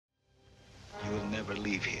never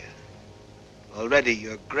leave here. Already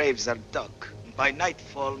your graves are dug. By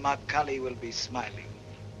nightfall, Ma Kali will be smiling.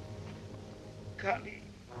 Kali.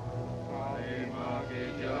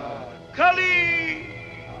 Kali!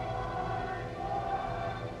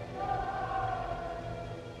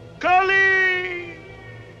 Kali!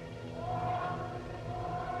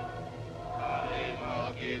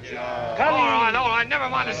 Kali! All right, never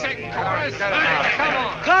mind the second chorus. Come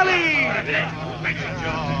on. Kali!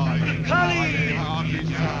 Kali!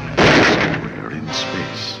 We're in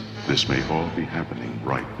space. This may all be happening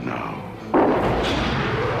right now.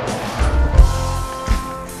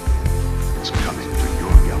 It's coming to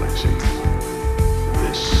your galaxy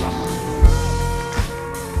this summer.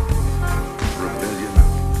 Rebellion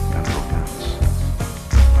and romance.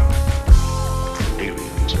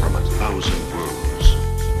 Aliens from 1,000 worlds.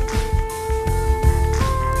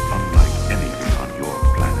 Unlike anything on your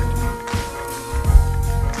planet.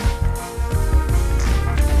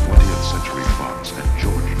 20th Century Fox and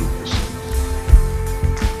George Lucas.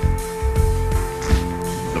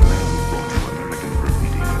 The man who brought you American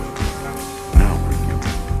graffiti now bring you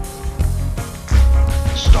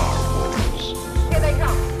Star Wars. Here they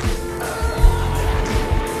come.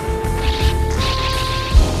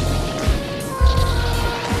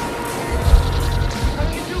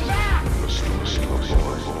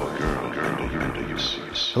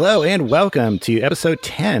 Hello and welcome to episode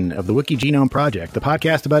 10 of the Wookiee Genome Project, the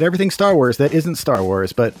podcast about everything Star Wars that isn't Star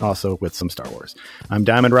Wars, but also with some Star Wars. I'm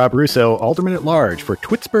Diamond Rob Russo, Alderman at Large for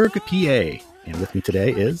Twittsburg, PA, and with me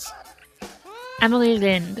today is... Emily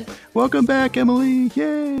Lind. Welcome back, Emily!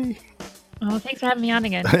 Yay! Oh, thanks for having me on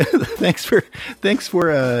again. thanks for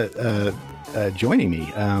joining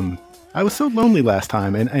me. I was so lonely last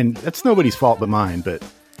time, and that's nobody's fault but mine, but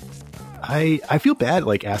I feel bad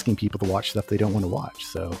like asking people to watch stuff they don't want to watch,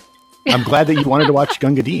 so I'm glad that you wanted to watch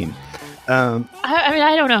Gunga Din. I mean,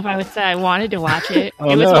 I don't know if I would say I wanted to watch it.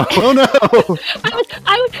 Oh no!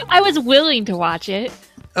 I was willing to watch it.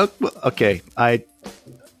 Okay,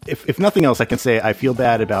 if nothing else, I can say I feel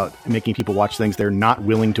bad about making people watch things they're not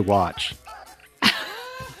willing to watch.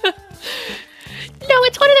 No,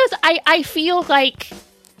 it's one of those. I feel like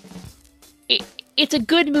it's a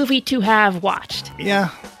good movie to have watched.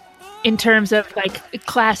 Yeah. In terms of like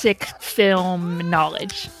classic film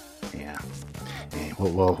knowledge. Yeah.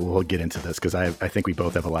 We'll get into this because I think we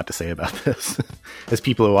both have a lot to say about this. As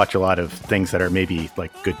people who watch a lot of things that are maybe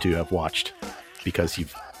like good to have watched because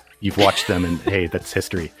you've watched them and hey, that's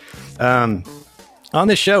history. On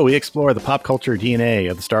this show, we explore the pop culture DNA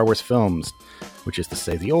of the Star Wars films, which is to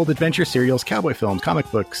say the old adventure serials, cowboy films, comic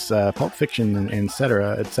books, pulp fiction, and et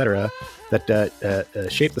cetera, that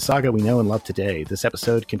shape the saga we know and love today. This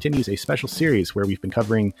episode continues a special series where we've been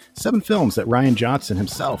covering 7 films that Rian Johnson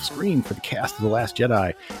himself screened for the cast of The Last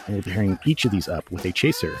Jedi, and we'll be pairing each of these up with a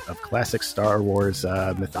chaser of classic Star Wars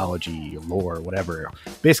mythology, lore, whatever.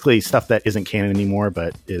 Basically stuff that isn't canon anymore,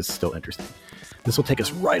 but is still interesting. This will take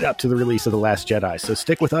us right up to the release of The Last Jedi, so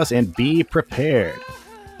stick with us and be prepared.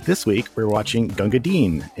 This week, we're watching Gunga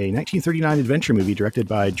Din, a 1939 adventure movie directed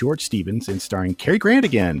by George Stevens and starring Cary Grant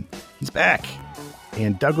again. He's back.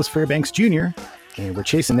 And Douglas Fairbanks Jr. And we're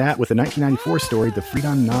chasing that with a 1994 story, The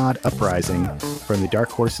Freedon Nadd Uprising, from the Dark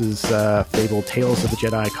Horse's fabled Tales of the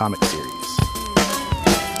Jedi comic series.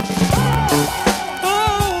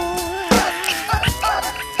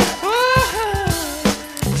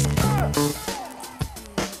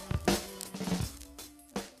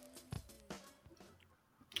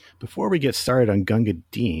 Before we get started on Gunga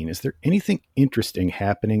Din, is there anything interesting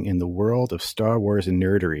happening in the world of Star Wars and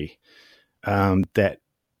nerdery did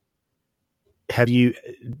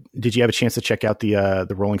you have a chance to check out the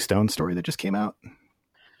Rolling Stone story that just came out?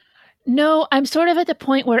 No, I'm sort of at the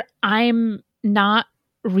point where I'm not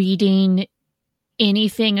reading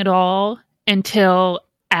anything at all until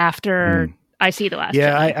after I see The Last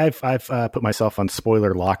Jedi. I've put myself on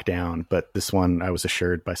spoiler lockdown, but this one I was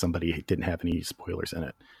assured by somebody it didn't have any spoilers in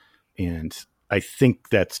it. And I think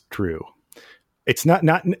that's true. It's not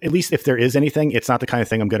at least if there is anything, it's not the kind of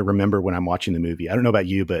thing I'm going to remember when I'm watching the movie. I don't know about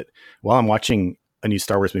you, but while I'm watching a new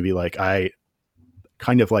Star Wars movie, like I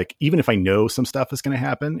kind of like, even if I know some stuff is going to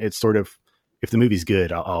happen, it's sort of, if the movie's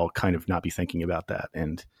good, I'll kind of not be thinking about that.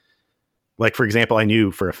 And like, for example, I knew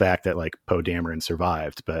for a fact that like Poe Dameron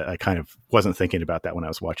survived, but I kind of wasn't thinking about that when I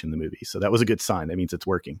was watching the movie. So that was a good sign. That means it's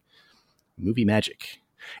working. Movie magic.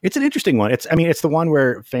 It's an interesting one. It's the one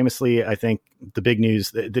where famously, I think the big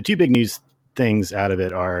news, the two big news things out of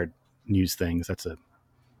it are news things.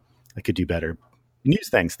 I could do better. News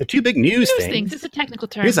things. The two big news things. It's a technical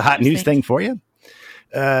term. Here's a hot news thing for you.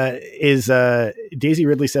 is Daisy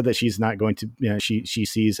Ridley said that she's not going to, she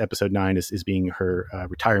sees episode 9 as being her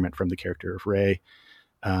retirement from the character of Rey.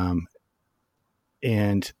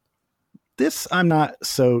 And this, I'm not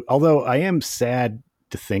so, although I am sad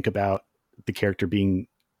to think about the character being,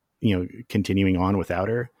 continuing on without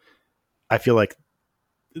her. I feel like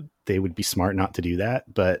they would be smart not to do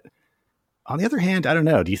that. But on the other hand, I don't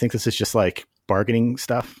know. Do you think this is just like bargaining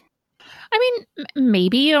stuff? I mean,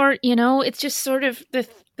 maybe, or, it's just sort of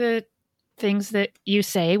the things that you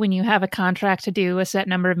say when you have a contract to do a set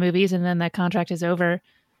number of movies and then that contract is over.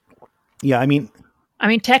 Yeah, I mean,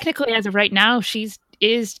 technically, as of right now,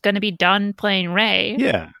 is going to be done playing Rey.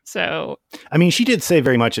 Yeah. So, I mean, she did say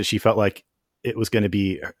very much that she felt like it was going to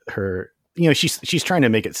be her, she's trying to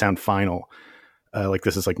make it sound final. Like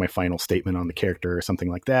this is like my final statement on the character or something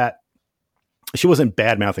like that. She wasn't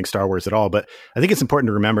bad-mouthing Star Wars at all, but I think it's important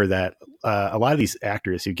to remember that a lot of these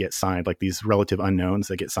actors who get signed, like these relative unknowns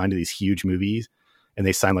that get signed to these huge movies and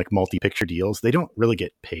they sign like multi-picture deals, they don't really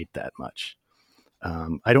get paid that much.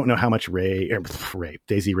 I don't know how much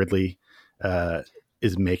Daisy Ridley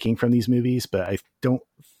is making from these movies, but I don't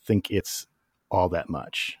think it's all that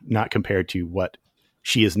much, not compared to what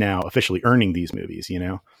she is now officially earning these movies,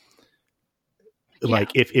 Like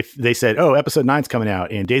if they said, oh, episode 9's coming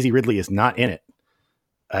out and Daisy Ridley is not in it,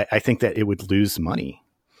 I think that it would lose money.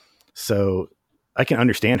 So I can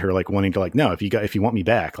understand her like wanting to like, no, if you want me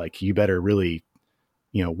back, like you better really,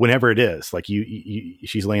 whenever it is, like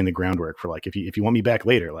she's laying the groundwork for like, if you want me back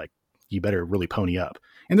later, like you better really pony up.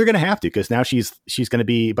 And they're going to have to, because now she's going to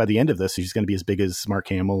be, by the end of this, she's going to be as big as Mark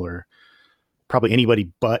Hamill or probably anybody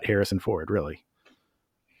but Harrison Ford, really.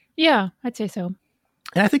 Yeah, I'd say so.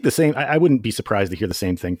 And I think the same, I wouldn't be surprised to hear the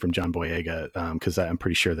same thing from John Boyega, because I'm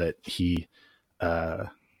pretty sure that I'm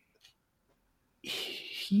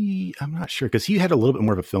not sure, because he had a little bit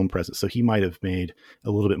more of a film presence, so he might have made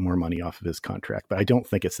a little bit more money off of his contract, but I don't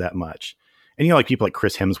think it's that much. And like people like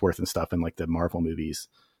Chris Hemsworth and stuff in like the Marvel movies,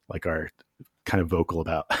 like are kind of vocal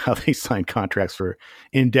about how they sign contracts for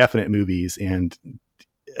indefinite movies, and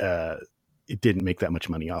it didn't make that much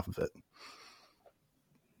money off of it.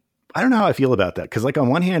 I don't know how I feel about that, because like on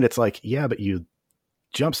one hand, it's like, yeah, but you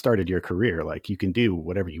jump started your career, like you can do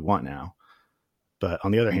whatever you want now. But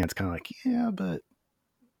on the other hand, it's kind of like, yeah, but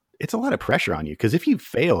it's a lot of pressure on you, because if you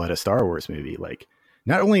fail at a Star Wars movie, like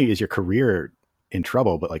not only is your career in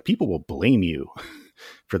trouble, but like people will blame you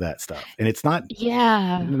for that stuff, and it's not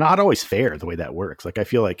always fair the way that works. Like I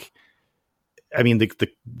feel like, I mean,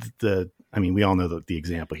 we all know that the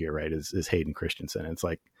example here, right, is Hayden Christensen. It's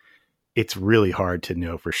like, it's really hard to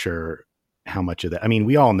know for sure how much of that. I mean,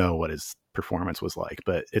 we all know what his performance was like,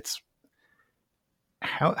 but it's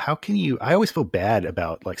how can you, I always feel bad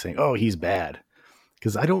about like saying, oh, he's bad,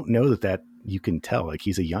 because I don't know that you can tell, like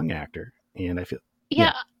he's a young actor, and I feel,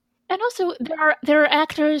 yeah. And also there are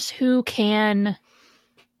actors who can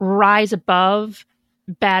rise above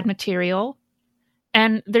bad material,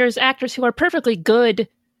 and there's actors who are perfectly good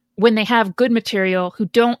when they have good material, who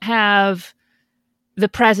don't have the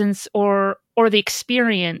presence or the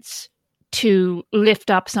experience to lift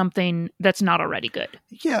up something that's not already good.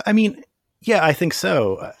 Yeah, I mean, yeah, I think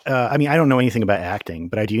so. I mean, I don't know anything about acting,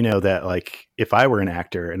 but I do know that like if I were an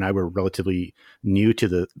actor and I were relatively new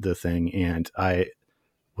to the thing, and I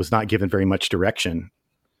was not given very much direction,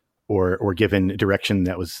 or given direction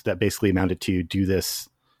that basically amounted to do this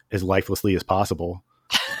as lifelessly as possible,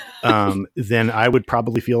 then I would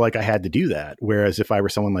probably feel like I had to do that. Whereas if I were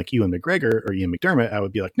someone like Ewan McGregor or Ian McDermott, I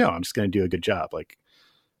would be like, no, I'm just going to do a good job. Like,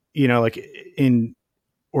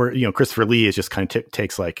 Christopher Lee is just kind of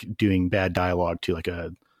takes like doing bad dialogue to like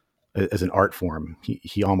as an art form.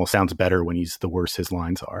 He almost sounds better when he's the worse his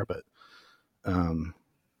lines are. But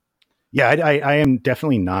yeah, I am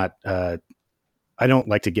definitely not. I don't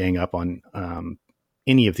like to gang up on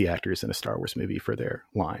any of the actors in a Star Wars movie for their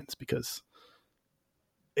lines, because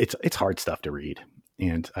it's hard stuff to read,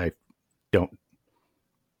 and I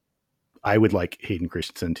would like Hayden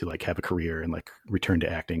Christensen to like have a career and like return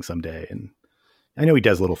to acting someday. And I know he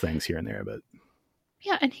does little things here and there, but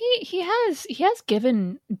yeah, and he has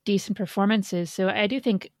given decent performances, so I do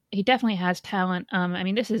think he definitely has talent. I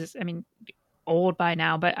mean, this is old by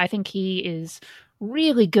now, but I think he is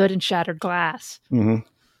really good in Shattered Glass. Mm-hmm.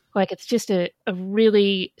 Like it's just a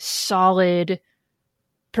really solid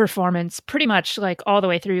performance, pretty much like all the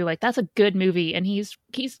way through. Like that's a good movie, and he's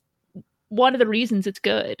one of the reasons it's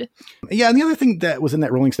good. Yeah, and the other thing that was in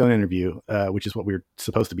that Rolling Stone interview, which is what we were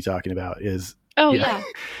supposed to be talking about, is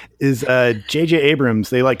is J.J. Abrams.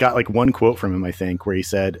 They like got like one quote from him, I think, where he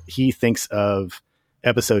said he thinks of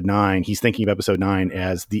episode 9. He's thinking of episode 9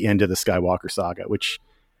 as the end of the Skywalker saga, which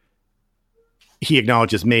he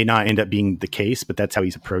acknowledges may not end up being the case, but that's how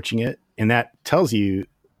he's approaching it. And that tells you,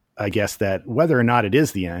 I guess, that whether or not it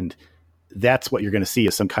is the end, that's what you're going to see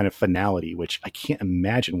is some kind of finality, which I can't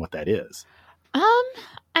imagine what that is.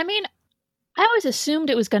 I mean, I always assumed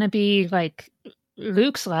it was going to be like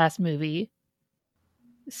Luke's last movie.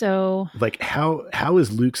 So, like, how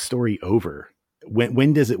is Luke's story over?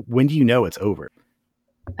 When do you know it's over?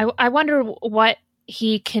 I wonder what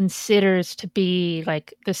he considers to be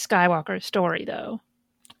like the Skywalker story, though.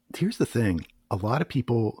 Here's the thing. A lot of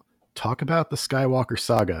people talk about the Skywalker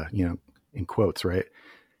saga, you know, in quotes, right?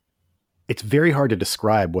 It's very hard to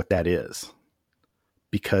describe what that is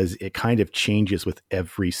because it kind of changes with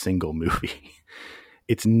every single movie.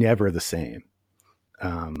 It's never the same.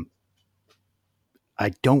 I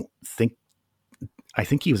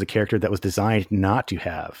think he was a character that was designed not to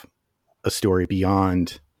have a story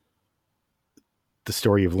beyond the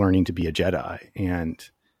story of learning to be a Jedi. And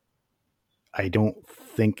I don't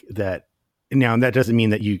think that now, that doesn't mean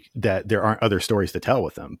that there aren't other stories to tell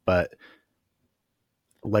with them, but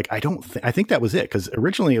like, I think that was it. Cause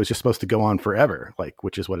originally it was just supposed to go on forever, like,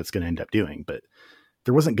 which is what it's going to end up doing. But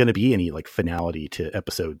there wasn't going to be any like finality to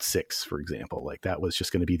episode 6, for example. Like that was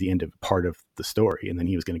just going to be the end of part of the story. And then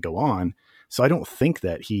he was going to go on. So I don't think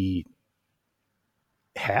that he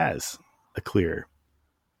has a clear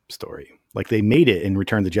story. Like they made it in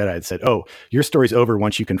Return of the Jedi and said, oh, your story's over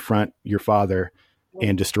once you confront your father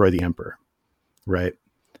and destroy the Emperor. Right.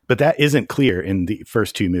 But that isn't clear in the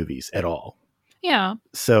first 2 movies at all. Yeah.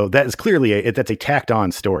 So that is clearly that's a tacked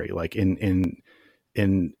on story. Like in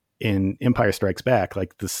Empire Strikes Back,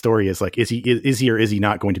 like the story is like, is he or is he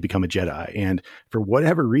not going to become a Jedi? And for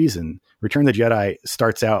whatever reason, Return of the Jedi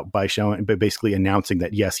starts out by basically announcing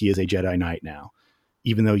that, yes, he is a Jedi Knight now,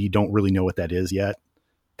 even though you don't really know what that is yet.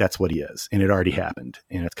 That's what he is. And it already happened.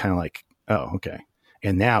 And it's kind of like, oh, okay.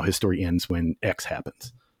 And now his story ends when X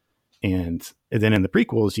happens. And then in the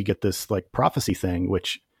prequels, you get this like prophecy thing,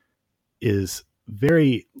 which is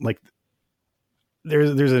very like,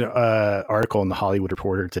 there's an article in the Hollywood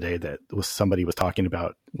Reporter today that somebody was talking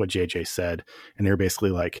about what JJ said. And they're basically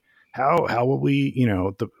like, how will we, you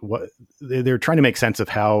know, they're trying to make sense of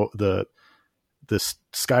how the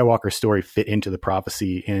Skywalker story fit into the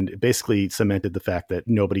prophecy, and basically cemented the fact that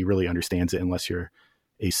nobody really understands it unless you're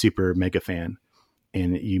a super mega fan,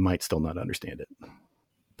 and you might still not understand it.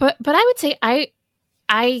 But I would say I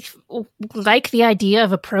like the idea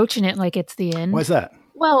of approaching it like it's the end. Why is that?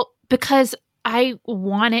 Well, because I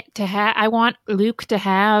want Luke to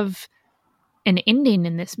have an ending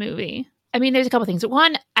in this movie. I mean, there's a couple things.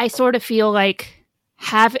 One, I sort of feel like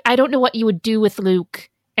I don't know what you would do with Luke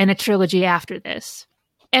and a trilogy after this.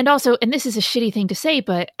 And also, and this is a shitty thing to say,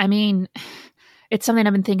 but I mean, it's something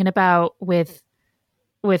I've been thinking about with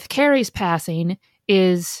Cary's passing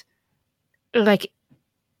is like,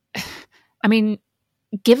 I mean,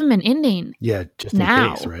 give him an ending. Yeah. Just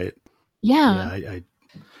now. In case, right? Yeah.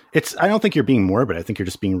 I don't think you're being morbid. I think you're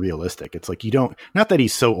just being realistic. It's like, not that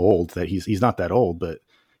he's so old that he's not that old, but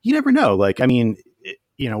you never know. Like, I mean,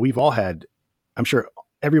 we've all had, I'm sure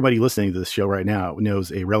everybody listening to this show right now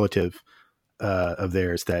knows a relative of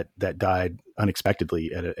theirs that died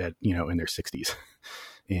unexpectedly at in their 60s,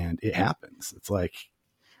 and it happens. It's like,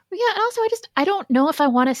 yeah. And also, I don't know if I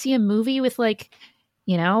want to see a movie with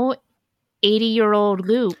 80-year-old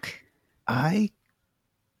Luke.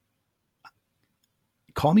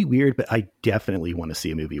 Call me weird, but I definitely want to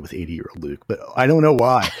see a movie with 80-year-old Luke, but I don't know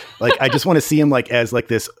why. Like, I just want to see him as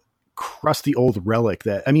this crusty old relic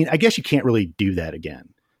that, I mean, I guess you can't really do that again,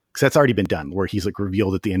 because that's already been done, where he's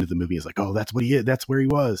revealed at the end of the movie. He's like, oh, that's what he is. That's where he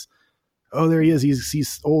was. Oh, there he is.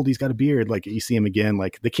 He's old. He's got a beard. Like, you see him again.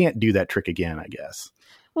 Like, they can't do that trick again, I guess.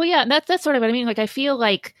 Well, yeah, that's sort of what I mean. Like, I feel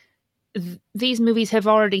like these movies have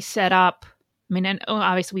already set up. I mean, and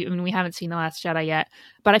obviously, we haven't seen The Last Jedi yet,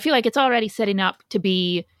 but I feel like it's already setting up to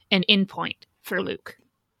be an endpoint for Luke,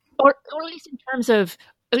 or at least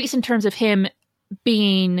in terms of him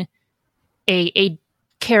being a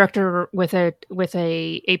character with a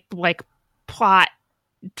plot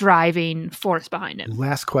driving force behind him.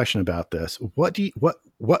 Last question about this: what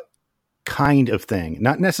kind of thing,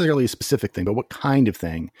 not necessarily a specific thing, but what kind of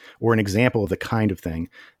thing, or an example of the kind of thing,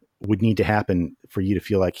 would need to happen for you to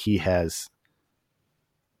feel like he has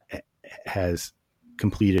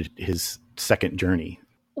completed his second journey?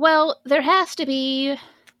 Well, there has to be,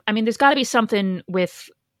 I mean, there's got to be something with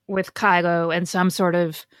Kylo and some sort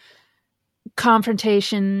of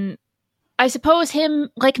confrontation. I suppose him,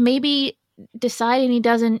 maybe deciding he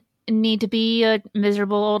doesn't need to be a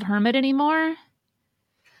miserable old hermit anymore.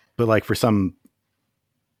 But for some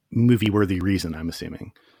movie worthy reason, I'm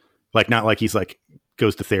assuming. Not like he's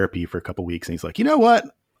goes to therapy for a couple weeks and he's like, you know what?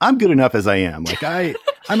 I'm good enough as I am. Like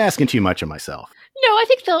I'm asking too much of myself. No,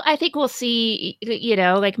 I think we'll see,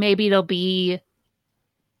 like maybe there'll be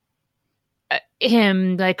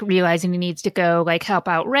him like realizing he needs to go like help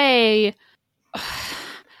out Rey. I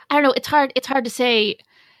don't know. It's hard to say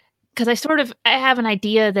because I have an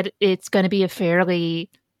idea that it's going to be a fairly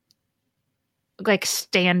like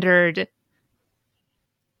standard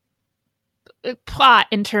plot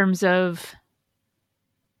in terms of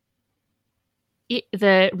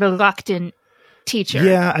the reluctant teacher.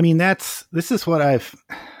 Yeah, I mean this is the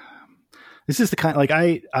kind, like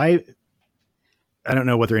I don't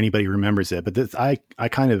know whether anybody remembers it, but I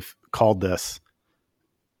kind of called this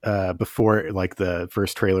before like the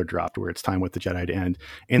first trailer dropped, where it's time with the Jedi to end.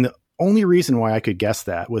 And the only reason why I could guess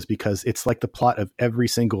that was because it's like the plot of every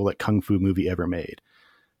single like kung fu movie ever made,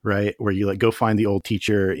 right? Where you like go find the old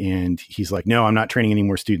teacher and he's like, no, I'm not training any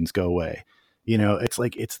more students, go away. It's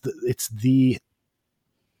like it's the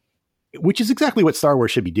which is exactly what Star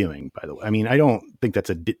Wars should be doing, by the way. I mean, I don't think that's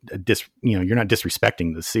you're not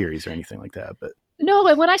disrespecting the series or anything like that, but no,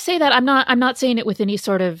 when I say that, I'm not saying it with any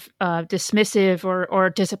sort of dismissive or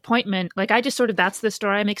disappointment. Like I just sort of, that's the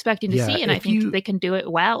story I'm expecting to see. And I think they can do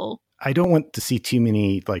it well. I don't want to see too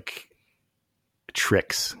many like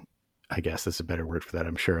tricks. I guess that's a better word for that,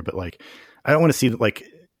 I'm sure. But like, I don't want to see like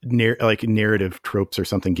narrative tropes or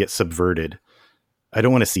something get subverted. I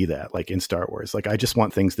don't want to see that like in Star Wars. Like, I just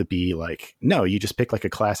want things to be like, no, you just pick like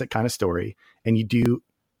a classic kind of story and you do,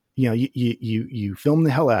 you film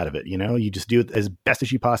the hell out of it. You just do it as best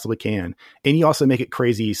as you possibly can. And you also make it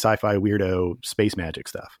crazy sci-fi weirdo space magic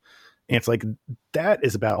stuff. And it's like, that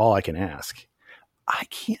is about all I can ask. I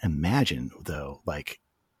can't imagine though, like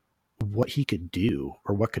what he could do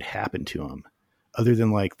or what could happen to him other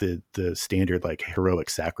than like the standard, like heroic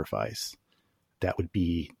sacrifice that would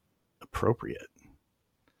be appropriate.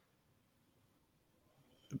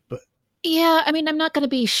 But yeah, I mean, I'm not going to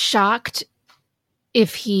be shocked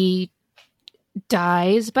if he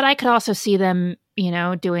dies, but I could also see them,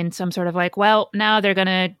 doing some sort of like, well, now they're going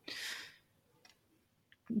to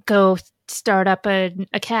go start up an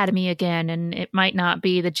academy again, and it might not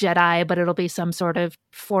be the Jedi, but it'll be some sort of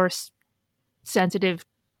force sensitive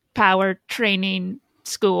power training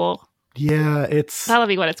school. Yeah, that'll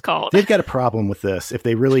be what it's called. They've got a problem with this. If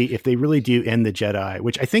they really do end the Jedi,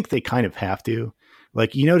 which I think they kind of have to.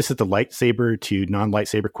 Like, you notice that the lightsaber to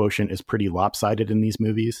non-lightsaber quotient is pretty lopsided in these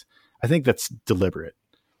movies. I think that's deliberate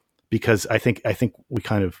because I think we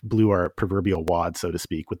kind of blew our proverbial wad, so to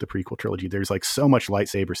speak, with the prequel trilogy. There's like so much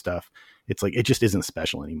lightsaber stuff. It's like, it just isn't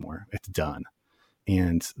special anymore. It's done.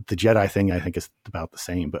 And the Jedi thing, I think, is about the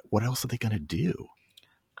same. But what else are they going to do?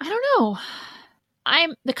 I don't know.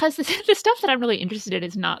 Because the stuff that I'm really interested in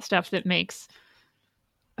is not stuff that makes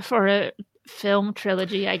for a film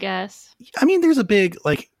trilogy, I guess. I mean, there's a big,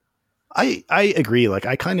 like, I agree. Like,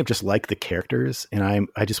 I kind of just like the characters and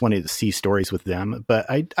I just wanted to see stories with them. But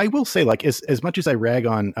I will say, like, as much as I rag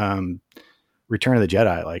on Return of the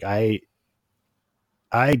Jedi, like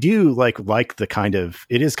I do like the kind of,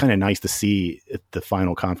 it is kind of nice to see the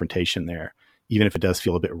final confrontation there, even if it does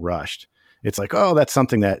feel a bit rushed. It's like, oh, that's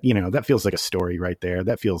something that, that feels like a story right there.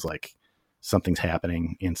 That feels like something's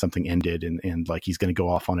happening and something ended and like he's going to go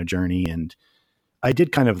off on a journey. And I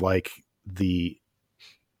did kind of like the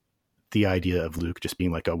idea of Luke just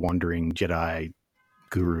being like a wandering Jedi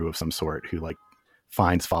guru of some sort who like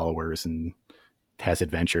finds followers and has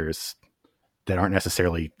adventures that aren't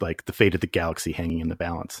necessarily like the fate of the galaxy hanging in the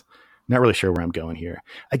balance. I'm not really sure where I'm going here.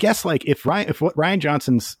 I guess like if what Rian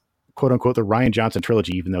Johnson's quote unquote, the Rian Johnson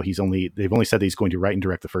trilogy, even though they've only said that he's going to write and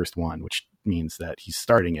direct the first one, which means that he's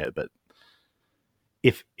starting it. But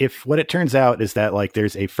if what it turns out is that like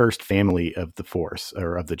there's a first family of the Force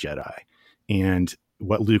or of the Jedi, and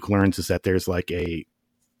what Luke learns is that there's like a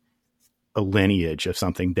lineage of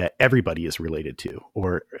something that everybody is related to,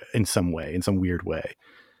 or in some way, in some weird way,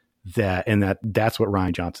 that's what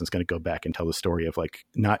Rian Johnson's going to go back and tell the story of, like,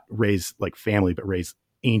 not raise like family, but raise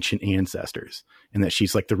ancient ancestors. And that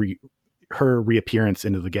she's like her reappearance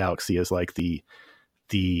into the galaxy is like the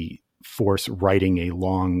Force righting a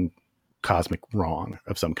long cosmic wrong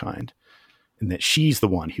of some kind, and that she's the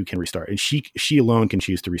one who can restart, and she alone can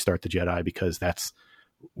choose to restart the Jedi because that's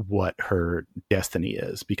what her destiny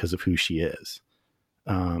is, because of who she is.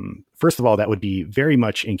 First of all, that would be very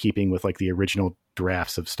much in keeping with like the original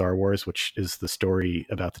drafts of Star Wars, which is the story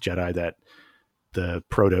about the Jedi that the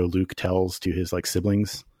proto Luke tells to his like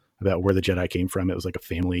siblings about where the Jedi came from. It was like a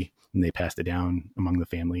family and they passed it down among the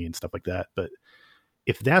family and stuff like that. But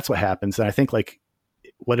if that's what happens, then I think like,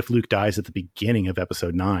 what if Luke dies at the beginning of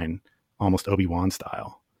episode 9, almost Obi-Wan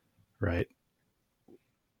style, right?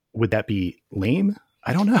 would that be lame?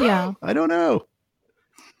 I don't know. Yeah. I don't know.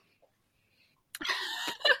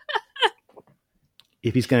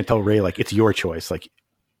 If he's going to tell Rey, like, it's your choice, like,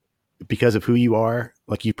 because of who you are,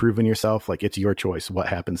 like, you've proven yourself, like, it's your choice what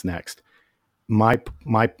happens next. My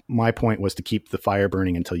point was to keep the fire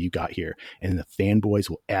burning until you got here, and the fanboys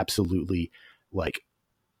will absolutely, like,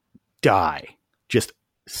 die, just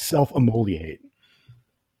self-immolate.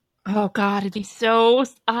 Oh God, it'd be so.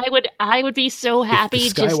 I would be so happy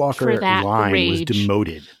if the Skywalker just for that line rage. was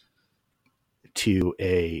demoted to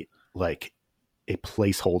a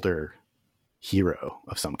placeholder hero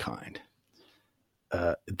of some kind.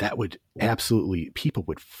 That would absolutely, people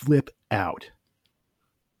would flip out.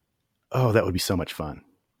 Oh, that would be so much fun.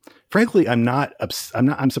 Frankly,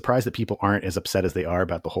 I'm surprised that people aren't as upset as they are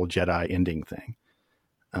about the whole Jedi ending thing.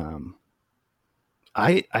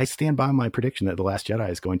 I stand by my prediction that The Last Jedi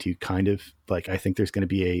is going to kind of, like, I think there's going to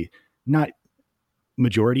be a, not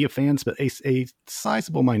majority of fans, but a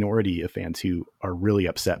sizable minority of fans who are really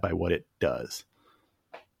upset by what it does.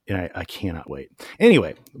 And I cannot wait.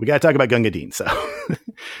 Anyway, we got to talk about Gunga Din.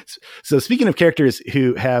 So speaking of characters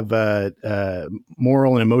who have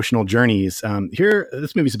moral and emotional journeys,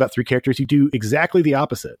 this movie is about three characters who do exactly the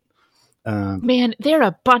opposite. Man, they're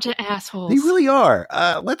a bunch of assholes. They really are.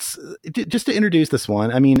 Let's just to introduce this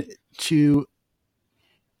one. I mean, to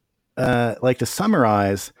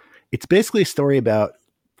summarize, it's basically a story about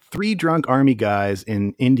three drunk army guys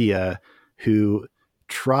in India who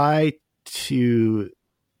try to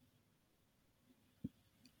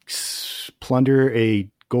plunder a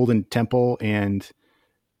golden temple and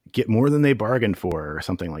get more than they bargained for, or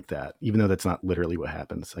something like that. Even though that's not literally what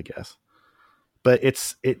happens, I guess. But it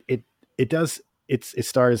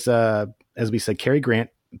stars, as we said, Cary Grant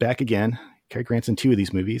back again. Cary Grant's in two of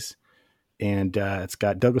these movies, and it's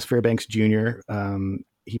got Douglas Fairbanks Jr.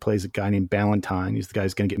 He plays a guy named Ballantyne. He's the guy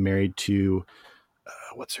who's going to get married to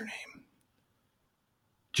what's her name?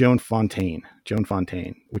 Joan Fontaine,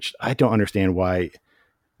 which I don't understand why.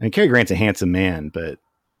 I mean, Cary Grant's a handsome man, but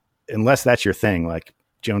unless that's your thing, like,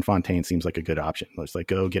 Joan Fontaine seems like a good option. Let's like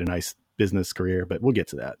go get a nice business career, but we'll get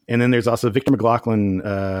to that. And then there's also Victor McLaughlin.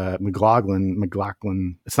 It's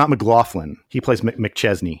not McLaughlin. He plays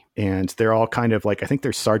McChesney, and they're all kind of like, I think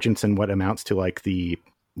they're sergeants in what amounts to like the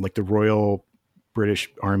Royal British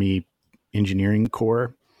Army Engineering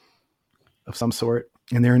Corps of some sort.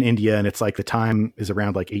 And they're in India, and it's like the time is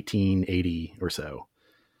around like 1880 or so.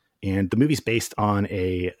 And the movie's based on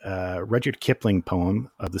a Rudyard Kipling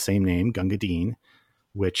poem of the same name, Gunga Din,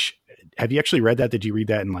 which, have you actually read that? Did you read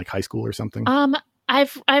that in like high school or something?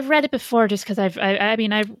 I've read it before, just because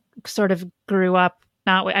I sort of grew up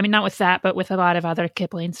not with that, but with a lot of other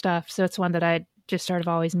Kipling stuff. So it's one that I just sort of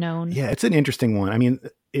always known. Yeah, it's an interesting one. I mean,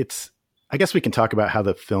 I guess we can talk about how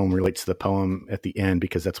the film relates to the poem at the end,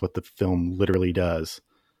 because that's what the film literally does.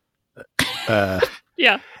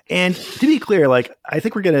 Yeah. And to be clear, like, I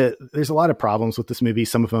think there's a lot of problems with this movie.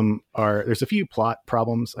 Some of them there's a few plot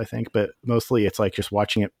problems, I think, but mostly it's like just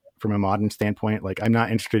watching it from a modern standpoint. Like, I'm not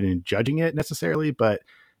interested in judging it necessarily, but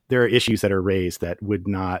there are issues that are raised that would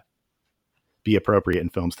not be appropriate in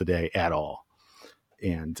films today at all.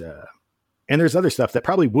 And there's other stuff that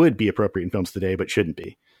probably would be appropriate in films today, but shouldn't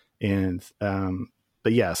be. And,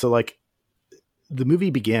 but yeah, so like the movie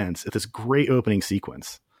begins at this great opening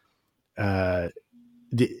sequence.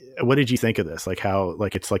 What did you think of this? Like how,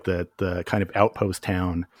 like, it's like the kind of outpost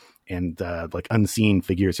town, and like unseen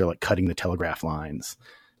figures are like cutting the telegraph lines,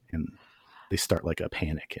 and they start like a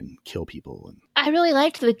panic and kill people. And I really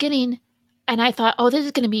liked the beginning, and I thought, oh, this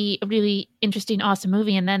is going to be a really interesting, awesome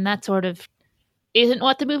movie. And then that sort of isn't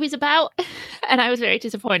what the movie's about. And I was very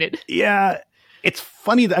disappointed. Yeah. It's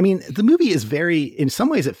funny that, I mean, the movie is in some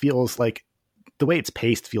ways it feels like the way it's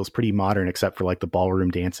paced feels pretty modern, except for like the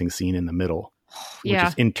ballroom dancing scene in the middle, which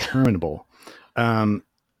is interminable. But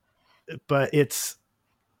it's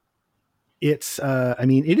I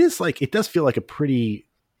mean, it is like, it does feel like a pretty,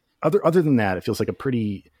 other than that, it feels like a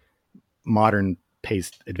pretty modern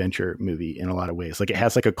paced adventure movie in a lot of ways. Like, it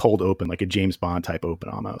has like a cold open, like a James Bond type open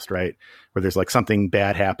almost, right? Where there's like something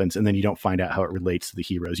bad happens, and then you don't find out how it relates to the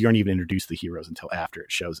heroes. You aren't even introduced to the heroes until after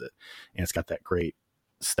it shows it. And it's got that great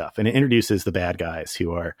stuff. And it introduces the bad guys,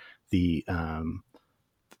 who are the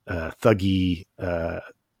thugee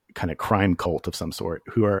kind of crime cult of some sort,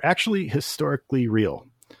 who are actually historically real.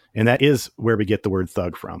 And that is where we get the word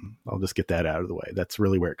thug from. I'll just get that out of the way. That's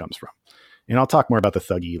really where it comes from. And I'll talk more about the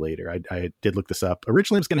thugee later. I did look this up.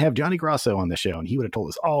 Originally, I was going to have Johnny Grasso on the show, and he would have told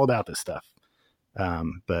us all about this stuff.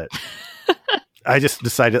 But I just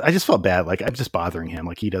decided, I just felt bad. Like I'm just bothering him.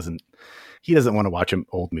 Like he doesn't want to watch an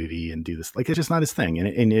old movie and do this. Like it's just not his thing,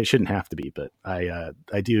 and it shouldn't have to be. But I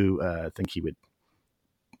do think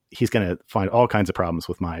he's going to find all kinds of problems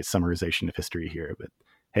with my summarization of history here. But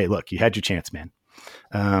hey, look, you had your chance, man.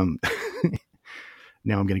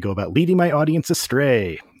 Now I'm going to go about leading my audience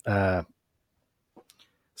astray.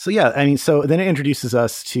 So yeah, I mean, so then it introduces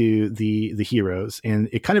us to the heroes, and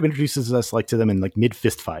it kind of introduces us like to them in like mid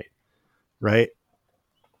fist fight, right?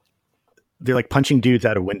 They're like punching dudes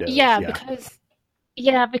out of windows. Yeah,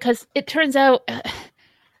 because it turns out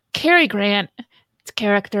Cary Grant's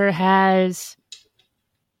character has,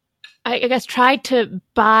 I guess, tried to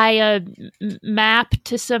buy a map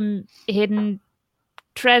to some hidden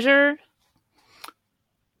treasure.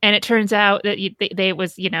 And it turns out that they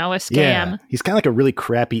was, a scam. Yeah, he's kind of like a really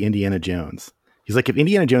crappy Indiana Jones. He's like, if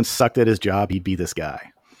Indiana Jones sucked at his job, he'd be this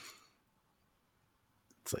guy.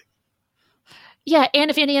 It's like, yeah, and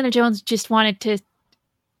if Indiana Jones just wanted to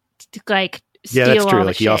like steal yeah, that's true. all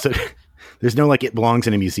Like the he also, there's no like it belongs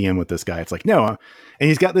in a museum with this guy. It's like no, and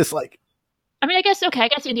he's got this like. I mean, I guess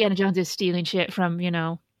Indiana Jones is stealing shit from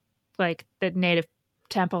like the native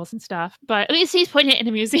temples and stuff, but at least he's putting it in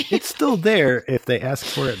a museum. It's still there if they ask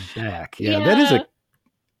for it back. Yeah. That is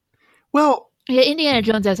yeah, Indiana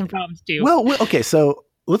Jones has some problems too. Well, okay, so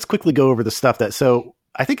let's quickly go over the stuff so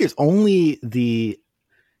I think there's only the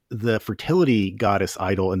fertility goddess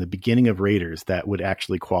idol in the beginning of Raiders that would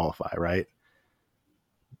actually qualify, right?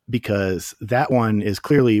 Because that one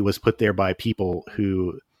was put there by people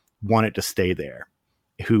who wanted to stay there,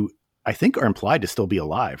 who I think are implied to still be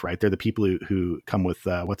alive, right? They're the people who come with,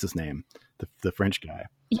 what's his name? The French guy.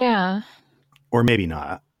 Yeah. Or maybe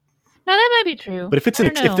not. No, that might be true. But if it's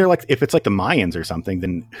like the Mayans or something,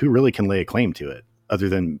 then who really can lay a claim to it other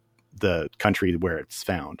than the country where it's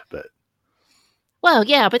found? But well,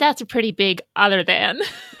 yeah, but that's a pretty big other than.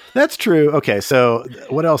 That's true. Okay, so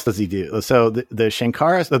what else does he do? So the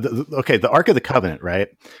Shankaras, the Ark of the Covenant, right?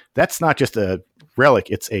 That's not just a relic;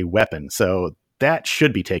 it's a weapon. So that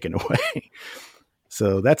should be taken away.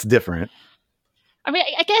 So that's different. I mean,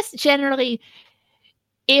 I guess generally,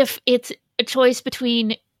 if it's a choice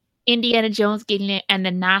between Indiana Jones getting it and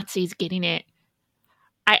the Nazis getting it,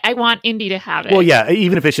 I want Indy to have it. Well, yeah,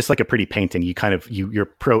 even if it's just like a pretty painting, you're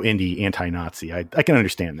pro-Indy, anti-Nazi. I can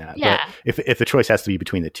understand that. Yeah. But if the choice has to be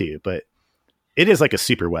between the two, but it is like a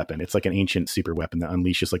super weapon. It's like an ancient super weapon that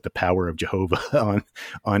unleashes like the power of Jehovah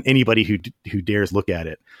on anybody who dares look at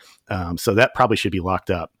it. So that probably should be locked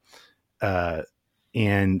up.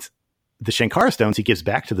 And the Shankara stones he gives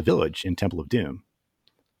back to the village in Temple of Doom.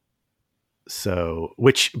 So,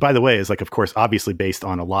 which by the way is like, of course, obviously based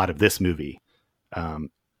on a lot of this movie,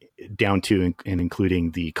 down to and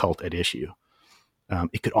including the cult at issue.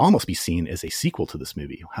 It could almost be seen as a sequel to this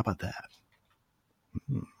movie. How about that?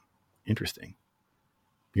 Interesting.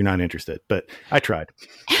 You're not interested, but I tried.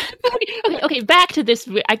 Okay, back to this.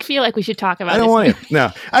 I feel like we should talk about. I don't want to.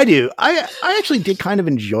 No, I do. I actually did kind of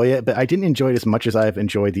enjoy it, but I didn't enjoy it as much as I've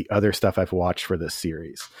enjoyed the other stuff I've watched for this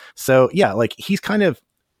series. So yeah, like he's kind of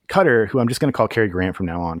Cutter, who I'm just going to call Cary Grant from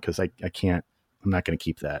now on because I can't. I'm not going to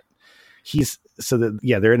keep that.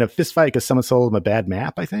 They're in a fist fight because someone sold him a bad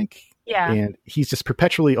map, I think. Yeah. And he's just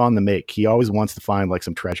perpetually on the make. He always wants to find like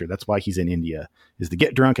some treasure. That's why he's in India, is to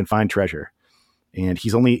get drunk and find treasure. And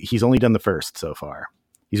he's only done the first so far.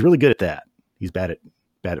 He's really good at that. He's bad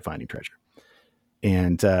at finding treasure.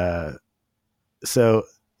 And so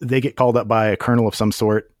they get called up by a colonel of some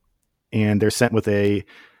sort, and they're sent with a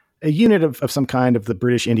unit of some kind of the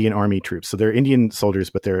British Indian Army troops. So they're Indian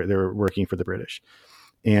soldiers, but they're working for the British.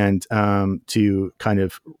 And to kind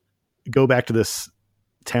of go back to this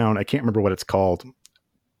town, I can't remember what it's called.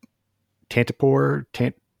 Tantrapur.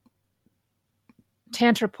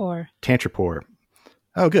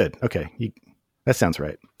 Oh, good. Okay. That sounds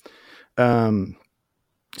right.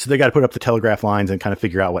 So they got to put up the telegraph lines and kind of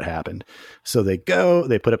figure out what happened. So they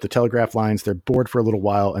put up the telegraph lines. They're bored for a little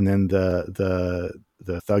while. And then the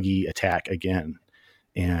thugee attack again,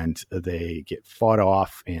 and they get fought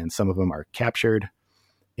off, and some of them are captured,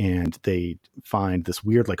 and they find this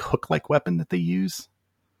weird like hook-like weapon that they use.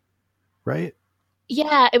 Right.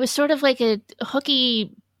 Yeah. It was sort of like a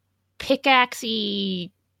hooky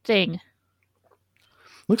pickaxey thing.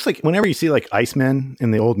 Looks like whenever you see like icemen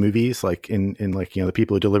in the old movies, like in like, the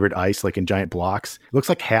people who delivered ice, like in giant blocks, it looks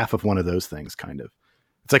like half of one of those things, kind of.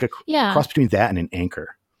 It's like a cross between that and an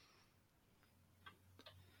anchor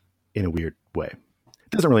in a weird way.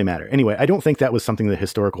 It doesn't really matter. Anyway, I don't think that was something the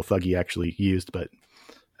historical thugee actually used, but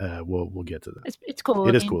we'll get to that. It's cool.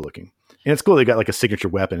 It is cool looking. And it's cool. They got like a signature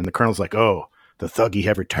weapon, and the colonel's like, "Oh, the thugee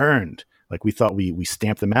have returned. Like we thought we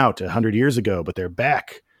stamped them out 100 years ago, but they're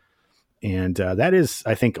back. And that is,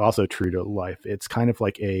 I think, also true to life. It's kind of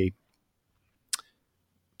like a.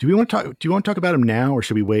 Do you want to talk about him now, or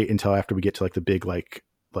should we wait until after we get to like the big like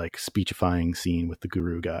speechifying scene with the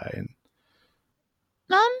guru guy? And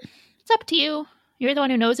it's up to you. You're the one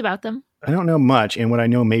who knows about them. I don't know much, and what I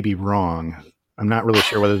know may be wrong. I'm not really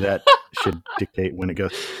sure whether that should dictate when it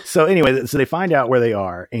goes. So anyway, so they find out where they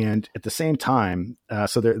are, and at the same time,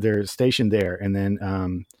 so they're stationed there, and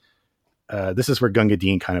then this is where Gunga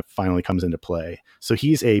Din kind of finally comes into play. So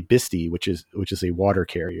he's a Bisti, which is a water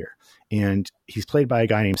carrier, and he's played by a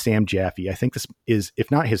guy named Sam Jaffe. I think this is,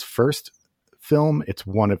 if not his first film, it's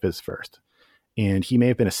one of his first. And he may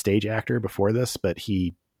have been a stage actor before this, but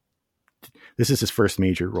this is his first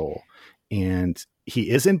major role. And he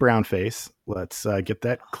is in brownface. Let's get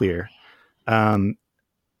that clear.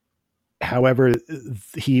 However,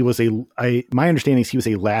 he was my understanding is he was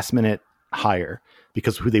a last minute hire,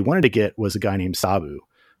 because who they wanted to get was a guy named Sabu.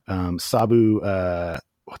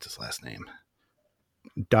 What's his last name?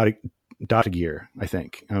 Dotagir, I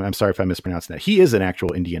think. I'm sorry if I mispronounced that. He is an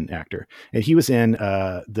actual Indian actor, and he was in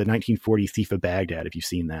the 1940 Thief of Baghdad. If you've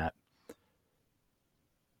seen that,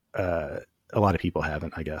 a lot of people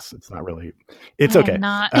haven't. I guess it's not really. It's okay.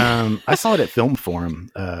 I saw it at Film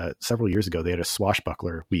Forum several years ago. They had a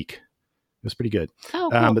swashbuckler week. It was pretty good. Oh,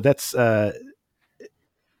 cool. But that's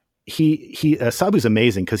Sabu's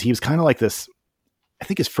amazing because he was kind of like this. I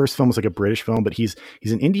think his first film was like a British film, but he's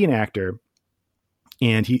an Indian actor.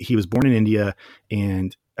 And he was born in India,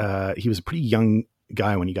 and he was a pretty young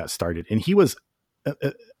guy when he got started. And he was,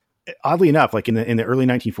 oddly enough, like in the early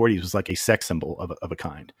 1940s, was like a sex symbol of a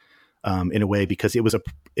kind, in a way, because it was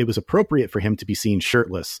appropriate for him to be seen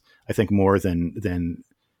shirtless. I think more than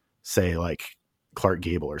say like Clark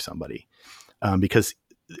Gable or somebody, because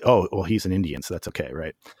he's an Indian, so that's okay,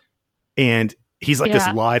 right? And he's like this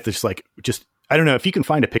lithe, just. I don't know if you can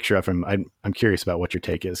find a picture of him. I'm curious about what your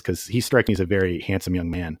take is, because he strikes me as a very handsome young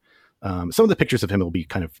man. Some of the pictures of him will be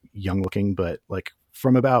kind of young looking, but like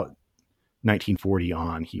from about 1940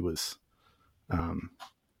 on, he was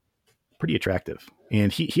pretty attractive,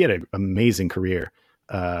 and he had an amazing career.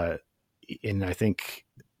 And I think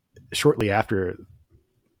shortly after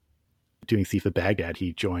doing Thief of Baghdad,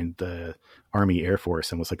 he joined the Army Air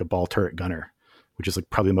Force and was like a ball turret gunner, which is like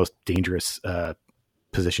probably the most dangerous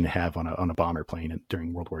position to have on a bomber plane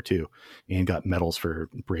during World War II, and got medals for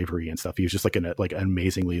bravery and stuff. He was just like an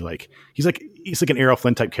amazingly he's like an Errol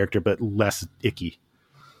Flynn type character, but less icky.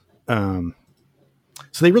 So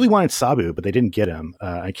they really wanted Sabu, but they didn't get him.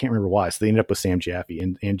 I can't remember why. So they ended up with Sam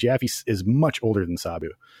Jaffe, and Jaffe is much older than Sabu,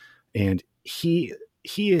 and he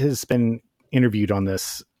has been interviewed on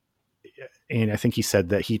this, and I think he said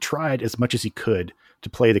that he tried as much as he could to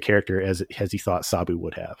play the character as he thought Sabu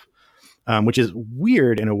would have. Which is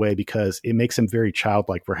weird in a way, because it makes him very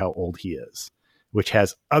childlike for how old he is, which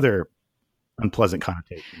has other unpleasant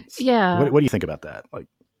connotations. Yeah. What do you think about that? Like,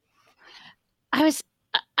 I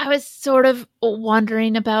was sort of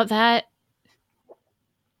wondering about that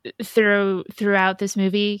throughout this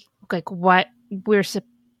movie, like what we're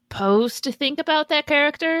supposed to think about that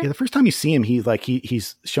character. Yeah, the first time you see him,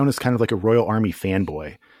 he's shown as kind of like a Royal Army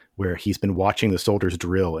fanboy, where he's been watching the soldiers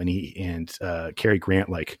drill, and Cary Grant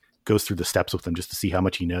goes through the steps with him just to see how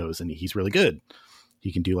much he knows, and he's really good.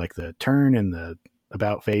 He can do like the turn and the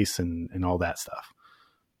about face and all that stuff.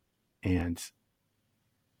 And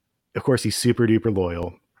of course, he's super duper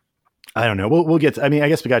loyal. I don't know. We'll get to, I mean, I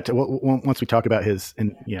guess we got to, once we talk about his,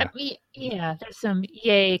 and yeah. There's some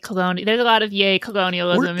there's a lot of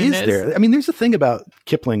colonialism in this. There? I mean, there's a thing about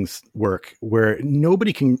Kipling's work where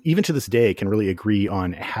nobody can, even to this day, can really agree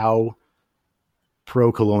on how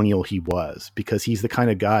pro-colonial he was, because he's the kind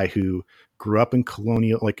of guy who grew up in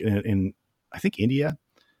colonial, like in I think India,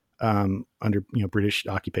 under British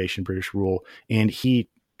occupation, British rule, and he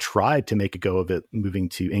tried to make a go of it moving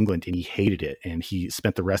to England, and he hated it, and he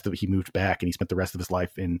moved back, and he spent the rest of his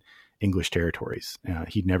life in English territories.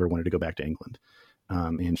 He never wanted to go back to England,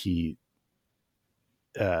 and he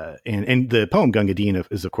and the poem Gunga Din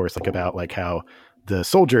is of course about how the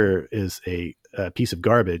soldier is a piece of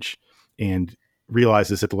garbage, and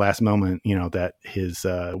realizes at the last moment, that his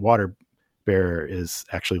water bearer is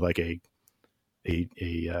actually like a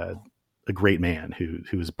great man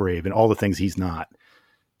who is brave and all the things he's not.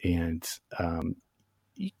 And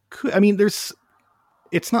it's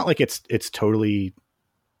not like it's totally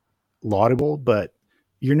laudable, but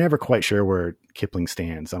you're never quite sure where Kipling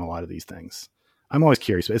stands on a lot of these things. I'm always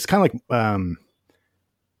curious. It's kind of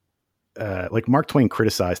like Mark Twain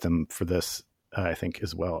criticized him for this, I think,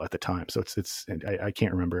 as well at the time. So I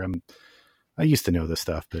can't remember. I used to know this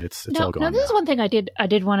stuff, but it's all gone. No, this is one thing I did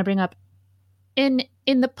want to bring up. In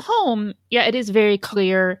the poem, yeah, it is very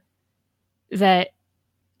clear that,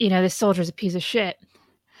 this soldier's a piece of shit.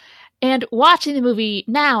 And watching the movie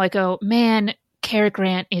now, I go, man, Cary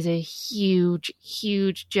Grant is a huge,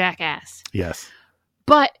 huge jackass. Yes.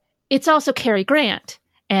 But it's also Cary Grant.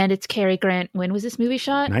 And it's Cary Grant. When was this movie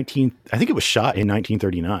shot? I think it was shot in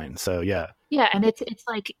 1939. So, yeah. Yeah, and it's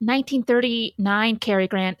like 1939 Cary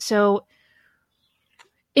Grant. So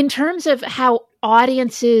in terms of how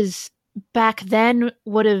audiences back then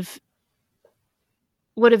would have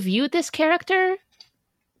viewed this character,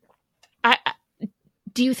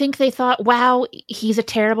 do you think they thought, wow, he's a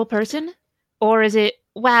terrible person? Or is it,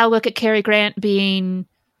 wow, look at Cary Grant being,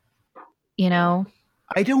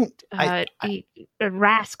 I don't. a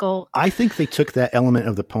rascal. I think they took that element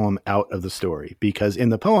of the poem out of the story, because in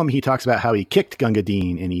the poem he talks about how he kicked Gunga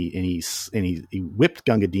Din and he whipped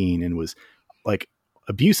Gunga Din and was like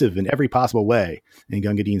abusive in every possible way. And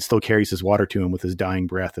Gunga Din still carries his water to him with his dying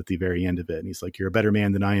breath at the very end of it. And he's like, "You're a better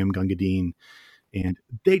man than I am, Gunga Din." And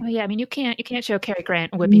they, well, yeah, I mean, you can't show Cary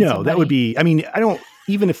Grant whipping. No, somebody. that would be. I mean, I don't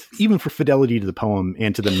even for fidelity to the poem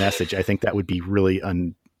and to the message, I think that would be really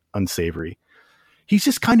unsavory. He's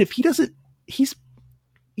just kind of, he's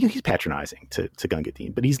patronizing to Gunga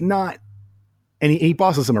Din, but he's not, and he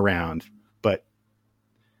bosses him around, but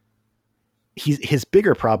his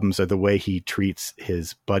bigger problems are the way he treats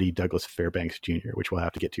his buddy Douglas Fairbanks Jr., which we'll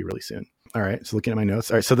have to get to really soon. All right. So looking at my notes.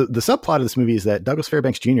 All right. So the subplot of this movie is that Douglas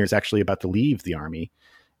Fairbanks Jr. is actually about to leave the army,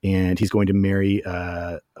 and he's going to marry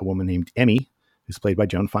a woman named Emmy, who's played by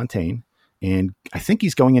Joan Fontaine. And I think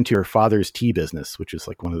he's going into her father's tea business, which is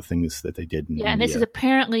like one of the things that they did. And this is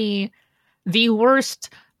apparently the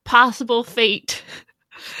worst possible fate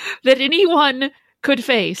that anyone could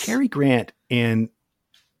face. Cary Grant and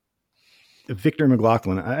Victor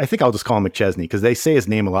McLaughlin, I think I'll just call him McChesney because they say his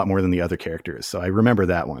name a lot more than the other characters. So I remember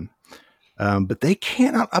that one. But they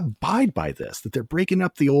cannot abide by this, that they're breaking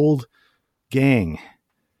up the old gang.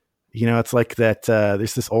 It's like that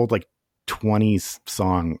there's this old like 20s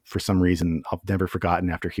song for some reason I've never forgotten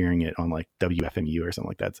after hearing it on like WFMU or something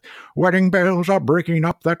like that. It's, wedding bells are breaking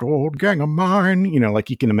up that old gang of mine. Like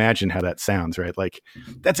you can imagine how that sounds, right? Like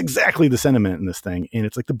that's exactly the sentiment in this thing. And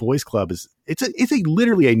it's like the boys club it's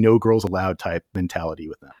literally a no girls allowed type mentality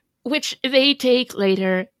with them, which they take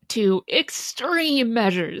later to extreme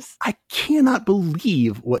measures. I cannot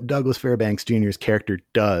believe what Douglas Fairbanks Jr.'s character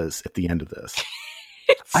does at the end of this.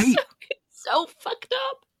 It's so fucked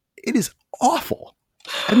up. It is awful.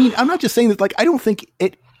 I mean, I'm not just saying that, like, I don't think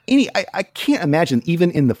I can't imagine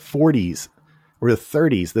even in the 40s or the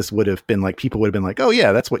 30s, this would have been like, people would have been like, oh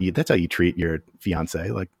yeah, that's how you treat your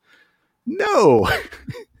fiance. Like, no,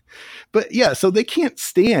 but yeah, so they can't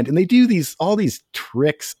stand, and they do all these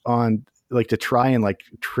tricks on like, to try and like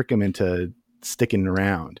trick him into sticking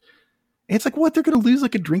around. And it's like, what? They're going to lose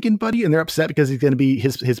like a drinking buddy, and they're upset because he's going to be,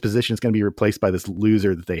 his position is going to be replaced by this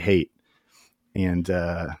loser that they hate. And,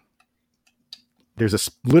 there's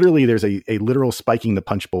a literal spiking the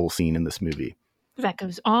punch bowl scene in this movie that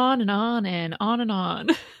goes on and on and on and on.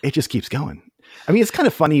 It just keeps going. I mean, it's kind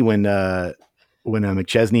of funny when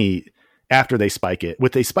McChesney, after they spike it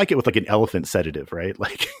with like an elephant sedative, right?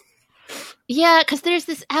 Like, yeah, because there's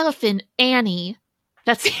this elephant, Annie.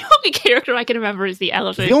 That's the only character I can remember is the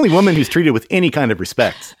elephant. The only woman who's treated with any kind of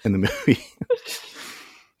respect in the movie.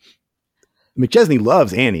 McChesney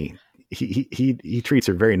loves Annie. He treats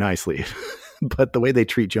her very nicely. But the way they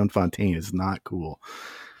treat Joan Fontaine is not cool.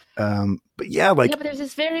 But yeah, like, but there's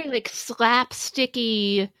this very like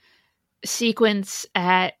slapsticky sequence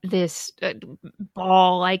at this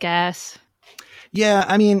ball, I guess. Yeah,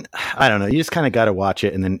 I mean, I don't know. You just kind of got to watch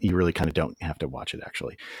it, and then you really kind of don't have to watch it,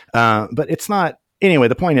 actually. But it's not. Anyway,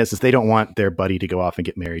 the point is they don't want their buddy to go off and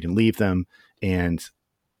get married and leave them, and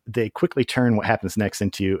they quickly turn what happens next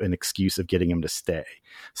into an excuse of getting him to stay.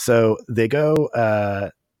 So they go.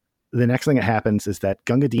 The next thing that happens is that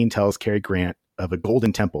Gunga Din tells Cary Grant of a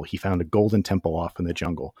golden temple. He found a golden temple off in the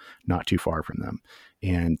jungle, not too far from them.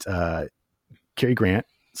 And Cary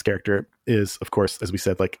Grant's character is, of course, as we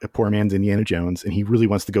said, like a poor man's Indiana Jones, and he really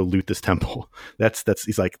wants to go loot this temple.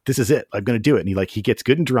 He's like, this is it. I'm going to do it. And he gets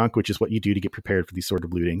good and drunk, which is what you do to get prepared for these sort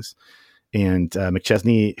of lootings. And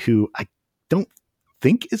McChesney, who I don't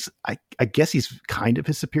think is, I guess he's kind of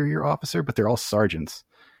his superior officer, but they're all sergeants.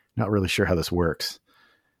 Not really sure how this works.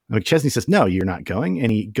 McChesney says, no, you're not going.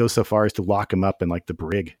 And he goes so far as to lock him up in like the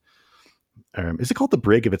brig. Is it called the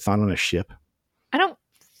brig if it's not on a ship? I don't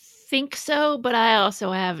think so, but I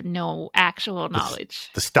also have no actual knowledge.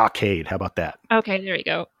 The stockade. How about that? Okay, there you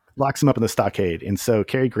go. locks him up in the stockade. And so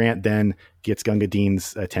Cary Grant then gets Gunga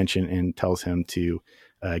Din's attention and tells him to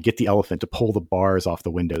get the elephant to pull the bars off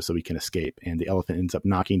the window so he can escape. And the elephant ends up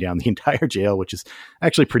knocking down the entire jail, which is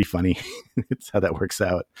actually pretty funny. It's how that works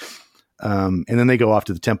out. And then they go off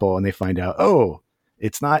to the temple and they find out, oh,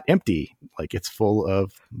 it's not empty. Like, it's full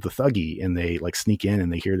of the thugee. And they like sneak in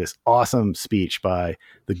and they hear this awesome speech by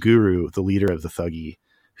the guru, the leader of the thugee,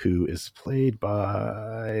 who is played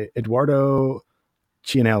by Eduardo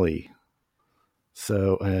Cianelli.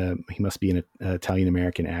 So he must be an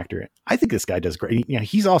Italian-American actor. I think this guy does great. Yeah,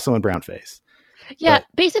 he's also in brownface. Yeah,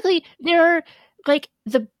 basically, they're like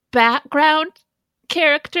the background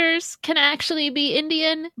characters can actually be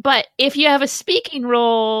Indian, but if you have a speaking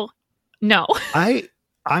role, no.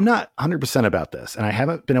 I'm not 100% about this, and I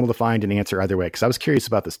haven't been able to find an answer either way, because I was curious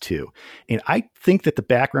about this too. And I think that the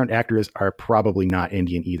background actors are probably not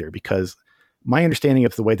Indian either, because my understanding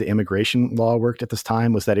of the way the immigration law worked at this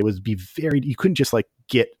time was that it would be you couldn't just like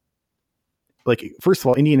get, like, first of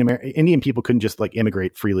all, Indian people couldn't just like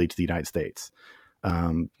immigrate freely to the United States.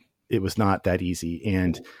 It was not that easy.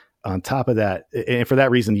 And on top of that, and for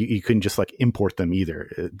that reason, you couldn't just like import them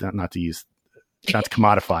either, not to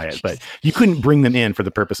commodify it, but you couldn't bring them in for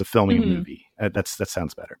the purpose of filming a movie. That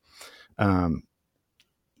sounds better.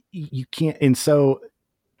 You can't. And so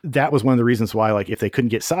that was one of the reasons why, like, if they couldn't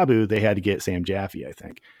get Sabu, they had to get Sam Jaffe, I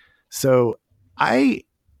think. So I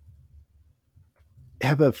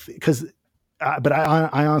have but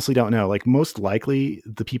I honestly don't know. Like, most likely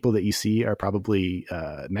the people that you see are probably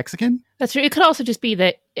Mexican. That's true. It could also just be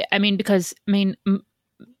that, because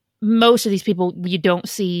most of these people you don't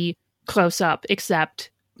see close up except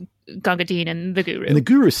Gunga Din and the guru. And the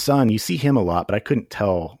guru's son, you see him a lot, but I couldn't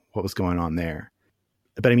tell what was going on there.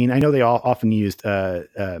 But I know they all often used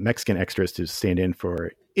Mexican extras to stand in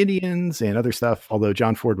for Indians and other stuff, although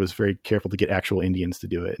John Ford was very careful to get actual Indians to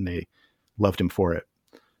do it, and they loved him for it.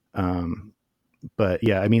 But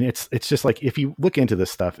yeah, it's just like, if you look into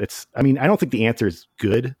this stuff, I don't think the answer is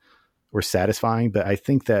good or satisfying, but I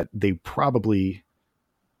think that they probably,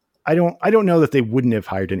 I don't know that they wouldn't have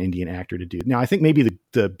hired an Indian actor to do it. Now, I think maybe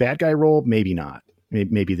the bad guy role, maybe not.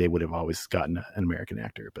 Maybe they would have always gotten an American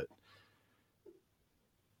actor, but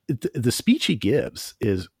the speech he gives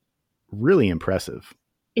is really impressive.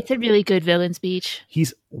 It's a really good villain speech. He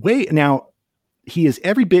is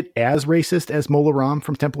every bit as racist as Mola Ram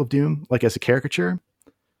from Temple of Doom, like as a caricature,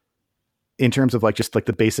 in terms of like just like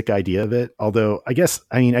the basic idea of it. Although I guess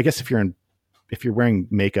if you're wearing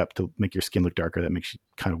makeup to make your skin look darker, that makes you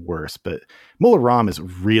kind of worse. But Mola Ram is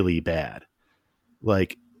really bad.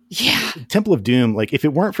 Like, yeah, Temple of Doom, like, if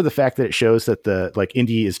it weren't for the fact that it shows that the like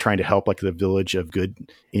Indy is trying to help like the village of good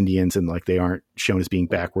Indians, and like they aren't shown as being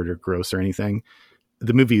backward or gross or anything,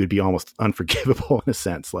 the movie would be almost unforgivable in a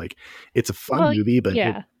sense. Like, it's a fun movie, but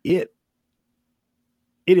yeah, it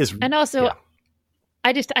is. And also, yeah.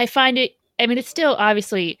 I find it, it's still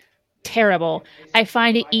obviously terrible. I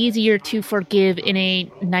find it easier to forgive in a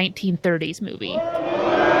 1930s movie.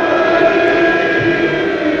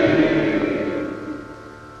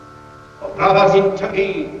 Brothers in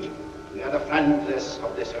Turkey, we are the friendless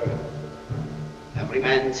of this earth. Every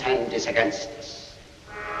man's hand is against us.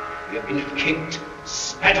 We have been kicked,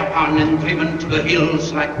 spat upon, and driven to the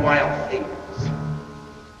hills like wild things.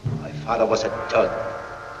 My father was a thug,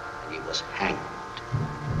 and he was hanged.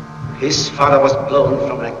 His father was blown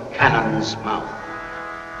from a cannon's mouth.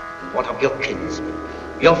 And what of your kinsmen,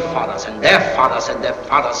 your fathers, and their fathers, and their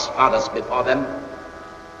fathers' fathers before them?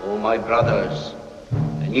 Oh, my brothers,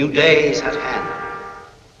 a new day is at hand.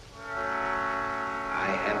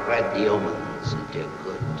 I have read the omens, and they're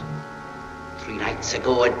good. 3 nights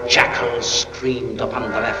ago, a jackal screamed upon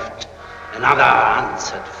the left. Another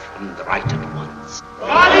answered from the right at once.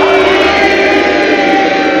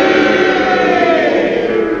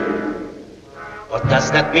 What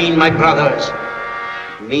does that mean, my brothers?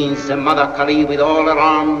 It means the Mother Kali, with all her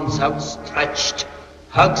arms outstretched,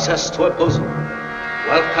 hugs us to her bosom,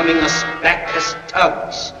 welcoming us back as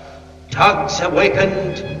thugs. Thugs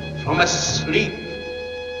awakened from a sleep of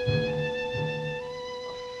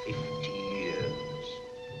 50 years.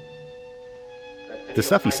 The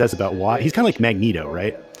stuff he says about why he's kind of like Magneto,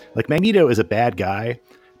 right? Like, Magneto is a bad guy,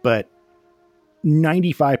 but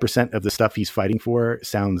 95% of the stuff he's fighting for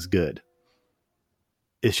sounds good.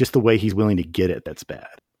 It's just the way he's willing to get it that's bad.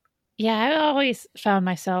 Yeah, I always found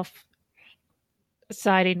myself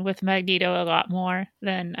siding with Magneto a lot more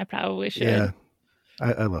than I probably should. Yeah,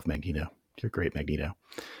 I love Magneto. You're great, Magneto.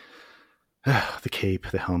 The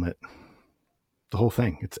cape, the helmet, the whole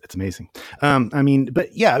thing. It's amazing.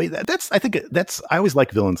 But yeah, I always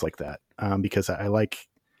like villains like that, because I like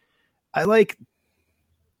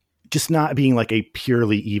just not being like a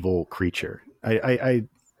purely evil creature.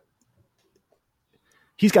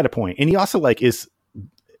 He's got a point. And he also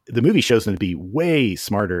the movie shows him to be way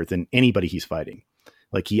smarter than anybody he's fighting.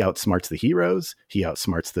 Like he outsmarts the heroes, he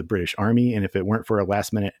outsmarts the British Army. And if it weren't for a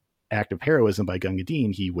last minute act of heroism by Gunga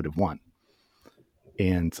Din, he would have won.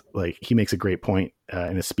 And like, he makes a great point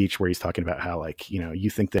in a speech where he's talking about how, like, you know, you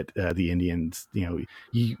think that the Indians, you know,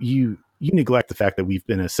 you neglect the fact that we've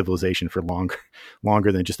been a civilization for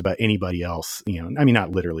longer than just about anybody else. You know, I mean,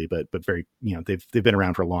 not literally, but very, you know, they've been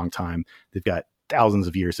around for a long time. They've got thousands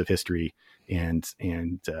of years of history, and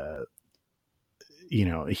you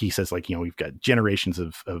know, he says, like, you know, we've got generations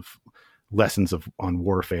of lessons on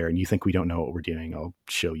warfare, and you think we don't know what we're doing. I'll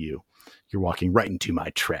show you. You're walking right into my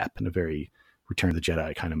trap, in a very Return of the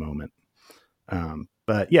Jedi kind of moment.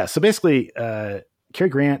 But yeah, so basically, Cary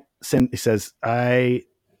Grant says,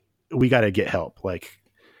 we got to get help. Like,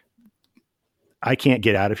 I can't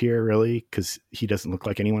get out of here really, because he doesn't look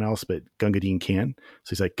like anyone else, but Gunga Din can.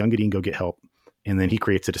 So he's like, Gunga Din, go get help. And then he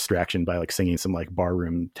creates a distraction by like singing some like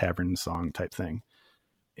barroom tavern song type thing.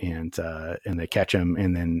 And they catch him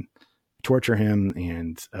and then torture him.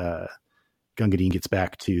 And Gunga Din gets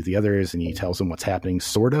back to the others and he tells them what's happening,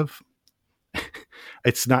 sort of.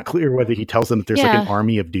 It's not clear whether he tells them that there's like an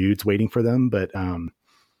army of dudes waiting for them, but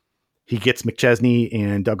he gets McChesney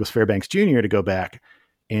and Douglas Fairbanks Jr. to go back.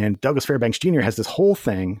 And Douglas Fairbanks Jr. has this whole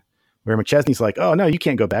thing where McChesney's like, oh, no, you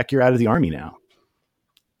can't go back. You're out of the army now.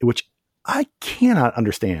 Which I cannot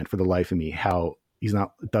understand for the life of me, how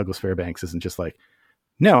Douglas Fairbanks isn't just like,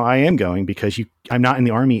 no, I am going because I'm not in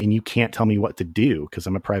the army and you can't tell me what to do because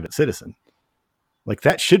I'm a private citizen. Like,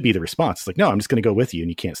 that should be the response. It's like, no, I'm just going to go with you and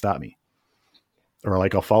you can't stop me. Or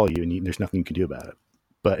like, I'll follow you and there's nothing you can do about it.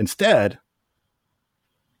 But instead,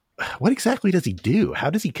 what exactly does he do?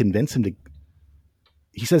 How does he convince him to?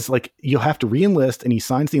 He says, like, you'll have to re-enlist, and he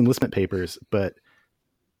signs the enlistment papers, but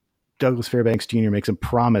Douglas Fairbanks Jr. makes him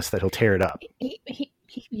promise that he'll tear it up.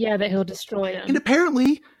 That he'll destroy them. And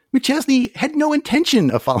apparently McChesney had no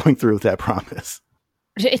intention of following through with that promise.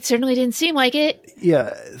 It certainly didn't seem like it.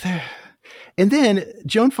 Yeah. And then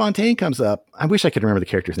Joan Fontaine comes up. I wish I could remember the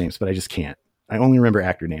characters' names, but I just can't. I only remember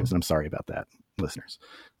actor names, and I'm sorry about that, listeners.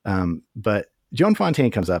 But Joan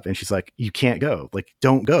Fontaine comes up and she's like, you can't go. Like,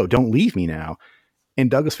 don't go. Don't leave me now. And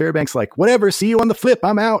Douglas Fairbanks like, whatever, see you on the flip.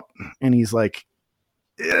 I'm out. And he's like,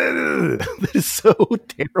 that is so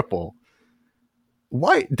terrible.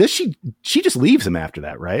 Why does she just leaves him after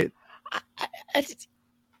that, right?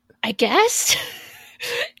 I guess.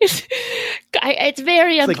 It's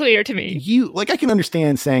very unclear to me. I can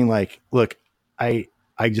understand saying like, look, I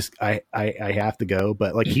have to go,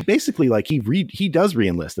 but like, he basically like, he does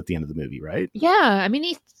re-enlist at the end of the movie, right? Yeah. I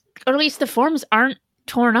mean, or at least the forms aren't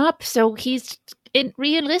torn up. So he's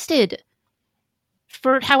re-enlisted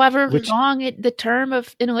for however long the term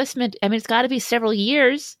of enlistment. I mean, it's got to be several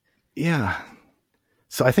years. Yeah.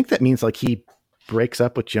 So I think that means like he breaks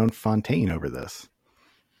up with Joan Fontaine over this,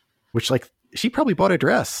 which like she probably bought a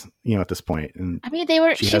dress, you know, at this point. And I mean, they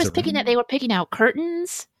were picking out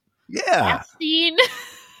curtains. Yeah. Scene.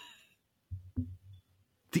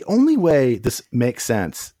 The only way this makes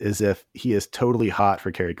sense is if he is totally hot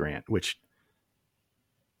for Cary Grant, which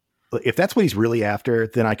if that's what he's really after,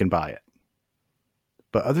 then I can buy it.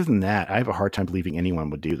 But other than that, I have a hard time believing anyone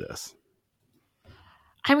would do this.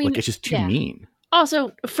 I mean, like, it's just too mean.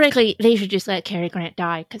 Also, frankly, they should just let Cary Grant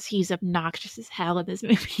die because he's obnoxious as hell in this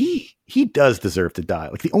movie. He does deserve to die.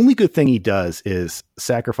 Like, the only good thing he does is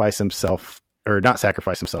sacrifice himself, or not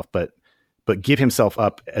sacrifice himself, but give himself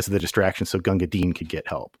up as the distraction so Gunga Din could get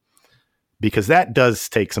help. Because that does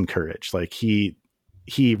take some courage. Like, he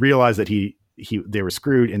realized that they were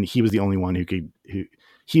screwed, and he was the only one who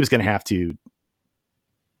he was going to have to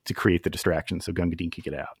create the distraction so Gunga Din could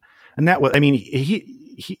get out. And that was, I mean,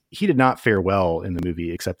 he did not fare well in the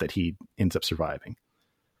movie, except that he ends up surviving.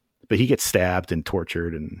 But he gets stabbed and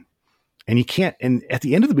tortured, and he can't. And at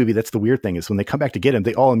the end of the movie, that's the weird thing, is when they come back to get him,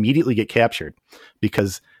 they all immediately get captured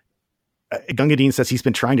because Gunga Din says he's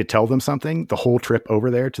been trying to tell them something the whole trip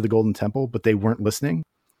over there to the Golden Temple, but they weren't listening.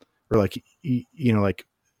 Or like, you know, like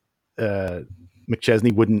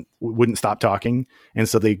McChesney wouldn't stop talking, and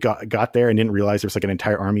so they got there and didn't realize there's like an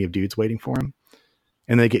entire army of dudes waiting for him.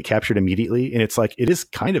 And they get captured immediately. And it's like, it is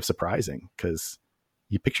kind of surprising because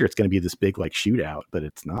you picture it's going to be this big like shootout, but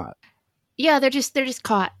it's not. Yeah, they're just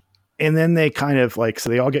caught. And then they kind of like, so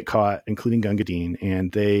they all get caught, including Gunga Din,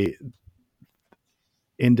 and they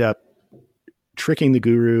end up tricking the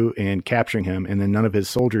guru and capturing him. And then none of his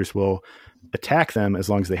soldiers will attack them as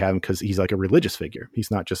long as they have him, because he's like a religious figure.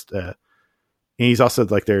 He's not just, and he's also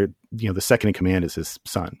like the second in command is his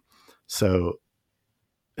son. So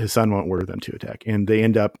his son won't order them to attack. And they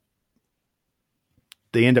end up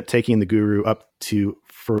taking the guru up to,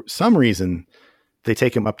 for some reason, they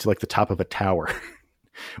take him up to like the top of a tower,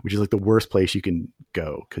 which is like the worst place you can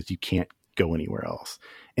go because you can't go anywhere else.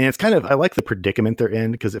 And it's kind of, I like the predicament they're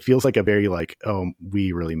in because it feels like a very like, oh,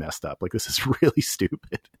 we really messed up. Like this is really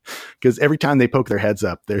stupid because every time they poke their heads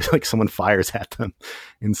up, there's like someone fires at them.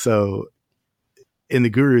 And so, and the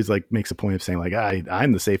guru is like, makes a point of saying like,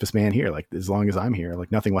 I'm the safest man here. Like as long as I'm here,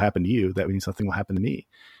 like nothing will happen to you. That means nothing will happen to me.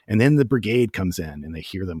 And then the brigade comes in and they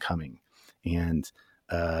hear them coming. And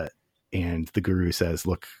the guru says,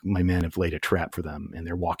 look, my men have laid a trap for them and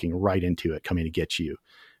they're walking right into it, coming to get you,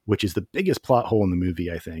 which is the biggest plot hole in the movie.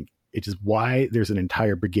 I think it is why there's an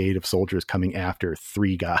entire brigade of soldiers coming after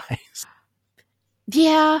 3 guys.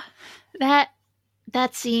 Yeah, that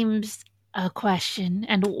seems a question,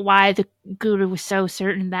 and why the guru was so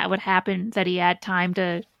certain that would happen that he had time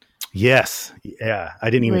to. Yes. Yeah. I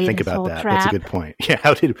didn't even think about that. Trap. That's a good point.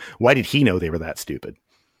 Yeah. Why did he know they were that stupid?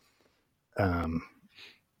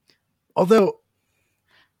 Although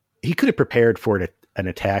he could have prepared for an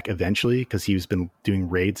attack eventually because he's been doing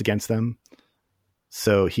raids against them.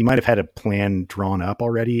 So he might have had a plan drawn up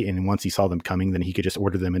already. And once he saw them coming, then he could just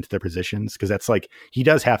order them into their positions. Cause that's like, he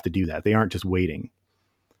does have to do that. They aren't just waiting.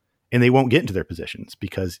 And they won't get into their positions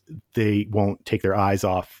because they won't take their eyes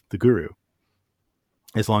off the guru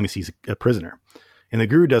as long as he's a prisoner. And the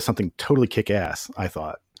guru does something totally kick-ass, I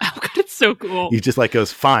thought. Oh, God, it's so cool. He just like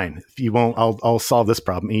goes, fine, if you won't, I'll solve this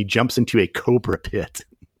problem. And he jumps into a cobra pit.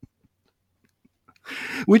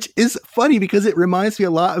 Which is funny because it reminds me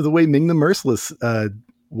a lot of the way Ming the Merciless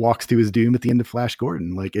walks to his doom at the end of Flash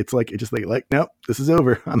Gordon. Like, it's just like, nope, this is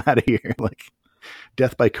over. I'm out of here. Like,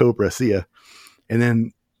 death by cobra, see ya. And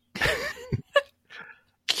then...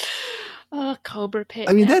 Oh, cobra pit.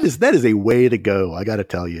 I mean, that is a way to go. I got to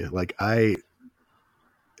tell you, like I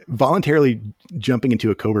voluntarily jumping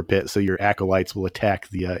into a cobra pit so your acolytes will attack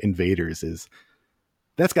the invaders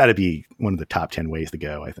that's got to be one of the top 10 ways to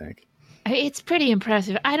go. I think it's pretty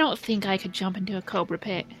impressive. I don't think I could jump into a cobra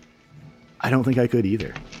pit. I don't think I could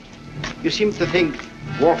either. You seem to think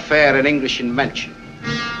warfare an English invention.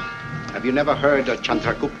 Have you never heard of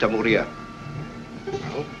Chandragupta Maurya?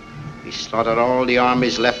 No. He slaughtered all the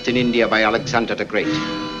armies left in India by Alexander the Great.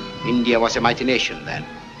 India was a mighty nation then,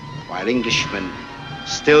 while Englishmen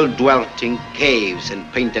still dwelt in caves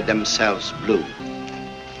and painted themselves blue.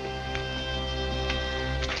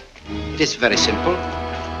 It is very simple.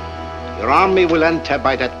 Your army will enter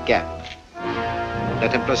by that gap.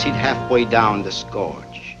 Let them proceed halfway down this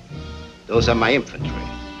gorge. Those are my infantry,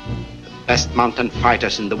 the best mountain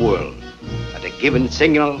fighters in the world. At a given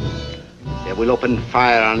signal, they will open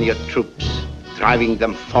fire on your troops, driving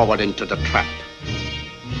them forward into the trap.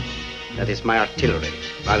 That is my artillery,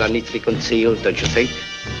 rather neatly concealed, don't you think?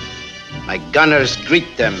 My gunners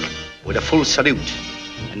greet them with a full salute.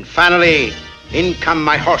 And finally, in come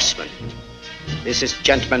my horsemen. This is,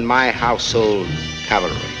 gentlemen, my household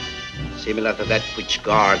cavalry, similar to that which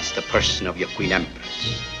guards the person of your Queen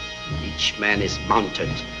Empress. Each man is mounted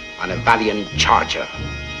on a valiant charger,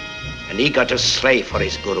 and eager to slay for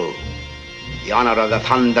his guru. The honor of the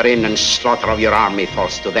thundering and slaughter of your army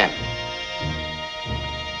falls to them.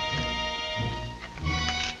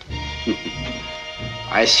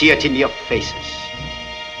 I see it in your faces.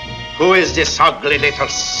 Who is this ugly little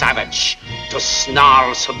savage to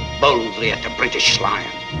snarl so boldly at the British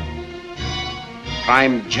lion?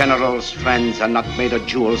 Prime generals' friends are not made of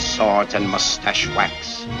jewel swords and mustache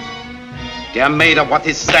wax. They are made of what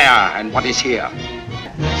is there and what is here.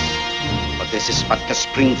 But this is but the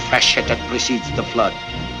spring freshet that precedes the flood.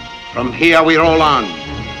 From here we roll on,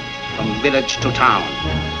 from village to town,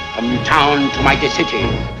 from town to mighty city,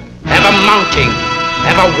 ever mounting,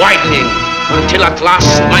 ever widening, until at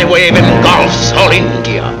last my wave engulfs all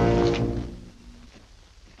India.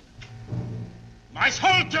 My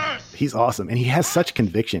soldiers! He's awesome, and he has such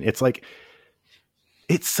conviction. It's like,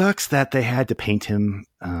 it sucks that they had to paint him,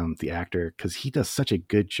 the actor, because he does such a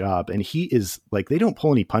good job. And he is like, they don't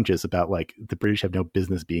pull any punches about like the British have no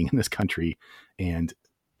business being in this country, and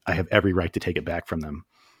I have every right to take it back from them.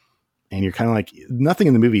 And you're kind of like, nothing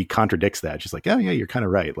in the movie contradicts that. Just like, oh yeah, you're kind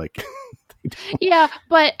of right. Like, yeah,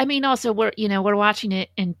 but I mean, also we're watching it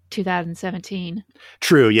in 2017.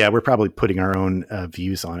 True. Yeah, we're probably putting our own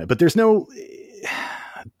views on it, but there's no.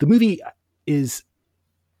 The movie it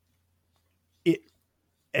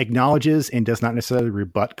acknowledges and does not necessarily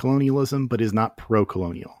rebut colonialism, but is not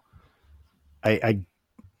pro-colonial. I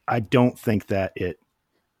don't think that it.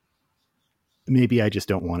 Maybe I just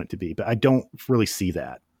don't want it to be, but I don't really see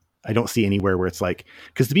that. I don't see anywhere where it's like,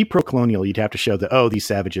 because to be pro-colonial, you'd have to show that, oh, these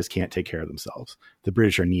savages can't take care of themselves. The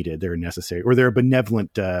British are needed. They're necessary, or they're a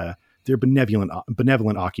benevolent occupier,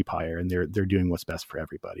 and they're doing what's best for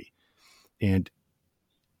everybody. And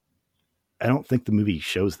I don't think the movie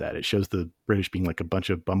shows that. It shows the British being like a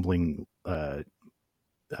bunch of bumbling,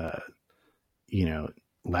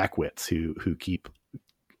 lackwits who keep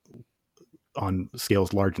on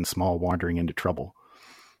scales large and small wandering into trouble.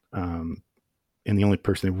 And the only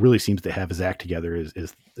person who really seems to have his act together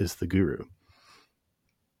is the guru.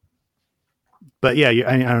 But yeah,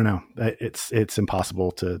 I don't know. It's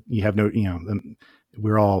impossible to, you have no,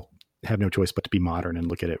 we're all have no choice but to be modern and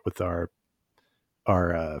look at it with our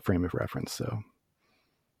frame of reference. So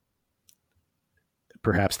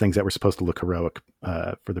perhaps things that were supposed to look heroic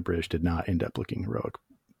for the British did not end up looking heroic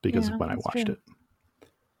because of when I watched it.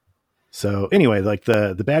 So anyway, like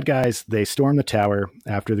the bad guys, they storm the tower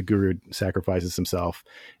after the guru sacrifices himself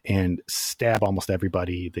and stab almost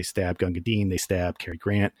everybody. They stab Gunga Din. They stab Cary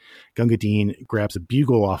Grant. Gunga Din grabs a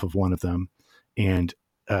bugle off of one of them and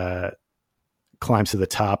climbs to the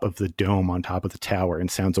top of the dome on top of the tower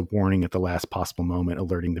and sounds a warning at the last possible moment,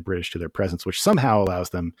 alerting the British to their presence, which somehow allows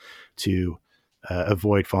them to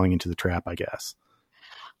avoid falling into the trap, I guess.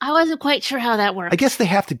 I wasn't quite sure how that worked. I guess they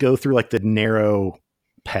have to go through like the narrow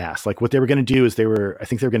pass. Like what they were going to do is I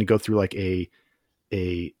think they were going to go through like a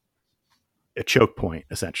choke point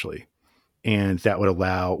essentially. And that would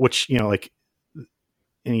allow, which, like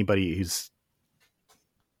anybody who's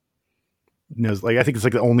knows, like, I think it's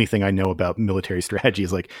like the only thing I know about military strategy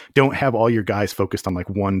is like, don't have all your guys focused on like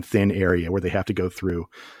one thin area where they have to go through.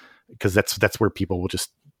 Cause that's where people will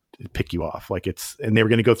just pick you off. Like and they were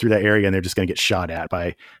going to go through that area and they're just going to get shot at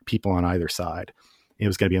by people on either side. It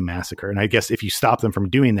was going to be a massacre. And I guess if you stop them from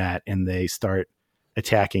doing that and they start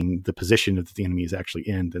attacking the position that the enemy is actually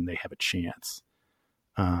in, then they have a chance.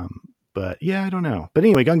 But yeah, I don't know. But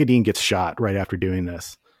anyway, Gunga Din gets shot right after doing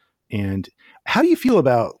this. And how do you feel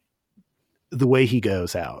about the way he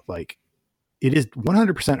goes out? Like, it is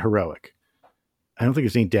 100% heroic. I don't think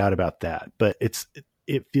there's any doubt about that, but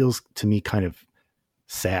it feels to me kind of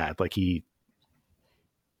sad. Like he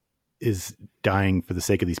is dying for the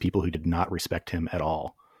sake of these people who did not respect him at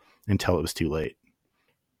all until it was too late.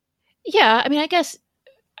 Yeah. I mean, I guess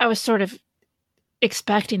I was sort of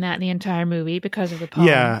expecting that in the entire movie because of the poem.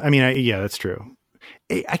 Yeah. I mean, that's true.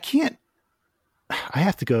 I can't, I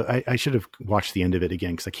have to go. I should have watched the end of it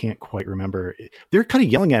again because I can't quite remember. They're kind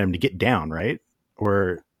of yelling at him to get down, right?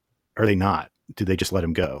 Or are they not? Do they just let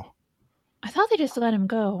him go? I thought they just let him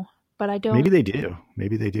go, but I don't. Maybe they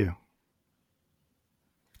do.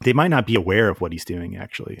 They might not be aware of what he's doing,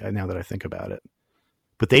 actually, now that I think about it.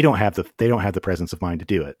 But they don't have the presence of mind to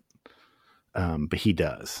do it. But he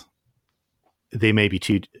does. They may be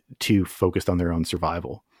too focused on their own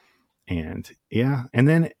survival. And yeah. And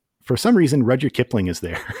then for some reason, Rudyard Kipling is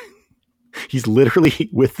there. He's literally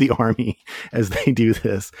with the army as they do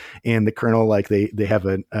this. And the colonel, like they have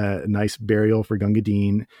a nice burial for Gunga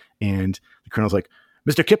Din. And the colonel's like,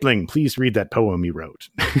 Mr. Kipling, please read that poem you wrote.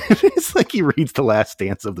 It's like he reads the last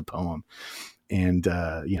stanza of the poem. And,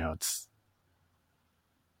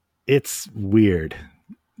 it's weird.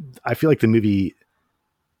 I feel like the movie,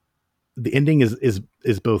 the ending is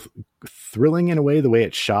both thrilling in a way, the way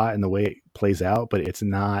it's shot and the way it plays out, but it's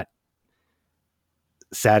not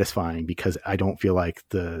satisfying because I don't feel like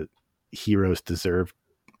the heroes deserve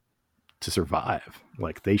to survive.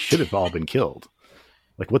 Like they should have all been killed.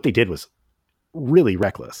 Like what they did was really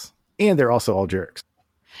reckless, and they're also all jerks.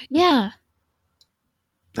 Yeah.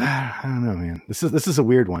 I don't know, man. This is a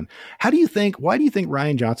weird one. Why do you think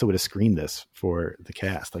Rian Johnson would have screened this for the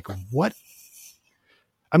cast? Like what?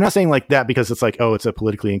 I'm not saying like that because it's like, oh, it's a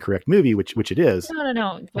politically incorrect movie, which it is.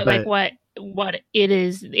 No. But like what it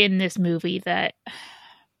is in this movie that,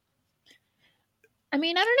 I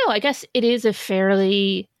mean, I don't know. I guess it is a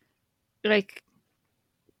fairly like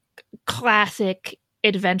classic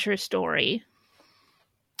adventure story.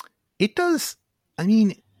 It does. I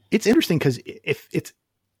mean, it's interesting because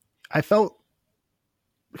I felt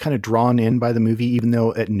kind of drawn in by the movie, even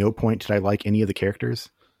though at no point did I like any of the characters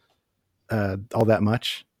all that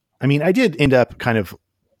much. I mean, I did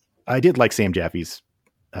like Sam Jaffe's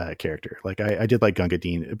character. Like I did like Gunga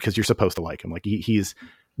Din because you're supposed to like him. Like he's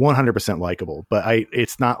 100% likable, but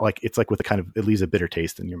it's not like, it's like with a kind of, it leaves a bitter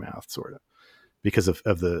taste in your mouth sort of because of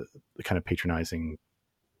the kind of patronizing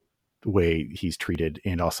way he's treated,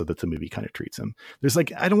 and also that the movie kind of treats him. There's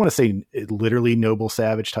like, I don't want to say literally noble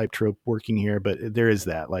savage type trope working here, but there is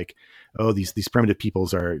that like, oh, these primitive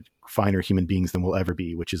peoples are finer human beings than we'll ever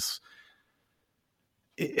be, which is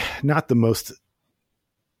not the most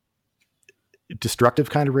destructive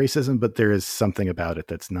kind of racism, but there is something about it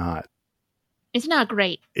that's not. It's not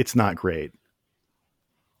great. It's not great.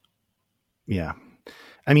 Yeah.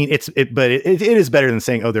 I mean, but it is better than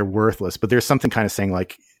saying, oh, they're worthless. But there's something kind of saying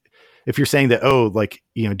like, if you're saying that, oh, like,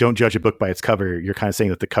 don't judge a book by its cover, you're kind of saying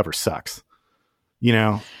that the cover sucks,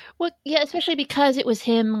 Well, yeah, especially because it was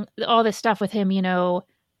him, all this stuff with him,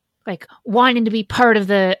 like wanting to be part of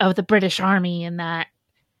the British Army, and that.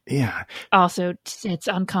 Yeah. Also, it's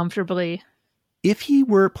uncomfortably. If he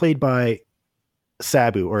were played by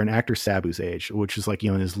Sabu, or an actor Sabu's age, which is like,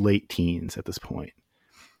 in his late teens at this point,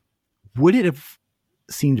 would it have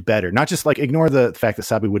seemed better? Not just like ignore the fact that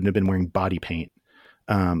Sabu wouldn't have been wearing body paint.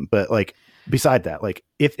 But like beside that, like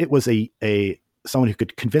if it was someone who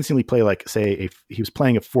could convincingly play, like say he was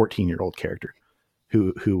playing a 14-year-old character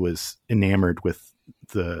who was enamored with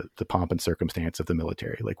the pomp and circumstance of the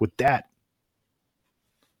military, like would that?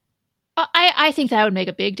 I think that would make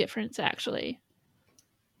a big difference, actually.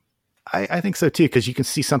 I think so too, because you can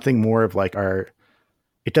see something more of like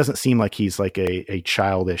it doesn't seem like he's like a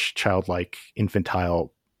childlike,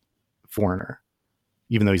 infantile foreigner,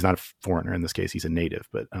 even though he's not a foreigner in this case, he's a native.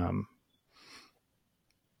 But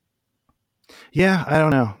yeah, I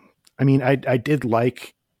don't know. I mean, I did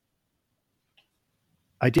like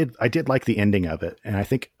the ending of it, and I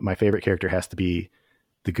think my favorite character has to be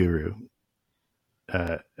the guru.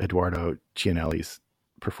 Eduardo Cianelli's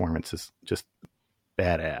performance is just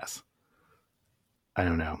badass. I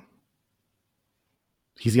don't know.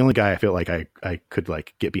 He's the only guy I feel like I could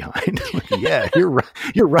like get behind. Like, yeah,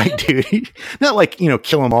 you're right, dude. Not like,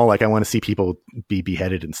 kill them all. Like I want to see people be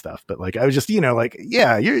beheaded and stuff. But like, I was just, like,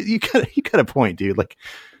 yeah, you got a point, dude. Like,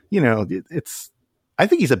 I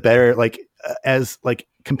think he's a better, like, as like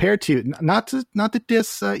compared to not to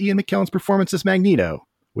diss Ian McKellen's performance as Magneto,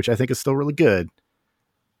 which I think is still really good.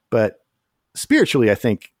 But spiritually, I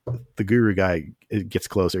think the guru guy gets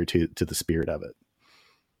closer to the spirit of it,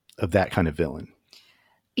 of that kind of villain.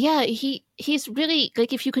 Yeah, he's really,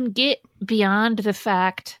 like, if you can get beyond the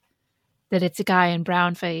fact that it's a guy in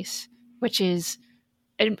brownface, which is,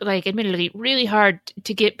 like, admittedly really hard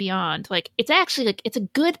to get beyond, like, it's actually, like, it's a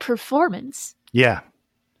good performance. Yeah.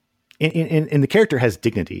 And the character has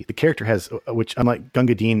dignity. The character has, which unlike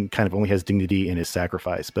Gunga Din kind of only has dignity in his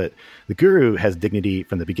sacrifice, but the guru has dignity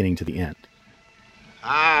from the beginning to the end.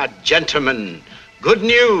 Ah, gentlemen, good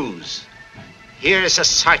news. Here is a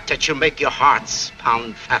sight that shall make your hearts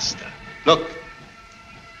pound faster. Look.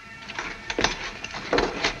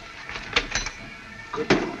 Good.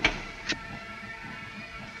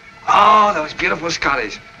 Oh, those beautiful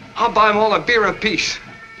Scotties. I'll buy them all a beer apiece.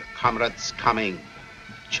 Your comrade's coming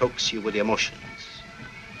chokes you with emotions.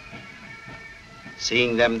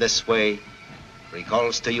 Seeing them this way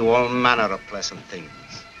recalls to you all manner of pleasant things.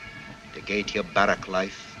 The gaiety of barrack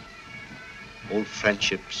life, old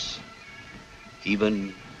friendships,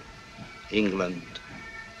 even England,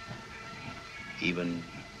 even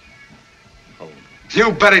home.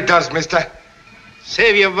 You bet it does, mister.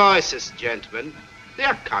 Save your voices, gentlemen.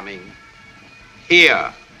 They're coming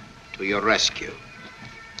here to your rescue.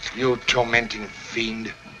 You tormenting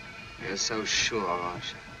fiend. You're so sure, aren't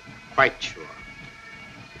you? Quite sure.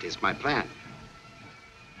 It is my plan.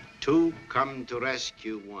 Two come to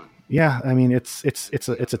rescue one. Yeah, I mean it's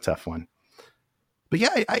a tough one. But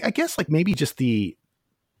yeah, I guess like maybe just the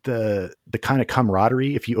kind of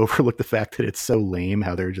camaraderie, if you overlook the fact that it's so lame,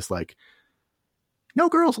 how they're just like, no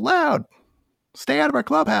girls allowed, stay out of our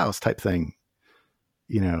clubhouse type thing.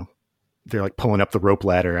 They're like pulling up the rope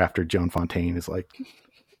ladder after Joan Fontaine is like,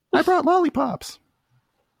 I brought lollipops.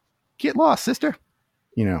 Get lost, sister.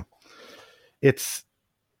 It's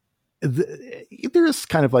there's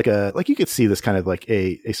kind of like you could see this kind of like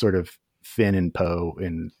a sort of Finn and Poe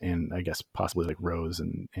and I guess possibly like Rose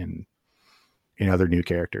and other new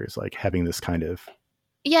characters, like having this kind of,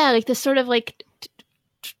 yeah, like this sort of like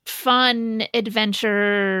fun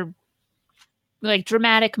adventure, like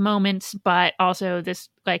dramatic moments, but also this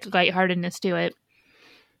like lightheartedness to it.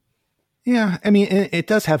 Yeah, I mean, it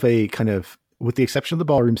does have a kind of, with the exception of the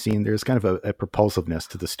ballroom scene, there's kind of a propulsiveness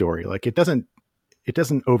to the story. Like it doesn't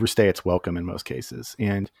overstay its welcome in most cases,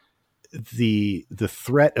 and the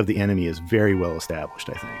threat of the enemy is very well established,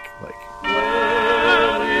 I think. Like,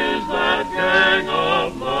 where is that gang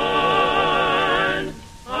of mine?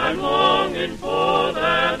 I'm longing for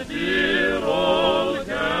that dear old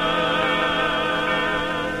gang.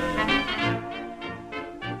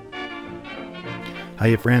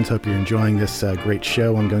 Hiya, friends. Hope you're enjoying this great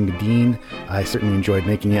show on Gunga Din. I certainly enjoyed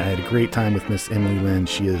making it. I had a great time with Miss Emily Lynn.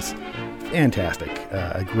 She is fantastic.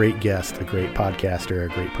 A great guest, a great podcaster,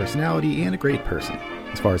 a great personality, and a great person,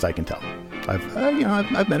 as far as I can tell.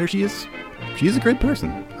 I've met her. She is a great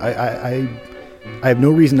person. I have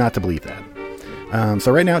no reason not to believe that.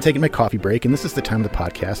 So right now I'm taking my coffee break, and this is the time of the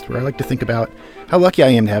podcast where I like to think about how lucky I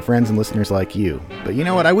am to have friends and listeners like you. But you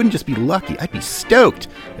know what? I wouldn't just be lucky. I'd be stoked,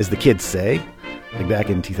 as the kids say, like back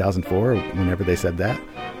in 2004, whenever they said that.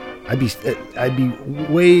 I'd be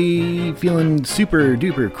way feeling super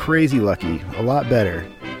duper crazy lucky, a lot better.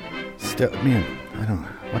 Man, I don't know.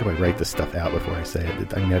 Why do I write this stuff out before I say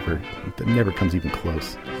it? It never comes even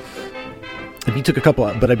close. If you took a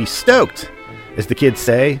couple, but I'd be stoked, as the kids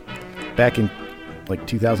say, back in like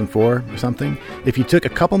 2004 or something. If you took a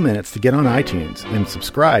couple minutes to get on iTunes and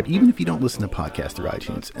subscribe, even if you don't listen to podcasts through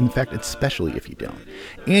iTunes, in fact, especially if you don't,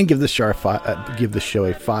 and give the show a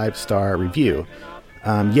 5-star review.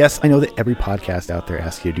 Yes, I know that every podcast out there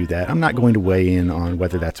asks you to do that. I'm not going to weigh in on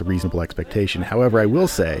whether that's a reasonable expectation. However, I will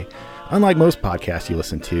say, unlike most podcasts you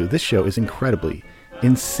listen to, this show is incredibly,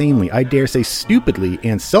 insanely, I dare say stupidly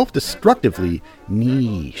and self-destructively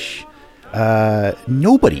niche.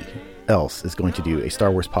 Nobody else is going to do a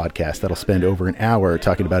Star Wars podcast that'll spend over an hour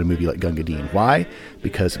talking about a movie like Gunga Din. Why?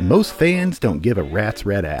 Because most fans don't give a rat's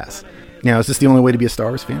red ass. Now, is this the only way to be a Star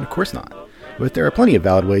Wars fan? Of course not. But there are plenty of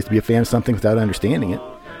valid ways to be a fan of something without understanding it.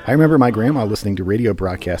 I remember my grandma listening to radio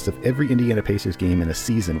broadcasts of every Indiana Pacers game in a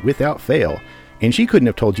season without fail, and she couldn't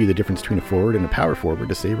have told you the difference between a forward and a power forward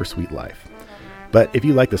to save her sweet life. But if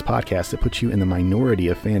you like this podcast, it puts you in the minority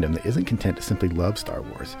of fandom that isn't content to simply love Star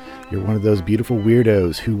Wars. You're one of those beautiful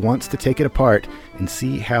weirdos who wants to take it apart and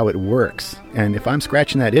see how it works. And if I'm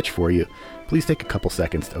scratching that itch for you, please take a couple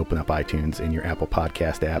seconds to open up iTunes in your Apple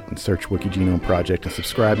Podcast app and search Wookiee Genome Project and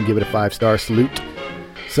subscribe and give it a 5-star salute.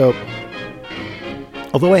 So,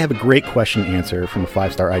 although I have a great question answer from a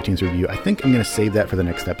 5-star iTunes review, I think I'm going to save that for the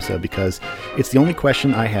next episode because it's the only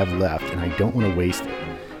question I have left and I don't want to waste it.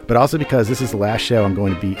 But also because this is the last show I'm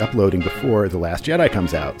going to be uploading before The Last Jedi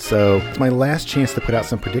comes out. So it's my last chance to put out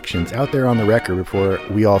some predictions out there on the record before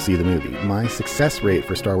we all see the movie. My success rate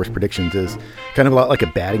for Star Wars predictions is kind of a lot like a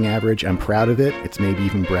batting average. I'm proud of it. It's maybe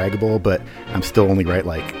even braggable, but I'm still only right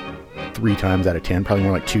like 3 times out of 10, probably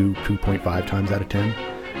more like 2.5 times out of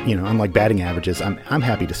 10. You know, unlike batting averages, I'm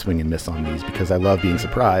happy to swing and miss on these because I love being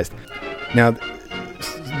surprised. Now,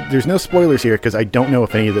 there's no spoilers here because I don't know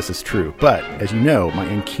if any of this is true, but as you know, my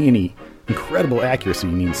uncanny, incredible accuracy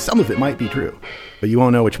means some of it might be true, but you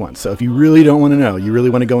won't know which one. So if you really don't want to know, you really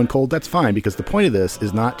want to go in cold, that's fine, because the point of this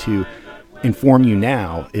is not to inform you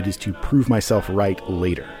now, it is to prove myself right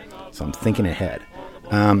later. So I'm thinking ahead.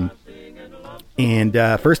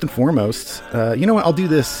 First and foremost, you know what, I'll do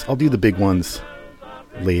the big ones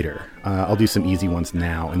later. I'll do some easy ones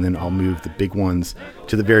now, and then I'll move the big ones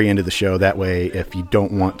to the very end of the show. That way, if you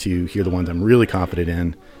don't want to hear the ones I'm really confident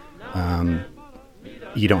in,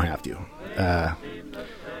 you don't have to.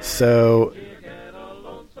 So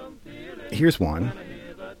here's one.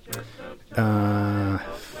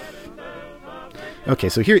 Okay,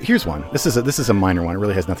 so here's one. This is a minor one. It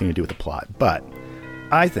really has nothing to do with the plot, but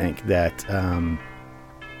I think that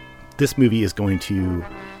this movie is going to.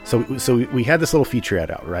 So we had this little featurette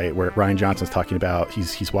out, right, where Rian Johnson's talking about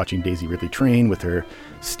he's watching Daisy Ridley train with her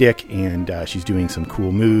stick, and she's doing some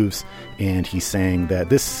cool moves, and he's saying that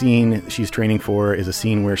this scene she's training for is a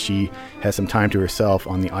scene where she has some time to herself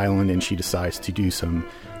on the island, and she decides to do some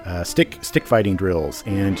stick fighting drills,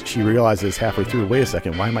 and she realizes halfway through, wait a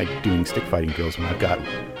second, why am I doing stick fighting drills when I've got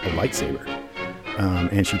a lightsaber?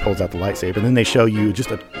 And she pulls out the lightsaber. And then they show you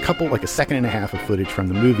just a couple, like a second and a half of footage from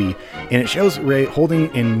the movie, and it shows Rey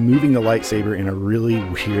holding and moving the lightsaber in a really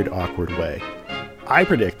weird, awkward way. I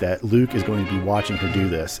predict that Luke is going to be watching her do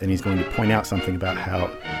this, and he's going to point out something about how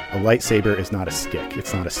a lightsaber is not a stick.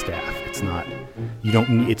 It's not a staff. It's not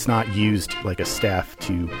used like a staff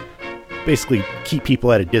to basically keep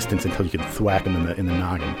people at a distance until you can thwack them in the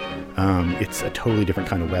noggin. It's a totally different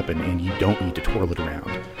kind of weapon, and you don't need to twirl it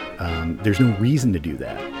around. There's no reason to do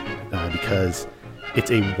that because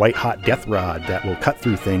it's a white-hot death rod that will cut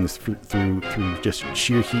through things through just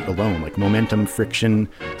sheer heat alone. Like momentum, friction,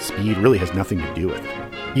 speed really has nothing to do with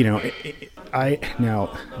it. You know,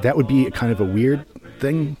 now that would be kind of a weird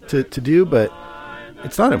thing to do, but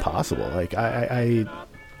it's not impossible. Like I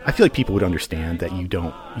feel like people would understand that you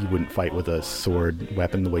wouldn't fight with a sword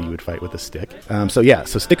weapon the way you would fight with a stick. So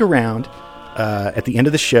stick around. At the end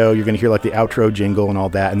of the show, you're going to hear like the outro jingle and all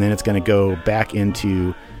that, and then it's going to go back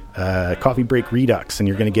into Coffee Break Redux, and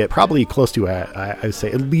you're going to get probably close to, I would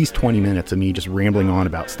say, at least 20 minutes of me just rambling on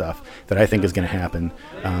about stuff that I think is going to happen,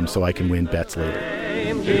 so I can win bets later.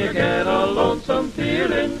 You get a lonesome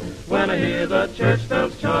feeling when I hear the church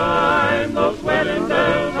bells chime. Those wedding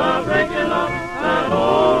bells are regular, that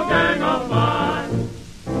old gang of mine.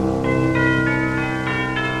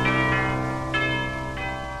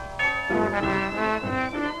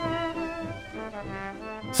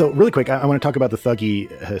 So really quick, I want to talk about the thugee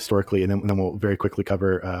historically, and then we'll very quickly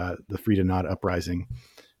cover the Freedon Nadd Uprising,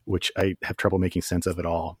 which I have trouble making sense of at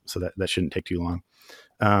all. So that shouldn't take too long.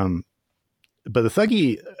 But the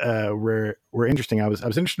thugee were interesting. I was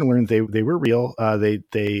interested to learn they were real.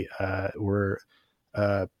 They were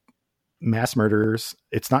mass murderers.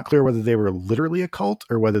 It's not clear whether they were literally a cult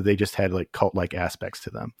or whether they just had like cult-like aspects to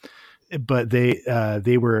them. But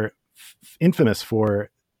they were infamous for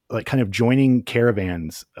like kind of joining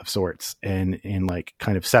caravans of sorts and like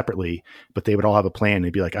kind of separately, but they would all have a plan.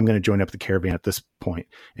 They'd be like, I'm going to join up the caravan at this point,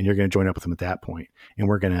 and you're going to join up with them at that point, and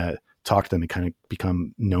we're going to talk to them and kind of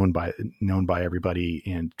become known by everybody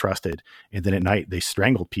and trusted. And then at night they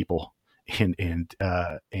strangled people and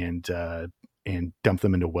dumped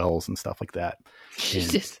them into wells and stuff like that.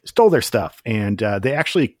 Jesus. Stole their stuff. And they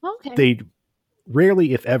actually, they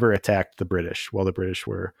rarely, if ever, attacked the British while the British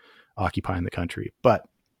were occupying the country. But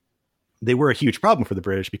they were a huge problem for the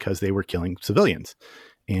British because they were killing civilians.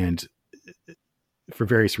 And for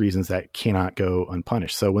various reasons that cannot go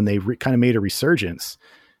unpunished. So when they kind of made a resurgence,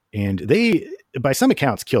 and they, by some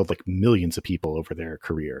accounts, killed like millions of people over their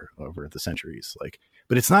career over the centuries. Like,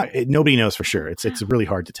 but it's not, nobody knows for sure. It's really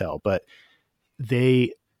hard to tell, but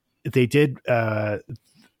they did.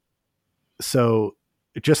 So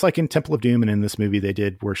just like in Temple of Doom and in this movie, they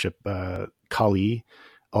did worship Kali.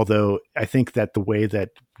 Although I think that the way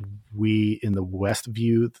that we in the West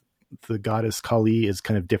view the goddess Kali is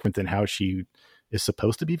kind of different than how she is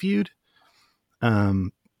supposed to be viewed.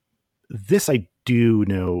 This I do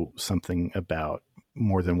know something about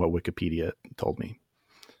more than what Wikipedia told me.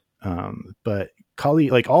 But Kali,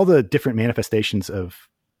 like all the different manifestations of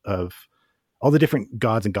all the different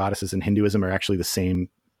gods and goddesses in Hinduism are actually the same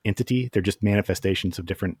entity. They're just manifestations of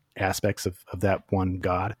different aspects of that one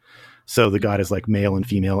god. So the god is like male and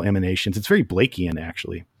female emanations. It's very Blakean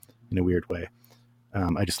actually, in a weird way.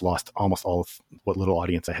 I just lost almost all of what little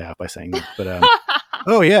audience I have by saying that, but,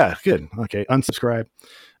 oh yeah, good. Okay. Unsubscribe.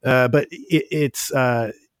 But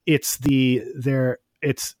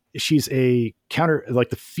she's a counter, like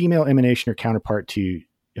the female emanation or counterpart to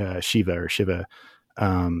Shiva or Shiva.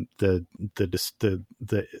 The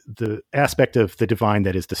aspect of the divine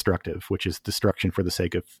that is destructive, which is destruction for the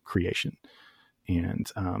sake of creation. And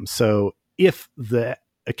so if the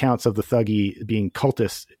accounts of the thugee being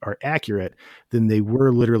cultists are accurate, then they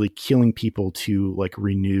were literally killing people to like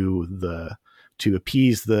to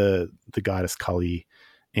appease the goddess Kali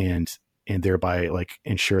and thereby like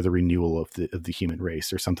ensure the renewal of the human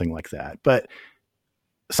race or something like that. But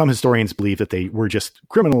some historians believe that they were just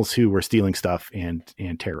criminals who were stealing stuff and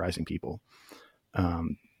terrorizing people.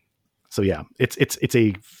 So yeah, it's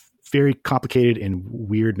a very complicated and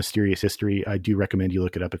weird, mysterious history. I do recommend you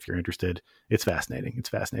look it up if you're interested. It's fascinating. It's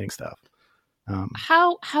fascinating stuff.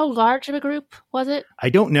 How large of a group was it? I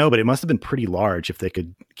don't know, but it must have been pretty large if they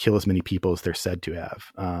could kill as many people as they're said to have.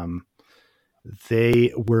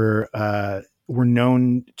 They were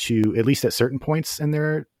known to, at least at certain points in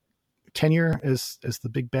their tenure as the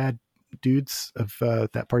big bad dudes of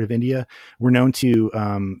that part of India, were known to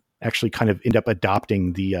actually kind of end up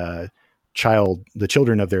adopting the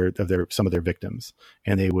children of their some of their victims,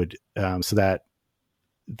 and they would so that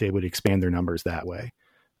they would expand their numbers that way,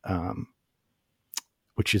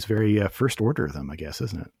 which is very first order of them, I guess,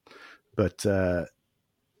 isn't it? But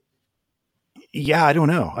yeah, I don't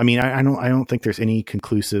know. I mean, I don't think there's any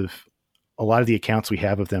conclusive. A lot of the accounts we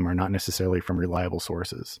have of them are not necessarily from reliable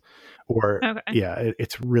sources, or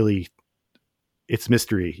it's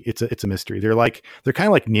mystery. It's a mystery. They're kind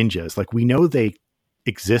of like ninjas. Like we know they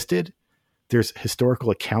existed. There's historical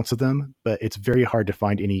accounts of them, but it's very hard to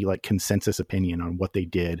find any like consensus opinion on what they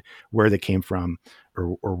did, where they came from,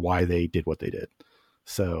 or why they did what they did.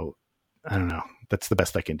 So I don't know. That's the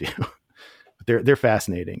best I can do. They're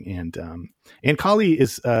fascinating, and Kali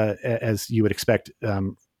is as you would expect,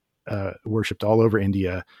 worshipped all over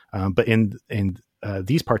India, but in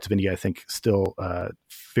these parts of India, I think still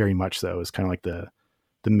very much so, is kind of like the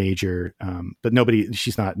major, but nobody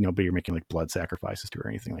are making like blood sacrifices to her or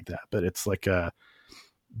anything like that. But it's like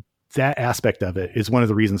that aspect of it is one of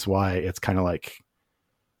the reasons why it's kind of like,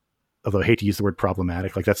 although I hate to use the word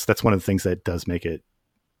problematic, like that's one of the things that does make it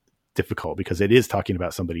difficult, because it is talking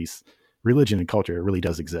about somebody's religion and culture. It really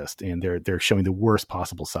does exist, and they're showing the worst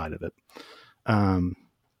possible side of it.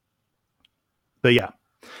 But yeah,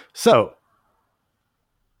 so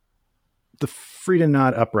the Freedon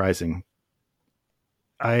Nadd Uprising.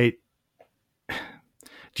 Do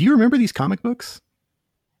you remember these comic books?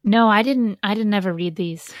 No, I didn't ever read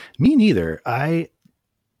these. Me neither.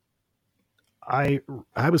 I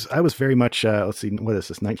was very much, let's see, what is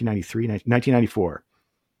this? 1994.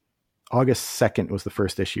 August 2nd was the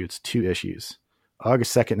first issue. It's 2 issues.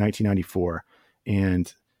 August 2nd, 1994.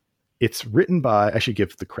 And it's written by, I should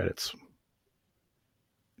give the credits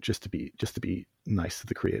just to be nice to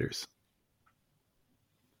the creators.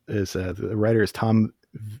 The writer is Tom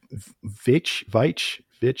Veitch, Veitch.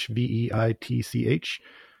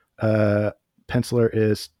 Penciler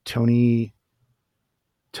is Tony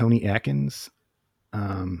Atkins.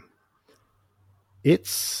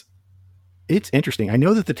 It's interesting. I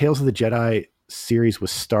know that the Tales of the Jedi series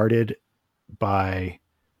was started by, I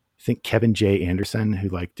think, Kevin J. Anderson, who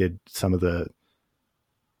like did some of the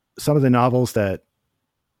novels that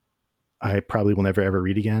I probably will never ever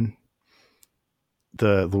read again.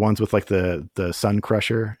 The ones with like the Sun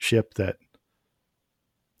Crusher ship that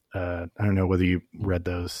I don't know whether you read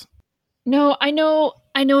those. No, I know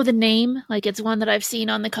the name. Like it's one that I've seen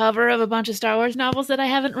on the cover of a bunch of Star Wars novels that I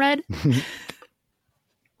haven't read.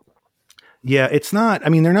 Yeah, it's not. I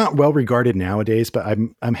mean, they're not well regarded nowadays, but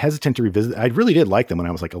I'm hesitant to revisit. I really did like them when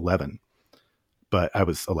I was like 11, but I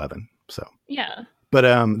was 11, so yeah. But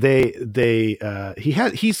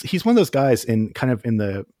he's one of those guys in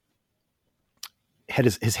the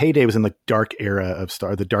his heyday was in the dark era of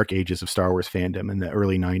the dark ages of Star Wars fandom in the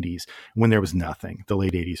early 90s when there was nothing. The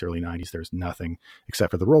late 80s, early 90s, there was nothing except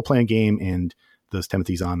for the role playing game and those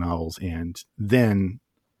Timothy Zahn novels, and then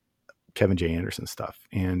Kevin J. Anderson stuff.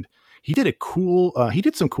 And he did he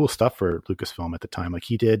did some cool stuff for Lucasfilm at the time. Like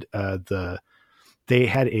he did they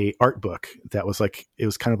had a art book that was like, it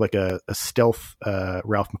was kind of like a stealth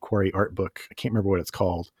Ralph McQuarrie art book. I can't remember what it's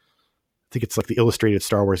called. I think it's like the Illustrated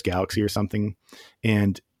Star Wars Galaxy or something.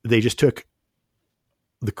 And they just took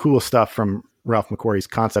the cool stuff from Ralph McQuarrie's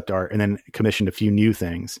concept art and then commissioned a few new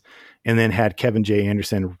things, and then had Kevin J.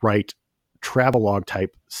 Anderson write travelogue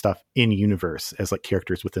type stuff in universe as like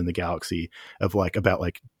characters within the galaxy of like, about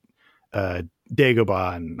like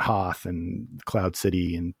Dagobah and Hoth and Cloud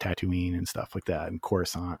City and Tatooine and stuff like that, and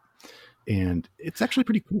Coruscant. And it's actually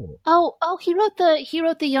pretty cool. Oh, he wrote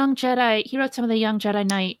the Young Jedi. He wrote some of the Young Jedi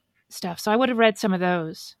Knight stuff. So I would have read some of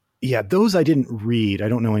those. Yeah, those I didn't read. I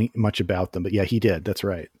don't know much about them, but yeah, he did. That's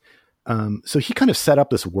right. So he kind of set up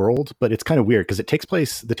this world, but it's kind of weird because the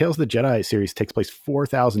Tales of the Jedi series takes place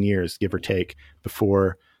 4,000 years, give or take,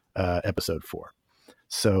 before episode 4.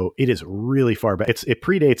 So it is really far back. It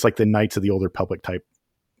predates like the Knights of the Old Republic type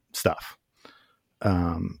stuff.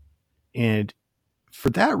 And for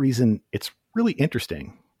that reason, it's really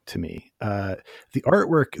interesting to me.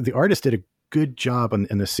 The artist did a good job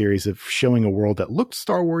in this series of showing a world that looked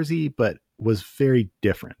Star Warsy, but was very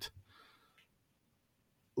different.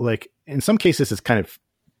 Like in some cases, it's kind of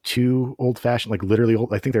too old fashioned, like literally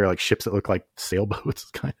old. I think there are like ships that look like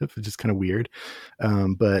sailboats, it's just kind of weird.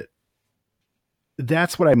 But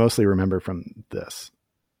that's what I mostly remember from this.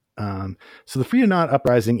 So the Freedon Nadd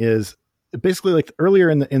Uprising is basically like earlier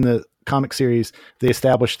in the comic series, they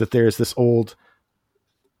established that there's this old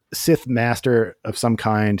Sith master of some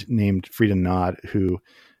kind named Freedon Nadd, who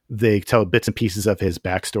they tell bits and pieces of his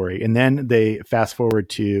backstory. And then they fast forward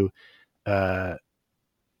to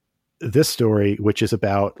this story, which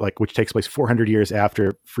takes place 400 years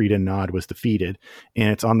after Freedon Nadd was defeated. And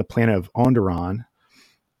it's on the planet of Onderon.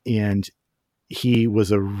 And he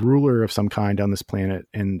was a ruler of some kind on this planet,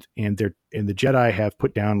 and the Jedi have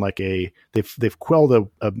put down like they've quelled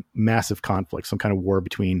a massive conflict, some kind of war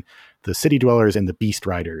between the city dwellers and the beast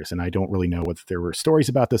riders. And I don't really know whether there were stories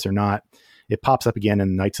about this or not. It pops up again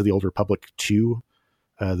in Knights of the Old Republic 2,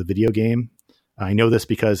 the video game. I know this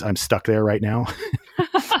because I'm stuck there right now.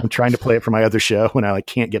 I'm trying to play it for my other show and I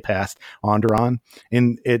can't get past Onderon,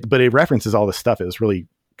 but it references all this stuff. It was really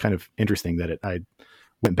kind of interesting that I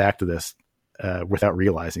went back to this without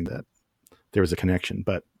realizing that there was a connection.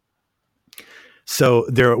 But so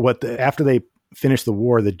after they finish the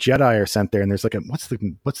war, the Jedi are sent there, and there's like what's the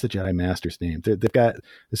Jedi Master's name? They've got,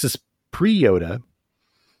 this is pre-Yoda.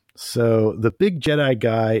 So the big Jedi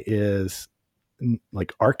guy is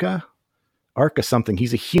like Arca something.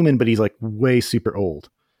 He's a human, but he's like way super old,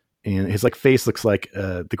 and his like face looks like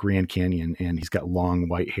the Grand Canyon, and he's got long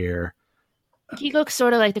white hair. He looks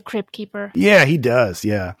sort of like the Crypt Keeper. Yeah, he does.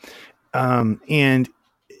 Yeah. And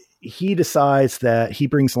he decides that he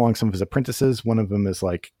brings along some of his apprentices. One of them is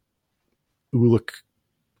like Uluk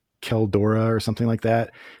Keldora or something like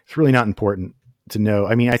that. It's really not important to know.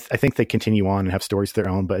 I mean, I think they continue on and have stories of their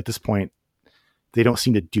own, but at this point they don't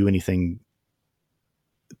seem to do anything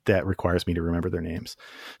that requires me to remember their names.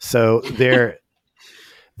 So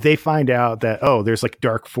they find out that, there's like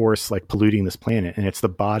dark force, like polluting this planet. And it's the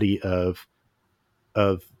body of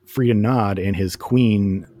Freedon Nadd and his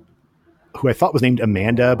queen, who I thought was named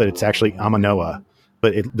Amanda, but it's actually Amanoa.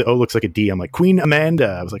 But the O looks like a D. I'm like, Queen Amanda.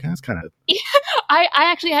 I was like, that's kind of... I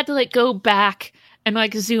actually had to like go back and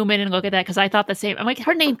like zoom in and look at that because I thought the same. I'm like,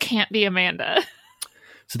 her name can't be Amanda.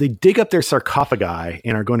 So they dig up their sarcophagi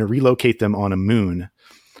and are going to relocate them on a moon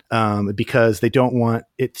because they don't want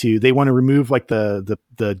it to... They want to remove like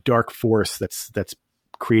the dark force that's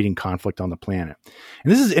creating conflict on the planet.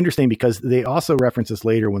 And this is interesting because they also reference this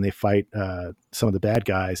later when they fight some of the bad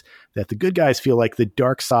guys, that the good guys feel like the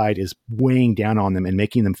dark side is weighing down on them and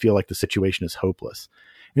making them feel like the situation is hopeless.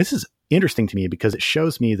 And this is interesting to me because it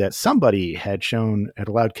shows me that somebody had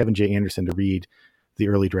allowed Kevin J. Anderson to read the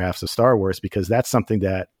early drafts of Star Wars, because that's something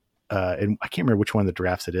that, and I can't remember which one of the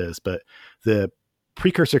drafts it is, but the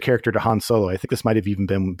precursor character to Han Solo, I think this might have even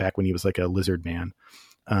been back when he was like a lizard man,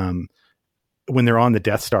 when they're on the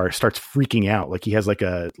Death Star, starts freaking out. Like he has like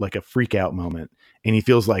a freak out moment, and he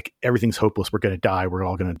feels like everything's hopeless. We're going to die. We're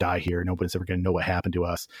all going to die here. Nobody's ever going to know what happened to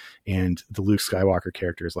us. And the Luke Skywalker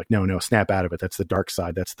character is like, no, snap out of it. That's the dark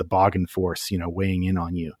side. That's the Boggin force, weighing in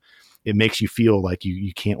on you. It makes you feel like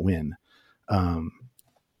you can't win. And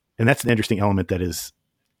that's an interesting element that is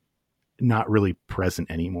not really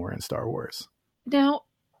present anymore in Star Wars. Now,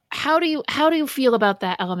 how do you feel about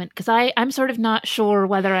that element? Because I'm sort of not sure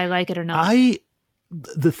whether I like it or not.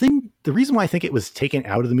 The reason why I think it was taken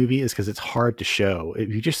out of the movie is because it's hard to show. If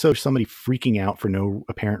you just show somebody freaking out for no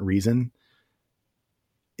apparent reason,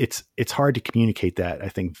 it's hard to communicate that, I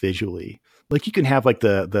think, visually. Like you can have like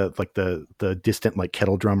the distant like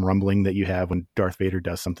kettle drum rumbling that you have when Darth Vader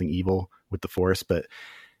does something evil with the Force, but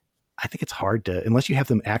I think it's hard to, unless you have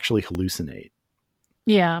them actually hallucinate.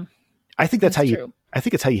 Yeah. I think that's true. I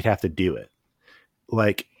think it's how you'd have to do it.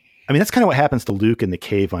 Like, I mean, that's kind of what happens to Luke in the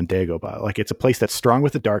cave on Dagobah. Like, it's a place that's strong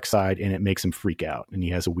with the dark side, and it makes him freak out, and he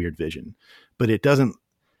has a weird vision. But it doesn't...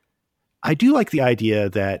 I do like the idea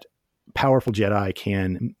that powerful Jedi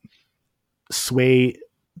can sway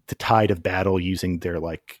the tide of battle using their,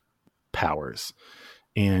 like, powers.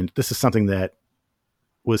 And this is something that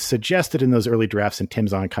was suggested in those early drafts, and Tim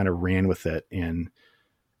Zahn kind of ran with it in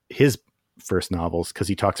his first novels, because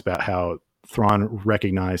he talks about how Thrawn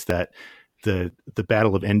recognized that the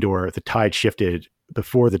Battle of Endor, the tide shifted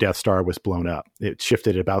before the Death Star was blown up. It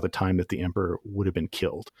shifted about the time that the Emperor would have been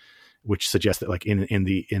killed, which suggests that like in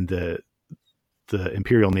the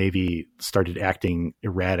Imperial Navy started acting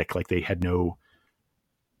erratic, like they had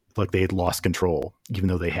lost control, even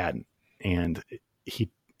though they hadn't. And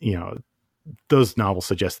those novels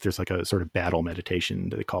suggest there's like a sort of battle meditation,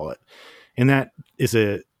 they call it. And that is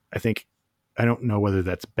I think, I don't know whether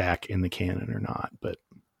that's back in the canon or not, but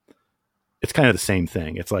it's kind of the same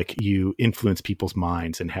thing. It's like you influence people's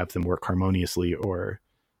minds and have them work harmoniously or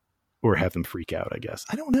have them freak out, I guess.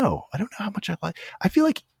 I don't know how much I feel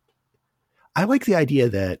like I like the idea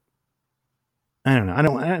that, I don't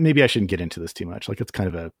know. Maybe I shouldn't get into this too much. Like it's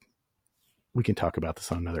kind of we can talk about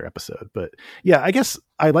this on another episode, but yeah, I guess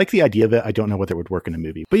I like the idea of it. I don't know whether it would work in a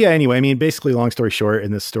movie, but yeah, anyway, I mean, basically long story short,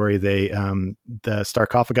 in this story, they, the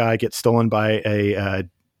sarcophagi gets stolen by a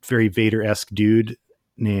very Vader-esque dude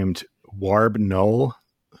named Warb Null.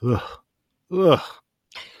 Ugh.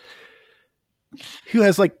 Who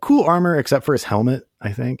has like cool armor except for his helmet,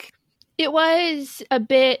 I think. It was a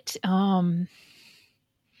bit,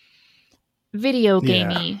 video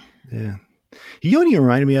gamey. Yeah. You know what he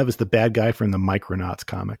reminded me of is the bad guy from the Micronauts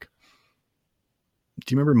comic.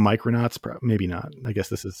 Do you remember Micronauts? Maybe not. I guess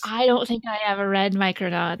this is... I don't think I ever read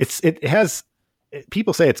Micronauts.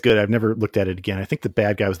 People say it's good. I've never looked at it again. I think the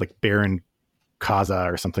bad guy was like Baron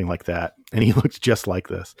Kaza or something like that. And he looked just like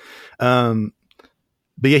this. But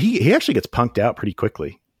yeah, he actually gets punked out pretty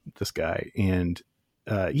quickly, this guy. And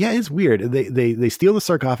yeah, it's weird. They steal the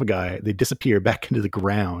sarcophagi. They disappear back into the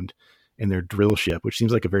ground in their drill ship, which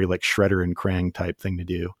seems like a very like Shredder and Krang type thing to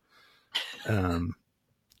do.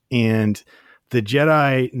 And the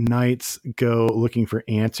Jedi Knights go looking for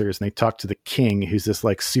answers, and they talk to the king, who's this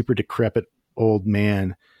like super decrepit old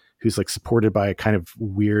man who's like supported by a kind of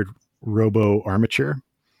weird Robbo armature,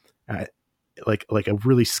 like a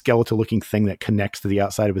really skeletal looking thing that connects to the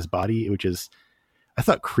outside of his body, which is, I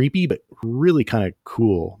thought, creepy, but really kind of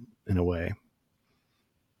cool in a way.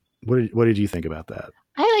 What did you think about that?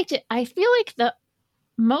 I liked it. I feel like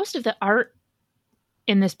most of the art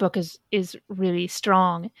in this book is really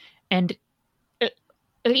strong and at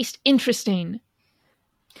least interesting.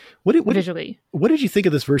 Visually. What did you think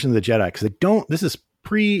of this version of the Jedi? Because this is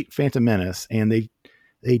pre-Phantom Menace, and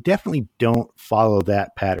they definitely don't follow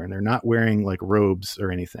that pattern. They're not wearing like robes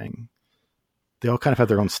or anything. They all kind of have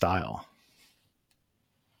their own style.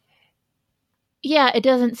 Yeah, it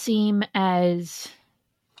doesn't seem as,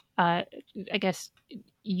 I guess,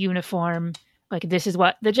 uniform, like this is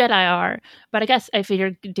what the Jedi are. But I guess I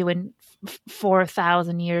figured doing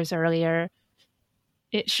 4,000 years earlier,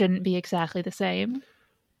 it shouldn't be exactly the same.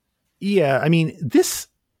 Yeah, I mean,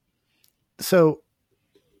 so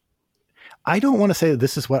I don't want to say that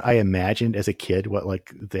this is what I imagined as a kid, what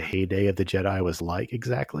like the heyday of the Jedi was like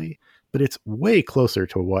exactly, but it's way closer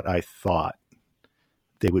to what I thought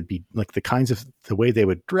they would be, like the way they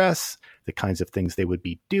would dress, the kinds of things they would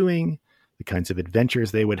be doing, the kinds of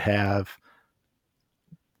adventures they would have.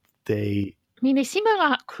 They seem a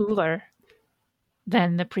lot cooler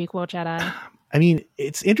than the prequel Jedi. I mean,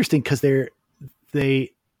 it's interesting because they're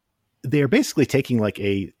basically taking like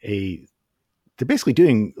they're basically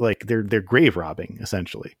doing like they're grave robbing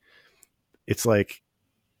essentially. It's like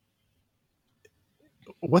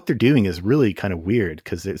what they're doing is really kind of weird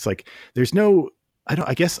because it's like there's no,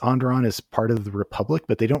 I guess Onderon is part of the Republic,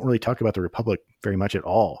 but they don't really talk about the Republic very much at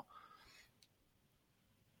all.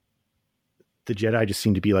 The Jedi just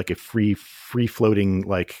seem to be like a free floating,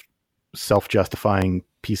 like self-justifying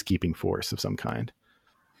peacekeeping force of some kind.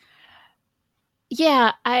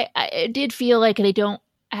 Yeah, I did feel like they don't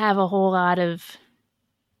have a whole lot of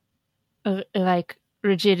like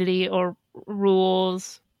rigidity or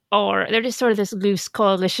rules, or they're just sort of this loose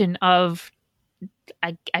coalition of,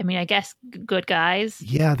 I guess, good guys.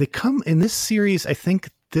 Yeah, they come in this series. I think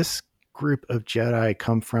this group of Jedi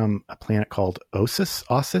come from a planet called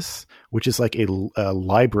Ossus, which is like a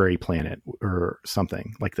library planet or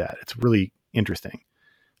something like that. It's really interesting.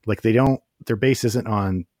 Like their base isn't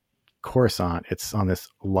on Coruscant. It's on this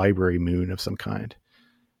library moon of some kind.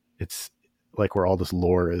 It's like where all this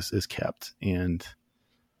lore is kept. And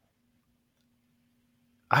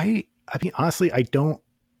I mean, honestly, I don't,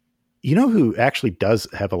 who actually does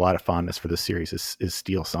have a lot of fondness for this series is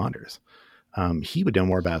Steele Saunders. He would know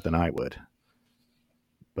more about it than I would,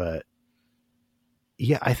 but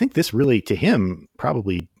yeah, I think this really, to him,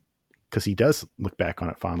 probably, because he does look back on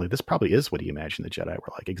it fondly, this probably is what he imagined the Jedi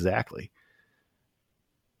were like. Exactly.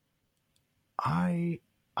 I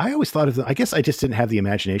always thought of them, I guess I just didn't have the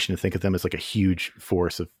imagination to think of them as like a huge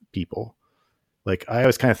force of people. Like I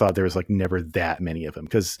always kind of thought there was like never that many of them,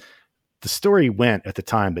 because the story went at the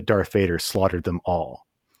time that Darth Vader slaughtered them all,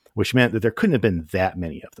 which meant that there couldn't have been that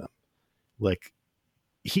many of them. Like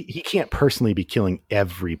he can't personally be killing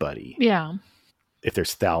everybody. Yeah. If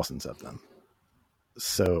there's thousands of them.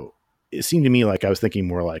 So it seemed to me like I was thinking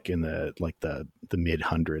more like in the mid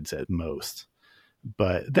hundreds at most,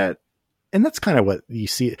 but that's kind of what you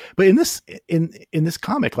see. But in this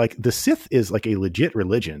comic, like the Sith is like a legit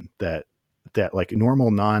religion that like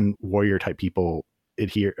normal non-warrior type people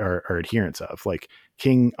are adherents of. Like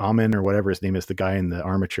King Amun or whatever his name is, the guy in the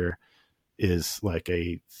armature, is like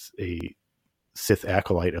a Sith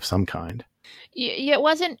acolyte of some kind. Yeah, it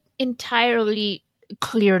wasn't entirely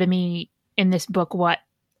clear to me in this book what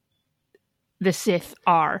the Sith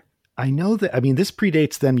are. I know that, I mean, this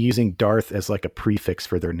predates them using Darth as like a prefix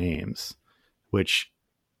for their names, which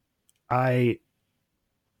I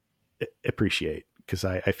appreciate, because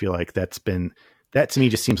I feel like that to me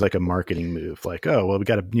just seems like a marketing move. Like, oh, well, we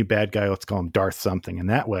got a new bad guy, let's call him Darth something. And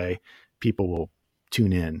that way people will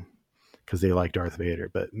tune in because they like Darth Vader.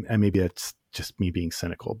 But maybe that's just me being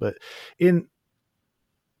cynical. But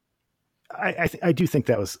I do think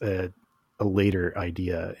that was a later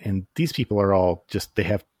idea. And these people are all just, they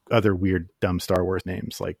have other weird, dumb Star Wars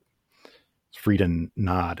names like Freedon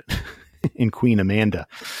Nadd and Queen Amanda.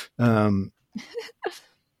 But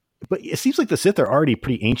it seems like the Sith are already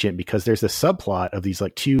pretty ancient, because there's this subplot of these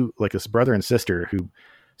like two, like this brother and sister who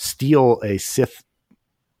steal a Sith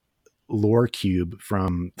lore cube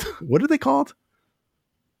from, what are they called?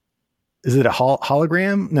 Is it a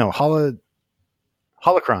hologram? No,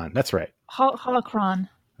 holocron. That's right. Holocron.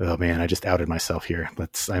 Oh man, I just outed myself here.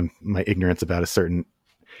 My ignorance about a certain,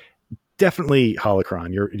 definitely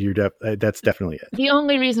holocron. That's definitely it. The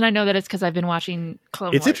only reason I know that is because I've been watching Clone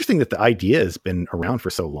Wars. It's interesting that the idea has been around for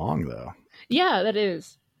so long, though. Yeah, that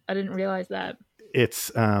is. I didn't realize that.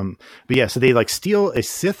 It's but yeah, so they like steal a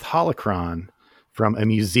Sith holocron from a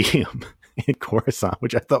museum in Coruscant,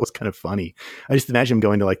 which I thought was kind of funny. I just imagine him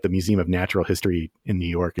going to like the Museum of Natural History in New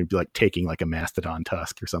York and be like taking like a mastodon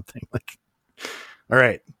tusk or something. Like, all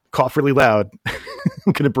right, cough really loud.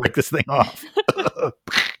 I'm gonna break this thing off.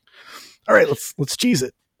 All right, let's cheese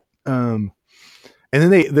it. And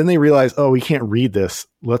then they realize, oh, we can't read this.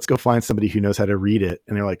 Let's go find somebody who knows how to read it.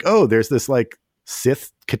 And they're like, oh, there's this like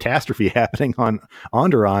Sith catastrophe happening on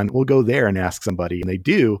Onderon. We'll go there and ask somebody. And they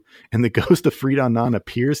do. And the ghost of Freedon Nadd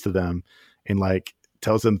appears to them and like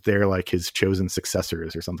tells them they're like his chosen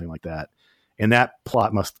successors or something like that. And that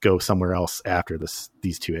plot must go somewhere else after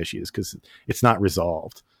these 2 issues because it's not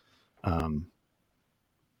resolved.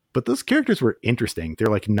 But those characters were interesting. They're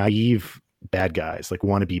like naive bad guys, like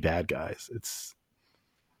wannabe bad guys.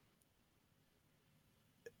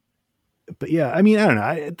 But yeah, I mean, I don't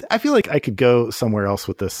know. I feel like I could go somewhere else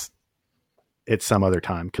with this at some other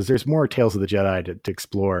time because there's more Tales of the Jedi to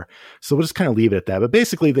explore. So we'll just kind of leave it at that. But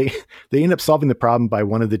basically they end up solving the problem by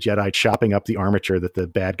one of the Jedi chopping up the armature that the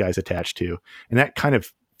bad guys attached to. And that kind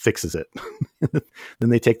of fixes it. Then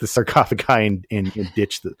they take the sarcophagi and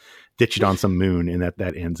ditch it on some moon, and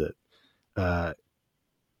that ends it.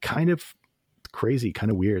 Kind of crazy, kind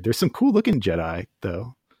of weird. There's some cool looking Jedi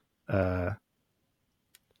though.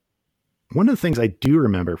 One of the things I do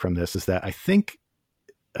remember from this is that I think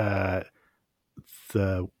the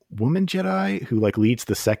woman Jedi who like leads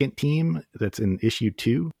the second team that's in issue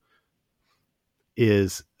 2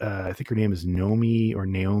 is I think her name is Naomi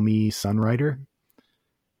Sunrider,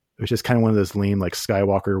 which is kind of one of those lame like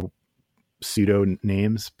Skywalker pseudo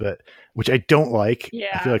names, but which I don't like. Yeah.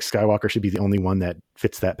 I feel like Skywalker should be the only one that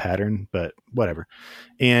fits that pattern, but whatever.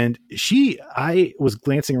 And I was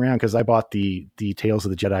glancing around because I bought the Tales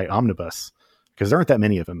of the Jedi omnibus because there aren't that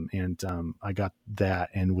many of them. And I got that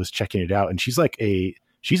and was checking it out. And she's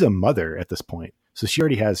a mother at this point. So she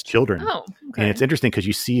already has children. Oh, okay. And it's interesting because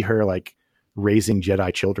you see her like raising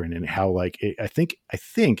Jedi children and how like, I think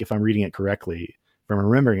if I'm reading it correctly, if I'm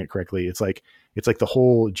remembering it correctly, it's like the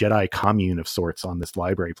whole Jedi commune of sorts on this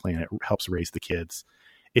library planet helps raise the kids.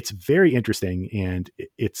 It's very interesting and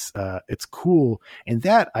it's cool. And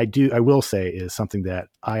that I will say is something that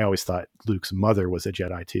I always thought Luke's mother was a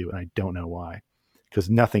Jedi too. And I don't know why, because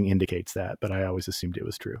nothing indicates that, but I always assumed it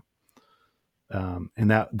was true. And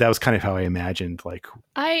that was kind of how I imagined, like,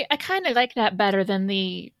 I kind of like that better than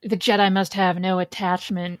the Jedi must have no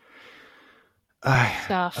attachment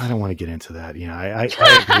stuff. I don't want to get into that. You know, I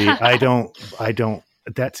agree. I don't,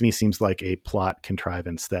 that to me seems like a plot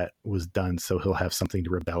contrivance that was done so he'll have something to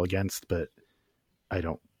rebel against, but I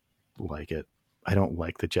don't like it. I don't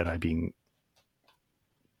like the Jedi being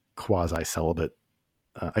quasi celibate.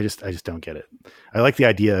 I just don't get it. I like the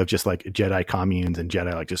idea of just like Jedi communes and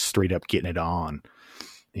Jedi like just straight up getting it on,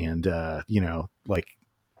 and you know, like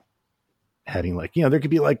having like, you know, there could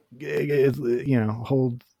be like, you know,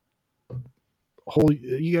 whole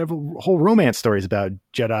you have whole romance stories about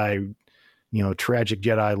Jedi, you know, tragic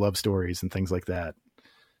Jedi love stories and things like that.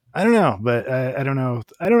 I don't know, but I don't know.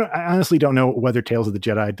 I honestly don't know whether Tales of the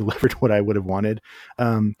Jedi delivered what I would have wanted.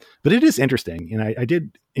 But it is interesting. And I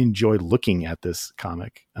did enjoy looking at this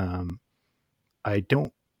comic. I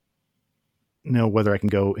don't know whether I can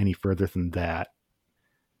go any further than that.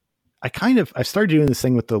 I started doing this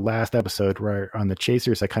thing with the last episode where on the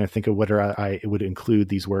Chasers, I kind of think of whether I would include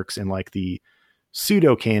these works in like the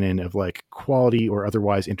pseudo canon of like quality or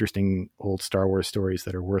otherwise interesting old Star Wars stories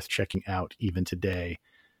that are worth checking out even today.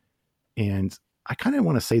 And I kind of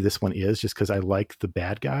want to say this one is just because I like the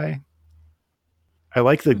bad guy. I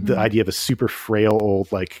like the idea of a super frail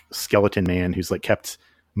old like skeleton man who's like kept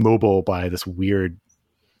mobile by this weird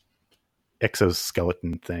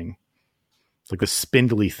exoskeleton thing. It's like the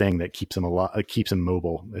spindly thing that keeps him keeps him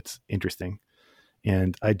mobile. It's interesting.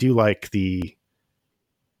 And I do like the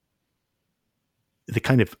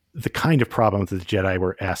kind of problem that the Jedi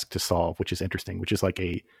were asked to solve, which is interesting, which is like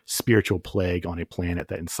a spiritual plague on a planet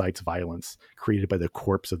that incites violence created by the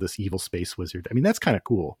corpse of this evil space wizard. I mean, that's kind of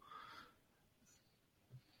cool.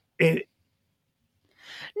 It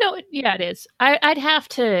is. I'd have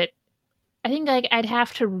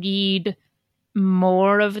to read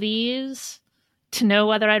more of these to know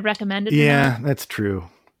whether I'd recommend it. Yeah, that's true.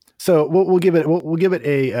 So we'll give it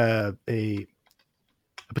a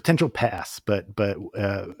potential pass, but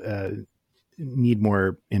need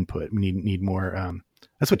more input. We need more.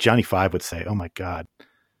 That's what Johnny Five would say. Oh my God,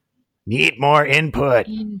 need more input.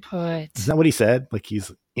 Input. Isn't that what he said? Like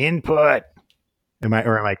he's input. Am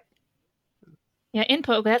I? Yeah,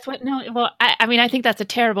 input. That's what. No, well, I mean, I think that's a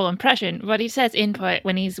terrible impression. But he says input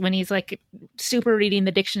when he's like super reading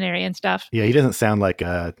the dictionary and stuff. Yeah, he doesn't sound like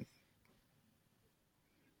Abe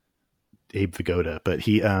Vigoda, but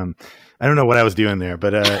he. I don't know what I was doing there,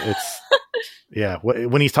 but it's yeah.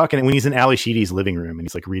 When he's in Ali Sheedy's living room and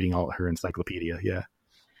he's like reading all her encyclopedia. Yeah.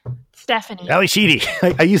 Stephanie. Ali Sheedy.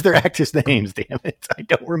 I use their actors' names. Damn it! I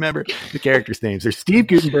don't remember the characters' names. There's Steve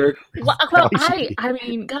Guttenberg. Well, I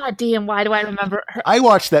mean, God damn, why do I remember her? I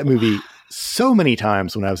watched that movie so many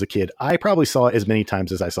times when I was a kid. I probably saw it as many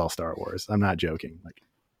times as I saw Star Wars. I'm not joking. Like,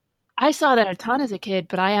 I saw that a ton as a kid,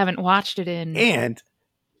 but I haven't watched it in. And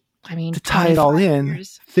I mean, to tie it all in,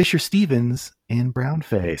 years. Fisher Stevens and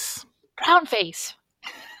Brownface. Brownface.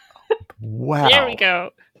 Wow. There we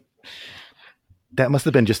go. That must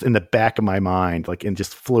have been just in the back of my mind, like in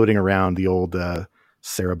just floating around the old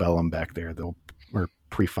cerebellum back there, the old, or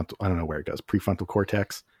prefrontal, I don't know where it goes, prefrontal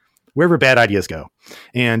cortex, wherever bad ideas go.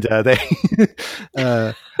 And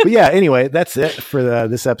but yeah, anyway, that's it for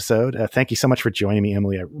this episode. Thank you so much for joining me,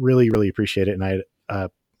 Emily. I really, really appreciate it. And I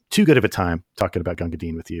had too good of a time talking about Gunga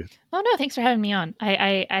Din with you. Oh, no, thanks for having me on.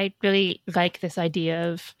 I really like this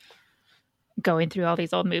idea of going through all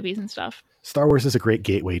these old movies and stuff. Star Wars is a great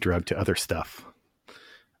gateway drug to other stuff.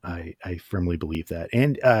 I firmly believe that.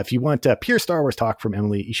 And if you want pure Star Wars talk from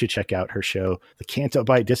Emily, you should check out her show, The Canto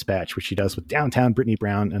Bight Dispatch, which she does with Downtown Brittany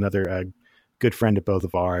Brown, another good friend of both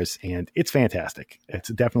of ours. And it's fantastic. It's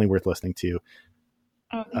definitely worth listening to.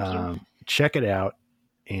 Oh, thank you. Check it out.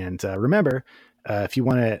 And remember, if you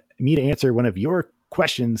want me to answer one of your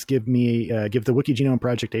questions, give the Wookiee Genome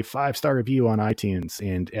Project a 5-star review on iTunes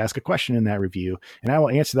and ask a question in that review. And I will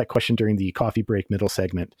answer that question during the coffee break middle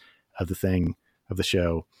segment of the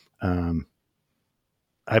show.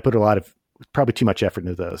 I put probably too much effort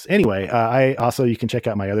into those. Anyway, you can check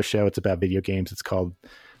out my other show. It's about video games. It's called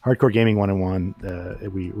Hardcore Gaming 101.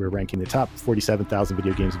 We're ranking the top 47,000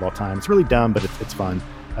 video games of all time. It's really dumb, but it's fun.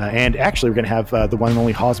 And actually, we're going to have the one and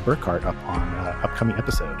only Haas Burkhart up on upcoming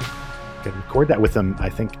episode. Going to record that with them, I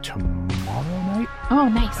think, tomorrow night. Oh,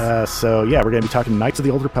 nice. So yeah, we're going to be talking Knights of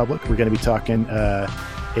the Old Republic. We're going to be talking a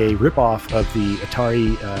ripoff of the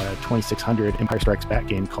Atari 2600 Empire Strikes Back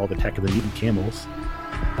game called Attack of the Mutant Camels.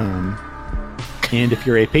 And if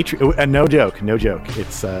you're a Patreon, no joke,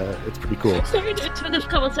 it's pretty cool. Sorry, it took a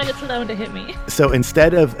couple seconds for that one to hit me. So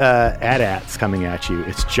instead of AT-ATs coming at you,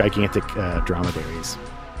 it's gigantic dromedaries.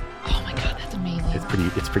 Oh my god, that's amazing.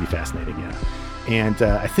 It's pretty fascinating, yeah. And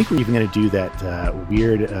I think we're even going to do that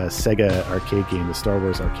weird Sega arcade game, the Star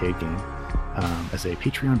Wars arcade game, as a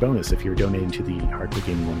Patreon bonus if you're donating to the Hardcore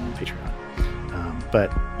Gaming 101 Patreon.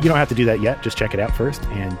 But you don't have to do that yet. Just check it out first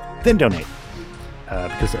and then donate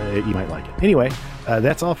because you might like it. Anyway,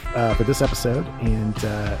 that's all for this episode, and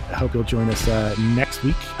I hope you'll join us next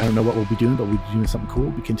week. I don't know what we'll be doing, but we'll be doing something cool.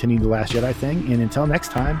 We'll be continuing the Last Jedi thing, and until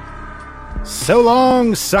next time, so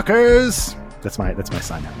long, suckers! That's my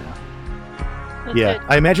sign out now. That's yeah, good.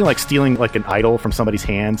 I imagine like stealing like an idol from somebody's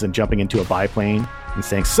hands and jumping into a biplane and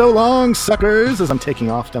saying, "So long, suckers," as I'm taking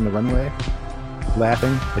off down the runway,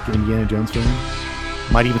 laughing like an Indiana Jones film.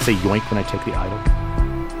 Might even say yoink when I take the idol.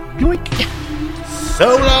 Yoink!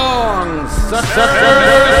 So long,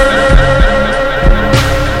 suckers!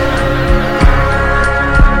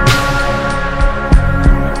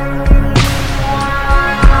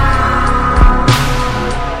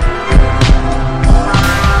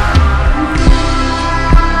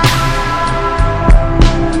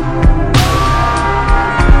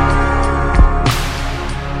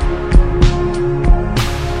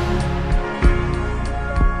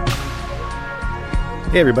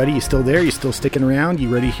 Hey everybody, you still there? You still sticking around?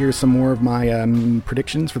 You ready to hear some more of my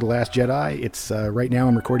predictions for The Last Jedi? It's right now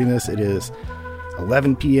I'm recording this. It is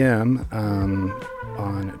 11 p.m.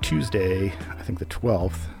 On Tuesday, I think the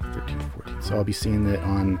 12th, 13th, 14th. So I'll be seeing it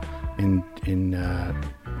in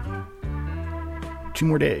 2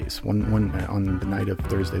 more days. One on the night of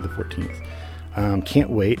Thursday the 14th. Can't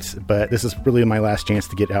wait, but this is really my last chance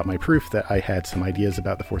to get out my proof that I had some ideas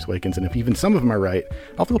about The Force Awakens, and if even some of them are right,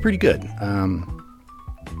 I'll feel pretty good.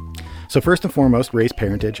 So first and foremost, Rey's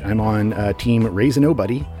parentage. I'm on team Rey's a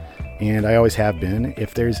nobody, and I always have been.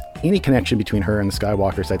 If there's any connection between her and the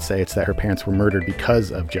Skywalkers, I'd say it's that her parents were murdered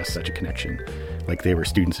because of just such a connection. Like they were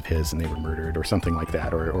students of his and they were murdered or something like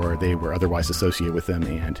that, or they were otherwise associated with them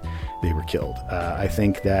and they were killed. I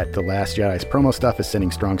think that The Last Jedi's promo stuff is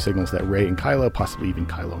sending strong signals that Rey and Kylo, possibly even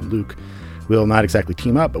Kylo and Luke, will not exactly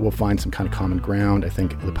team up, but we'll find some kind of common ground. I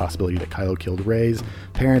think the possibility that Kylo killed Rey's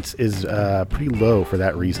parents is pretty low for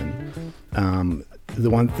that reason. The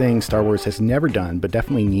one thing Star Wars has never done, but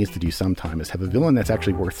definitely needs to do sometime, is have a villain that's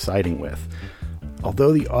actually worth siding with.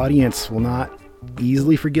 Although the audience will not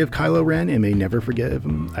easily forgive Kylo Ren and may never forgive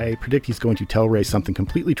him, I predict he's going to tell Rey something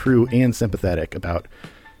completely true and sympathetic about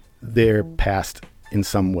their past in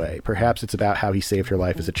some way. Perhaps it's about how he saved her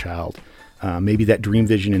life as a child. Maybe that dream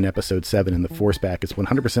vision in episode 7 in the Force back is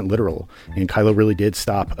 100% literal, and Kylo really did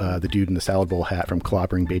stop the dude in the salad bowl hat from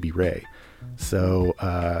clobbering baby Rey. So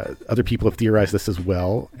other people have theorized this as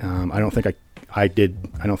well. I don't think I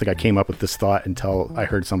think I came up with this thought until I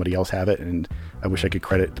heard somebody else have it, and I wish I could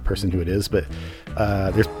credit the person who it is. But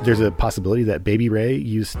there's a possibility that baby Rey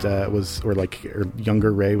or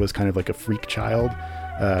younger Rey was kind of like a freak child,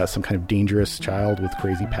 some kind of dangerous child with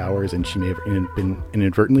crazy powers, and she may have been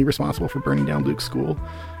inadvertently responsible for burning down Luke's school.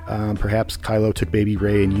 Perhaps Kylo took baby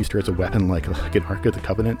Rey and used her as a weapon, like an Ark of the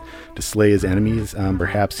Covenant, to slay his enemies.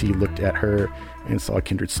 Perhaps he looked at her and saw a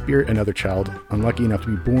kindred spirit, another child unlucky enough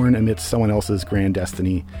to be born amidst someone else's grand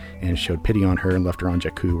destiny, and showed pity on her and left her on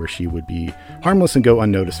Jakku, where she would be harmless and go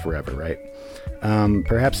unnoticed forever, right?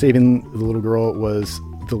 Perhaps saving the little girl was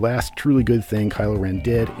the last truly good thing Kylo Ren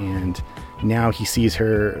did, and now he sees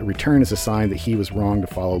her return as a sign that he was wrong to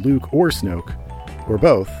follow Luke or Snoke, or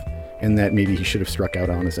both, and that maybe he should have struck out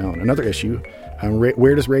on his own. Another issue,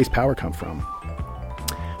 where does Rey's power come from?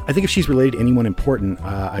 I think if she's related to anyone important,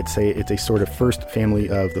 I'd say it's a sort of first family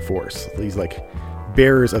of the Force. These like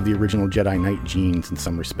bearers of the original Jedi Knight genes in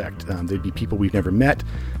some respect. They'd be people we've never met.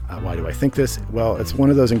 Why do I think this? Well, it's one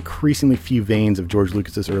of those increasingly few veins of George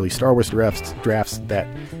Lucas's early Star Wars drafts that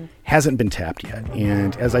hasn't been tapped yet.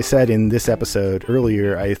 And as I said in this episode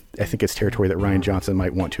earlier, I think it's territory that Rian Johnson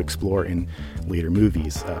might want to explore in later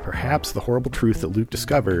movies. Perhaps the horrible truth that Luke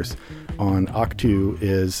discovers on Ahch-To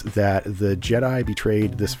is that the Jedi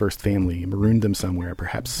betrayed this first family, marooned them somewhere.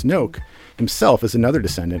 Perhaps Snoke himself is another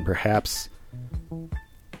descendant. Perhaps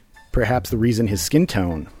the reason his skin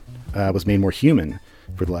tone was made more human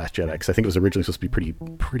for The Last Jedi, because I think it was originally supposed to be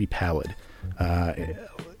pretty pallid,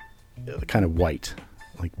 kind of white,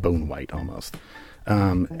 like bone white almost.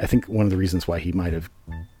 I think one of the reasons why he might have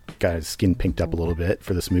got his skin pinked up a little bit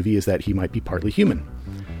for this movie is that he might be partly human.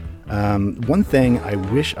 One thing I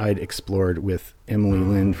wish I'd explored with Emily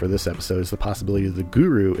Lind for this episode is the possibility that the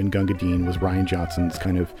guru in Gunga Din was Rian Johnson's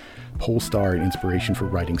kind of pole star and inspiration for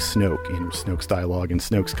writing Snoke, and Snoke's dialogue and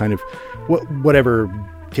Snoke's kind of whatever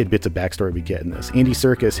tidbits of backstory we get in this. Andy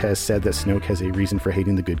Serkis has said that Snoke has a reason for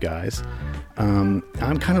hating the good guys. I'm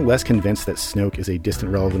kind of less convinced that Snoke is a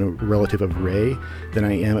distant relative of Rey than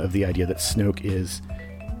I am of the idea that Snoke is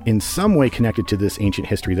in some way connected to this ancient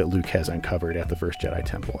history that Luke has uncovered at the First Jedi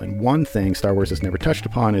Temple. And one thing Star Wars has never touched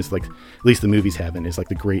upon is, like, at least the movies haven't, is like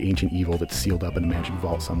the great ancient evil that's sealed up in a magic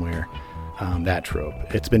vault somewhere. That trope.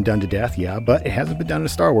 It's been done to death, yeah, but it hasn't been done in a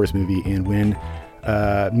Star Wars movie. And when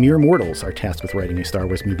mere mortals are tasked with writing a Star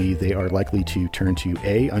Wars movie, they are likely to turn to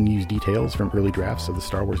A, unused details from early drafts of the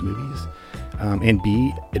Star Wars movies, and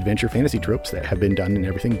B, adventure fantasy tropes that have been done in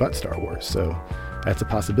everything but Star Wars. So that's a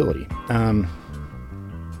possibility.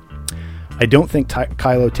 I don't think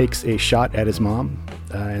Kylo takes a shot at his mom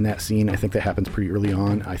in that scene. I think that happens pretty early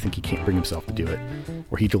on. I think he can't bring himself to do it,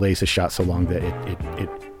 or he delays his shot so long that it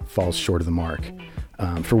falls short of the mark.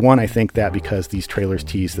 For one, I think that because these trailers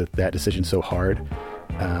tease that decision's so hard,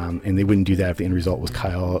 and they wouldn't do that if the end result was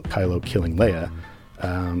Kylo killing Leia,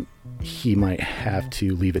 he might have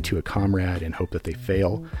to leave it to a comrade and hope that they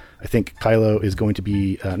fail. I think Kylo is going to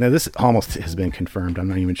be... now, this almost has been confirmed. I'm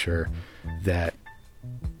not even sure that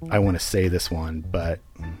I want to say this one, but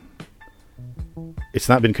it's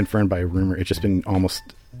not been confirmed by a rumor. It's just been almost...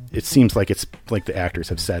 It seems like it's like the actors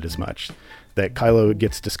have said as much, that Kylo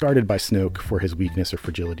gets discarded by Snoke for his weakness or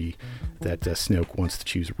fragility, that Snoke wants to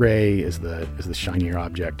choose Rey as the shinier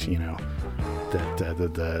object, you know, that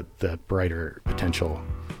the brighter potential.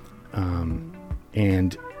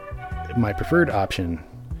 And my preferred option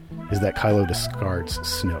is that Kylo discards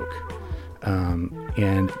Snoke.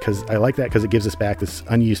 And because I like that, because it gives us back this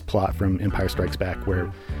unused plot from Empire Strikes Back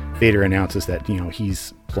where Vader announces that, you know,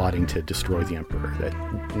 he's plotting to destroy the Emperor,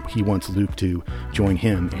 that he wants Luke to join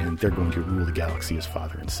him, and they're going to rule the galaxy as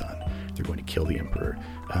father and son. They're going to kill the Emperor.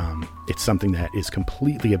 It's something that is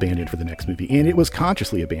completely abandoned for the next movie, and it was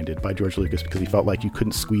consciously abandoned by George Lucas because he felt like you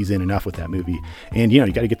couldn't squeeze in enough with that movie, and, you know,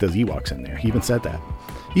 you got to get those Ewoks in there. He even said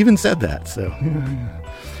that. So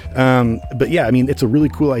but yeah, I mean, it's a really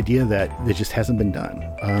cool idea that just hasn't been done.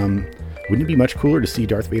 Wouldn't it be much cooler to see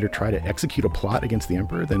Darth Vader try to execute a plot against the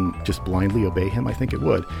Emperor than just blindly obey him? I think it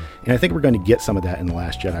would. And I think we're going to get some of that in The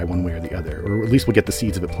Last Jedi one way or the other, or at least we'll get the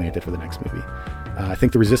seeds of it planted for the next movie. I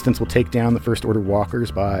think the Resistance will take down the First Order walkers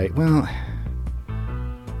by, well,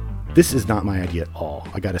 this is not my idea at all.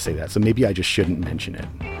 I got to say that. So maybe I just shouldn't mention it.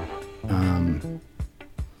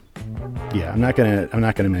 Yeah, I'm not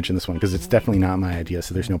gonna mention this one because it's definitely not my idea,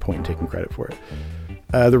 so there's no point in taking credit for it.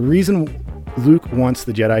 The reason Luke wants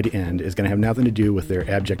the Jedi to end is going to have nothing to do with their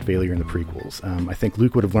abject failure in the prequels. I think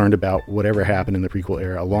Luke would have learned about whatever happened in the prequel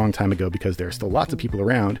era a long time ago because there are still lots of people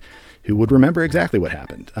around who would remember exactly what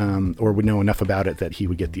happened, or would know enough about it that he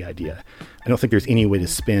would get the idea. I don't think there's any way to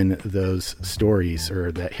spin those stories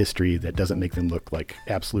or that history that doesn't make them look like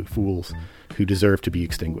absolute fools who deserve to be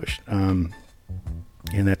extinguished. And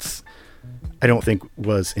that's... I don't think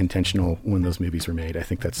was intentional when those movies were made. I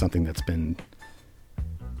think that's something that's been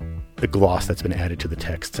a gloss that's been added to the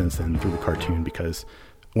text since then through the cartoon, because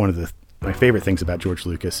one of my favorite things about George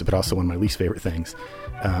Lucas, but also one of my least favorite things,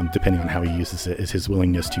 depending on how he uses it, is his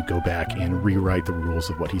willingness to go back and rewrite the rules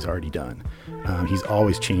of what he's already done. He's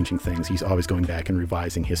always changing things. He's always going back and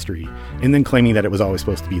revising history, and then claiming that it was always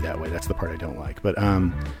supposed to be that way. That's the part I don't like. But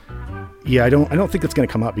yeah, I don't think it's going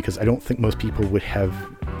to come up because I don't think most people would have.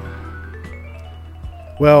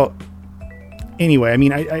 Well, anyway, I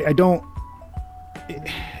mean, I don't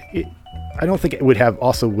think it would have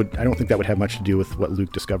I don't think that would have much to do with what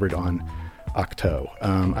Luke discovered on Octo.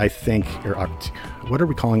 I think, or what are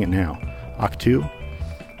we calling it now? Octu?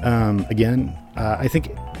 Again, I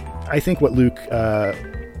think what Luke,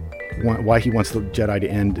 why he wants the Jedi to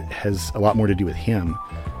end has a lot more to do with him,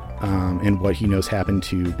 and what he knows happened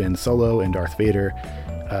to Ben Solo and Darth Vader,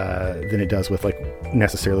 than it does with like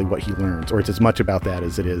necessarily what he learns, or it's as much about that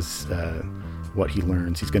as it is, what he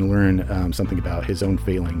learns. He's going to learn, something about his own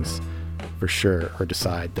failings for sure, or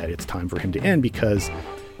decide that it's time for him to end, because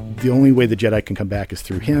the only way the Jedi can come back is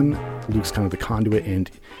through him. Luke's kind of the conduit, and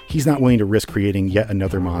he's not willing to risk creating yet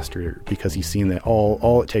another monster because he's seen that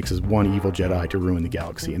all it takes is one evil Jedi to ruin the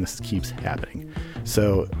galaxy, and this keeps happening.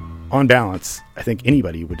 So on balance, I think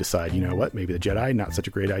anybody would decide, you know what, maybe the Jedi, not such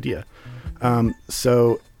a great idea.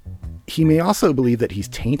 So he may also believe that he's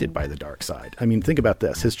tainted by the dark side. I mean, think about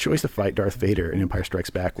this. His choice to fight Darth Vader in Empire Strikes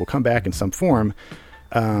Back will come back in some form,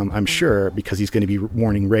 I'm sure, because he's going to be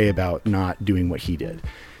warning Rey about not doing what he did.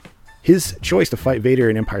 His choice to fight Vader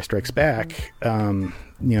in Empire Strikes Back,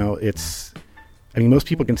 most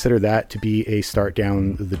people consider that to be a start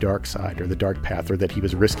down the dark side or the dark path, or that he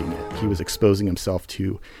was risking it. He was exposing himself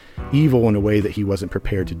to evil in a way that he wasn't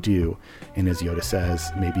prepared to do. And as Yoda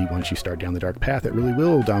says, maybe once you start down the dark path, it really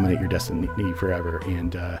will dominate your destiny forever.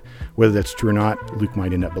 And whether that's true or not, Luke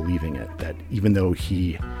might end up believing it, that even though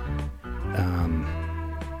he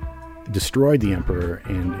destroyed the Emperor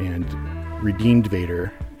and redeemed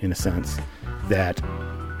Vader, in a sense, that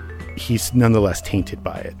he's nonetheless tainted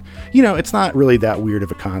by it. You know, it's not really that weird of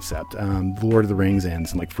a concept. The Lord of the Rings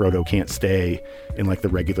ends, and like Frodo can't stay in like the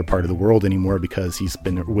regular part of the world anymore because he's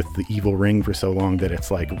been with the evil ring for so long that it's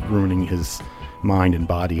like ruining his mind and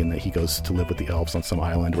body, and that he goes to live with the elves on some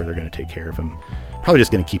island where they're going to take care of him. Probably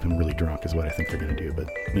just going to keep him really drunk is what I think they're going to do, but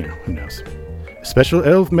you know, who knows. Special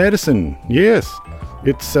elf medicine. Yes.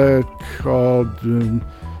 It's called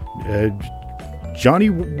Johnny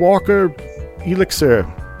Walker Elixir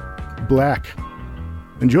Black.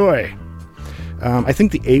 Enjoy. I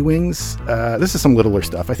think the A-Wings, this is some littler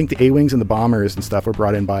stuff. I think the A-Wings and the bombers and stuff were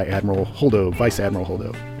brought in by Admiral Holdo, Vice Admiral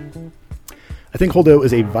Holdo. I think Holdo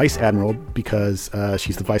is a Vice Admiral because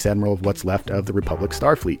she's the Vice Admiral of what's left of the Republic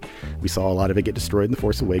Starfleet. We saw a lot of it get destroyed in The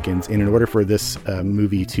Force Awakens, and in order for this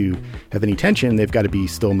movie to have any tension, they've got to be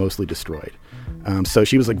still mostly destroyed. So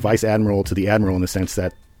she was like Vice Admiral to the Admiral in the sense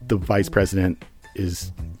that the Vice President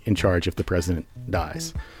is in charge if the President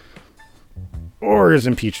dies, or is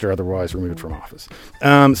impeached or otherwise removed from office.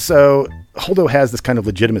 So Holdo has this kind of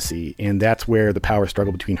legitimacy, and that's where the power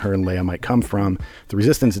struggle between her and Leia might come from. The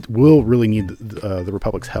Resistance will really need the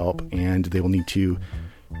Republic's help, and they will need to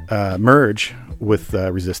merge with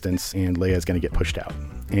Resistance, and Leia is going to get pushed out.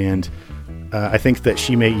 And I think that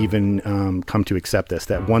she may even come to accept this,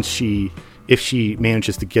 that if she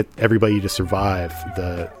manages to get everybody to survive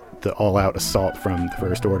the all-out assault from the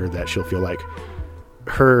First Order, that she'll feel like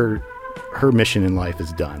her mission in life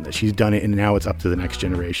is done, that she's done it, and now it's up to the next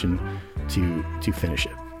generation to finish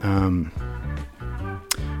it.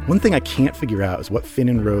 One thing I can't figure out is what Finn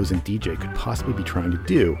and Rose and DJ could possibly be trying to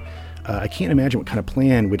do. I can't imagine what kind of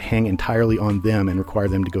plan would hang entirely on them and require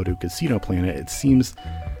them to go to a casino planet. It seems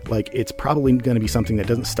like it's probably going to be something that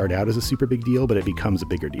doesn't start out as a super big deal, but it becomes a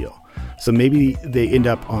bigger deal. So maybe they end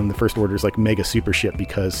up on the First Order's like mega super ship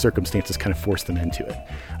because circumstances kind of force them into it.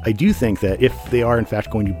 I do think that if they are in fact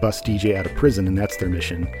going to bust DJ out of prison, and that's their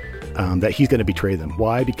mission, that he's going to betray them.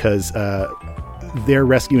 Why? Because their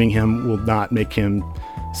rescuing him will not make him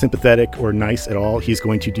sympathetic or nice at all. He's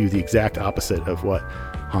going to do the exact opposite of what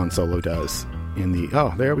Han Solo does in the...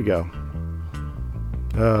 Oh, there we go.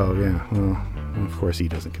 Oh, yeah. Well, of course he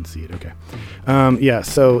doesn't concede. Okay.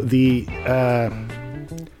 So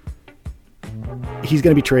he's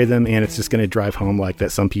going to betray them, and it's just going to drive home like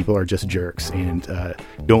that some people are just jerks and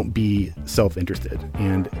don't be self-interested.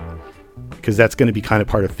 And because that's going to be kind of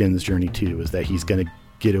part of Finn's journey too, is that he's going to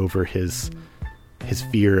get over his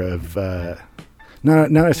fear of... not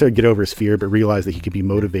necessarily get over his fear, but realize that he can be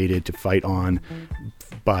motivated to fight on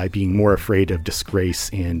by being more afraid of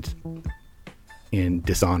disgrace and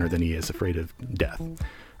dishonor than he is afraid of death.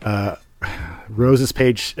 Rose's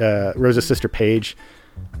sister Paige,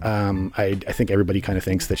 I think everybody kind of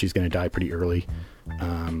thinks that she's going to die pretty early.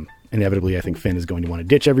 inevitably, I think Finn is going to want to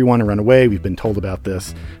ditch everyone and run away. We've been told about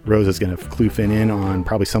this. Rose is going to clue Finn in on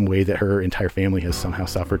probably some way that her entire family has somehow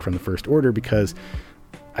suffered from the First Order, because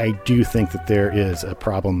I do think that there is a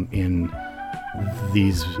problem in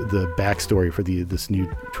the backstory for this new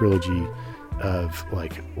trilogy of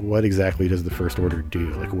like, what exactly does the First Order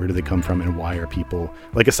do? Like, where do they come from, and why are people,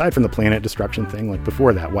 like, aside from the planet destruction thing, like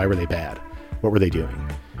before that, why were they bad? What were they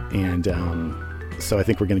doing? And so I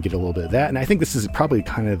think we're going to get a little bit of that. And I think this is probably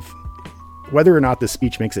kind of, whether or not this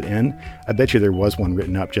speech makes it in, I bet you there was one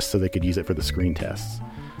written up just so they could use it for the screen tests.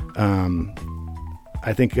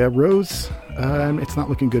 I think Rose, it's not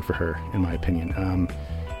looking good for her, in my opinion.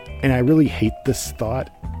 And I really hate this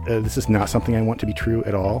thought. This is not something I want to be true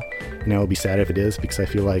at all. And I will be sad if it is, because I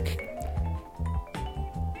feel like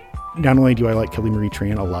not only do I like Kelly Marie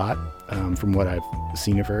Tran a lot, from what I've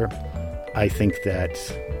seen of her, I think that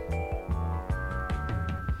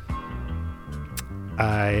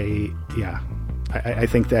I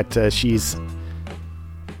think that she's,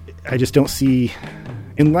 I just don't see,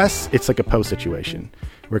 unless it's like a Poe situation,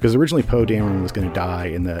 because originally Poe Dameron was going to die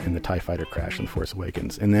in the TIE fighter crash in The Force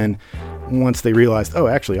Awakens, and then once they realized, oh,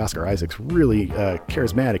 actually Oscar Isaac's really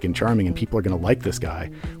charismatic and charming, and people are going to like this guy,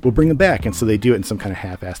 we'll bring him back, and so they do it in some kind of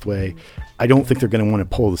half-assed way. I don't think they're going to want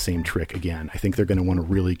to pull the same trick again. I think they're going to want to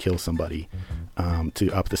really kill somebody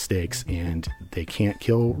to up the stakes, and they can't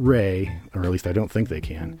kill Rey, or at least I don't think they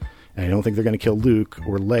can. And I don't think they're going to kill Luke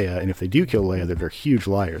or Leia. And if they do kill Leia, they're huge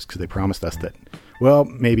liars, because they promised us that, well,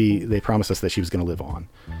 maybe they promised us that she was going to live on.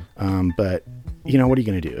 But, you know, what are you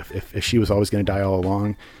going to do if she was always going to die all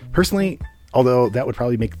along? Personally, although that would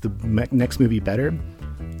probably make the next movie better,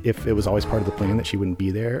 if it was always part of the plan that she wouldn't be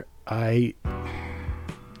there, I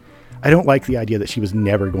don't like the idea that she was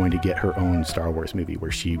never going to get her own Star Wars movie where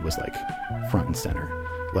she was like front and center.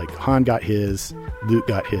 Like, Han got his, Luke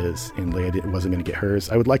got his, and Leia wasn't going to get hers.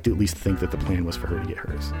 I would like to at least think that the plan was for her to get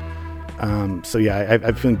hers. So yeah, I have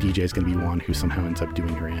a feeling DJ is going to be one who somehow ends up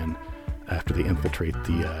doing her in after they infiltrate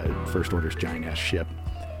the First Order's giant-ass ship.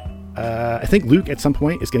 I think Luke at some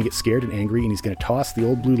point is going to get scared and angry, and he's going to toss the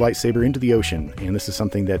old blue lightsaber into the ocean. And this is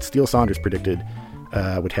something that Steele Saunders predicted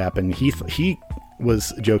would happen. He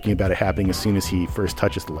was joking about it happening as soon as he first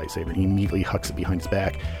touches the lightsaber, and he immediately hucks it behind his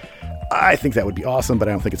back. I think that would be awesome, but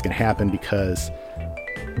I don't think it's going to happen because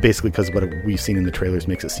what we've seen in the trailers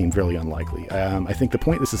makes it seem really unlikely. I think the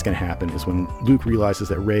point this is going to happen is when Luke realizes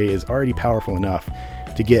that Rey is already powerful enough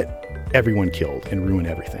to get everyone killed and ruin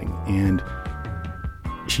everything. And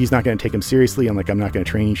she's not going to take him seriously. I'm not going to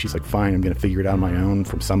train you. She's like, fine, I'm going to figure it out on my own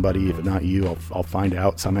from somebody. If not you, I'll find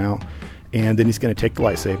out somehow. And then he's going to take the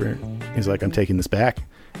lightsaber. He's like, I'm taking this back.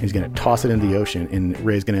 And he's going to toss it into the ocean, and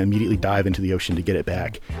Rey's going to immediately dive into the ocean to get it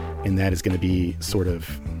back. And that is going to be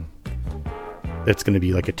that's going to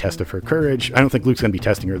be like a test of her courage. I don't think Luke's going to be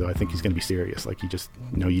testing her, though. I think he's going to be serious. Like, you just,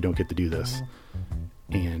 no, you don't get to do this.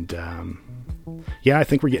 And, yeah, I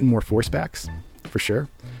think we're getting more Force backs, for sure.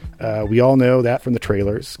 We all know that from the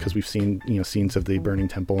trailers, because we've seen, scenes of the burning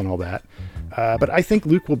temple and all that. But I think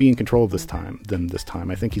Luke will be in control of this time.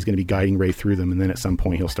 I think he's going to be guiding Rey through them, and then at some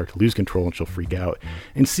point he'll start to lose control, and she'll freak out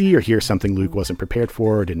and see or hear something Luke wasn't prepared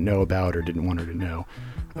for, or didn't know about, or didn't want her to know.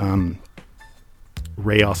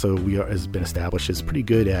 Rey also, has been established, is pretty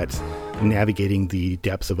good at navigating the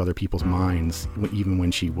depths of other people's minds, even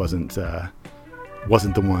when she wasn't the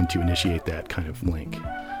one to initiate that kind of link.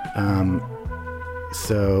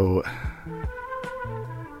 So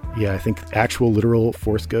yeah, I think actual literal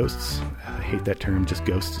Force ghosts, I hate that term, just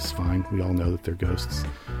ghosts is fine. We all know that they're ghosts.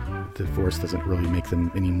 The Force doesn't really make them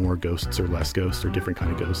any more ghosts or less ghosts or different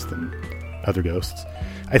kind of ghosts than other ghosts.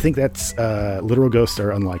 I think that's literal ghosts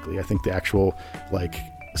are unlikely. I think the actual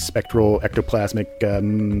spectral ectoplasmic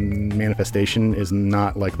manifestation is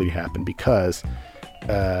not likely to happen, because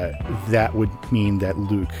that would mean that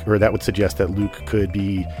that would suggest that Luke could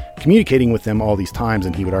be communicating with them all these times,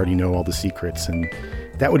 and he would already know all the secrets, and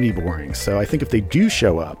that would be boring. So I think if they do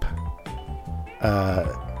show up,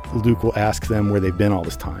 Luke will ask them where they've been all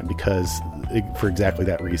this time, for exactly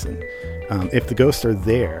that reason. If the ghosts are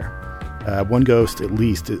there, one ghost at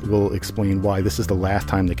least will explain why this is the last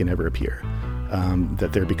time they can ever appear.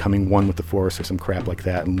 That they're becoming one with the Force or some crap like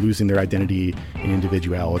that, and losing their identity and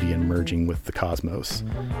individuality and merging with the cosmos.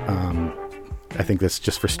 I think that's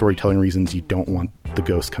just for storytelling reasons. You don't want the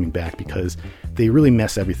ghosts coming back, because they really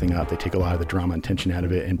mess everything up. They take a lot of the drama and tension out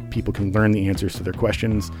of it, and people can learn the answers to their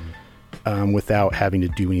questions without having to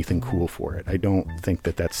do anything cool for it. I don't think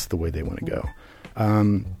that that's the way they want to go.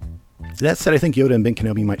 That said, I think Yoda and Ben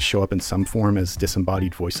Kenobi might show up in some form as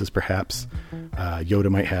disembodied voices, perhaps. Yoda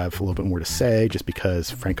might have a little bit more to say just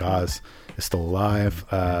because Frank Oz is still alive.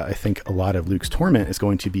 I think a lot of Luke's torment is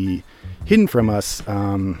going to be hidden from us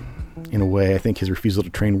in a way. I think his refusal to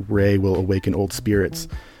train Rey will awaken old spirits,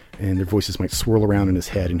 and their voices might swirl around in his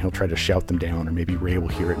head, and he'll try to shout them down, or maybe Rey will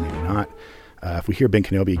hear it, maybe not. If we hear Ben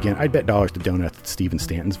Kenobi again, I'd bet dollars to donuts it's Stephen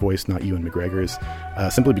Stanton's voice, not Ewan McGregor's,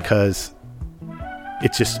 simply because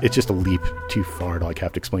it's just a leap too far to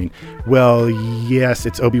have to explain. Well, yes,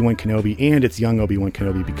 it's Obi-Wan Kenobi and it's young Obi-Wan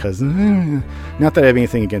Kenobi because not that I have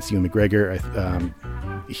anything against Ewan McGregor.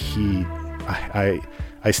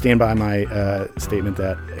 I stand by my statement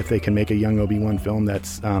that if they can make a young Obi-Wan film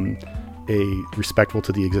that's a respectful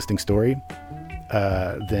to the existing story,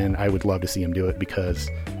 then I would love to see him do it because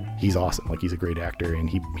he's awesome. He's a great actor and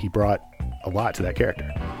he brought a lot to that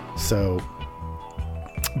character. So.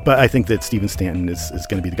 But I think that Stephen Stanton is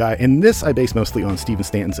going to be the guy. And this I base mostly on Stephen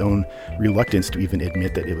Stanton's own reluctance to even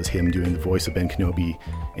admit that it was him doing the voice of Ben Kenobi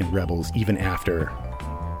in Rebels, even after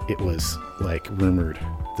it was rumored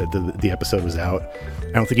that the episode was out.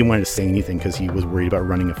 I don't think he wanted to say anything because he was worried about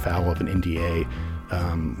running afoul of an NDA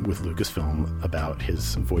with Lucasfilm about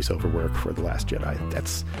his voiceover work for The Last Jedi.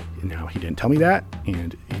 He didn't tell me that,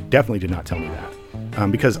 and he definitely did not tell me that.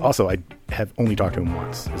 Because also I have only talked to him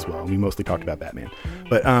once as well. We mostly talked about Batman.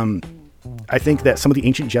 But I think that some of the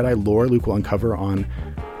ancient Jedi lore Luke will uncover on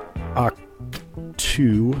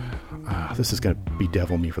Ahch-To. This is going to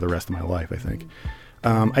bedevil me for the rest of my life, I think.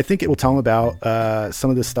 I think it will tell him about some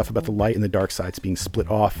of this stuff about the light and the dark sides being split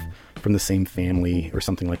off from the same family or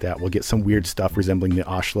something like that. We'll get some weird stuff resembling the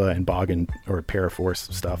Ashla and Bogan or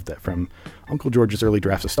Paraforce stuff that from Uncle George's early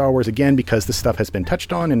drafts of Star Wars, again, because this stuff has been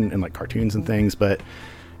touched on in cartoons and things, but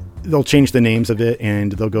they'll change the names of it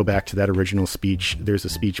and they'll go back to that original speech. There's a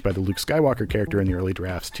speech by the Luke Skywalker character in the early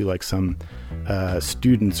drafts to some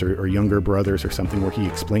students or younger brothers or something where he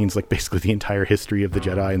explains basically the entire history of the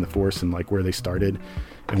Jedi and the Force and where they started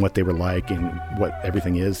and what they were like and what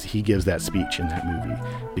everything is. He gives that speech in that movie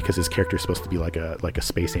because his character is supposed to be like a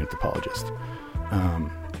space anthropologist.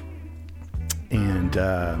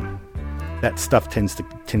 That stuff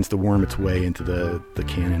tends to worm its way into the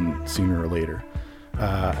canon sooner or later.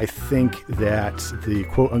 I think that the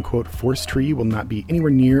quote-unquote Force tree will not be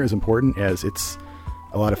anywhere near as important as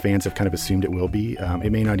a lot of fans have kind of assumed it will be.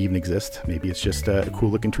 It may not even exist. Maybe it's just a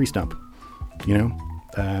cool-looking tree stump.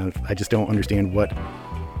 I just don't understand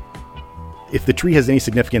if the tree has any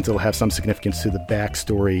significance, it'll have some significance to the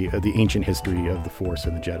backstory of the ancient history of the Force or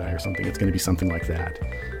the Jedi or something. It's going to be something like that.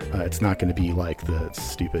 It's not going to be like the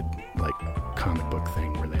stupid comic book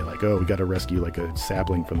thing where they we got to rescue a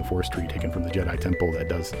sapling from the Force tree taken from the Jedi Temple that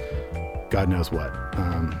does God knows what.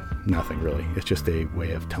 Nothing really. It's just a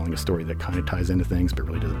way of telling a story that kind of ties into things but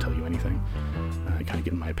really doesn't tell you anything. I kind of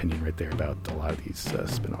get my opinion right there about a lot of these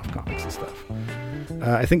spin-off comics and stuff.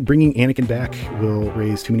 I think bringing Anakin back will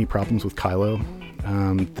raise too many problems with Kylo,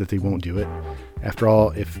 that they won't do it. After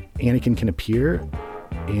all, if Anakin can appear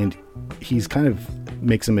and he's kind of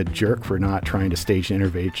makes him a jerk for not trying to stage an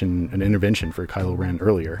intervention for Kylo Ren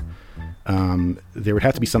earlier, there would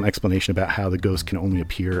have to be some explanation about how the ghost can only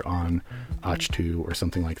appear on Ahch-To or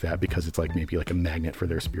something like that because it's maybe a magnet for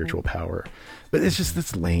their spiritual power. But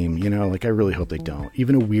it's lame, I really hope they don't.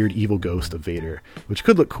 Even a weird evil ghost of Vader, which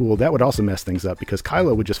could look cool, that would also mess things up because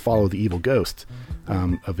Kylo would just follow the evil ghost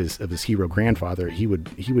of his hero grandfather. He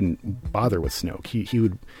wouldn't bother with Snoke.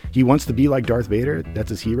 He wants to be like Darth Vader. That's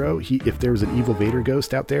his hero. If there was an evil Vader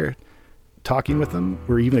ghost out there talking with him,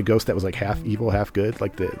 or even a ghost that was half evil, half good,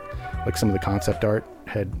 like some of the concept art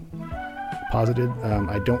had posited,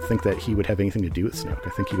 I don't think that he would have anything to do with Snoke. I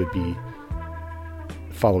think he would be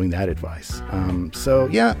following that advice. So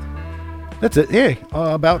yeah, that's it. Hey,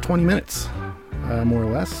 about 20 minutes, more or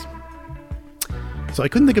less. So I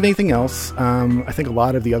couldn't think of anything else. I think a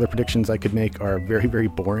lot of the other predictions I could make are very, very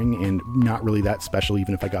boring and not really that special,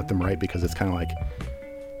 even if I got them right, because it's kind of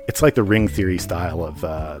it's like the ring theory style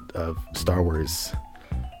of Star Wars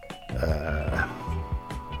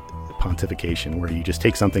pontification, where you just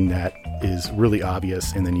take something that is really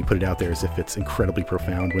obvious and then you put it out there as if it's incredibly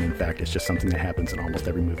profound, when in fact it's just something that happens in almost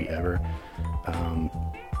every movie ever.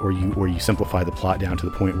 Or you simplify the plot down to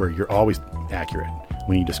the point where you're always accurate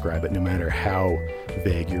when you describe it, no matter how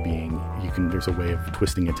vague you're being. There's a way of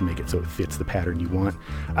twisting it to make it so it fits the pattern you want.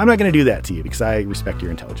 I'm not going to do that to you because I respect your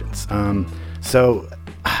intelligence. So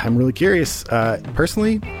I'm really curious,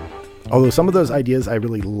 personally. Although some of those ideas I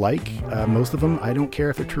really like, most of them I don't care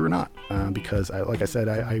if they're true or not, because like I said,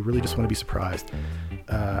 I really just want to be surprised,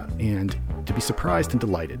 and to be surprised and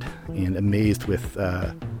delighted and amazed with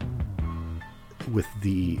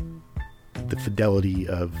the the fidelity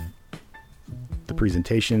of the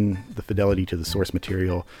presentation, the fidelity to the source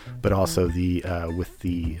material, but also treating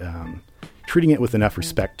it with enough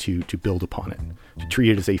respect to build upon it, to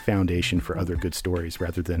treat it as a foundation for other good stories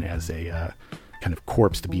rather than as a kind of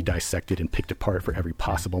corpse to be dissected and picked apart for every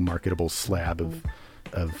possible marketable slab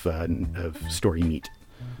of story meat.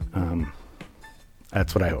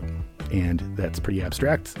 That's what I hope, and that's pretty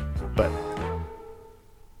abstract, but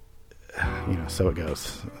so it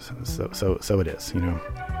goes. So it is.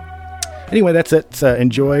 Anyway, that's it.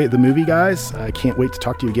 Enjoy the movie, guys. I can't wait to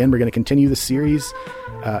talk to you again. We're going to continue the series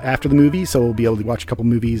after the movie, so we'll be able to watch a couple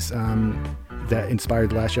movies that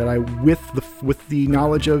inspired The Last Jedi with the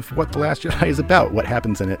knowledge of what The Last Jedi is about, what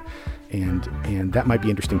happens in it, and that might be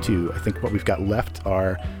interesting too. I think what we've got left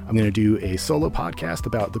are, I'm going to do a solo podcast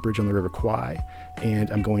about the Bridge on the River Kwai, and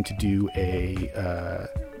I'm going to do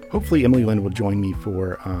hopefully Emily Lynn will join me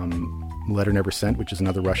for Letter Never Sent, which is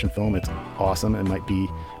another Russian film. It's awesome. It might be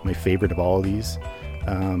my favorite of all of these.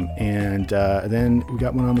 And then we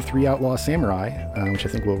got one on the Three Outlaw Samurai, which I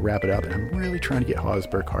think will wrap it up. And I'm really trying to get Hawes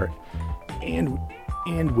Burkhart and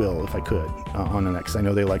Will, if I could, on the next. I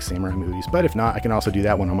know they like samurai movies, but if not, I can also do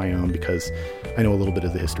that one on my own because I know a little bit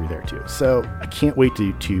of the history there too. So I can't wait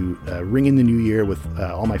to ring in the new year with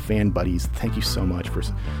all my fan buddies. Thank you so much for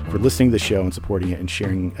listening to the show and supporting it and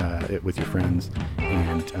sharing it with your friends.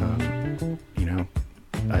 And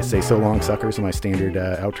I say so long, suckers, in my standard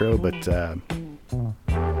outro, but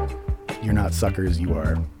you're not suckers. You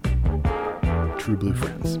are true blue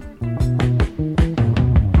friends.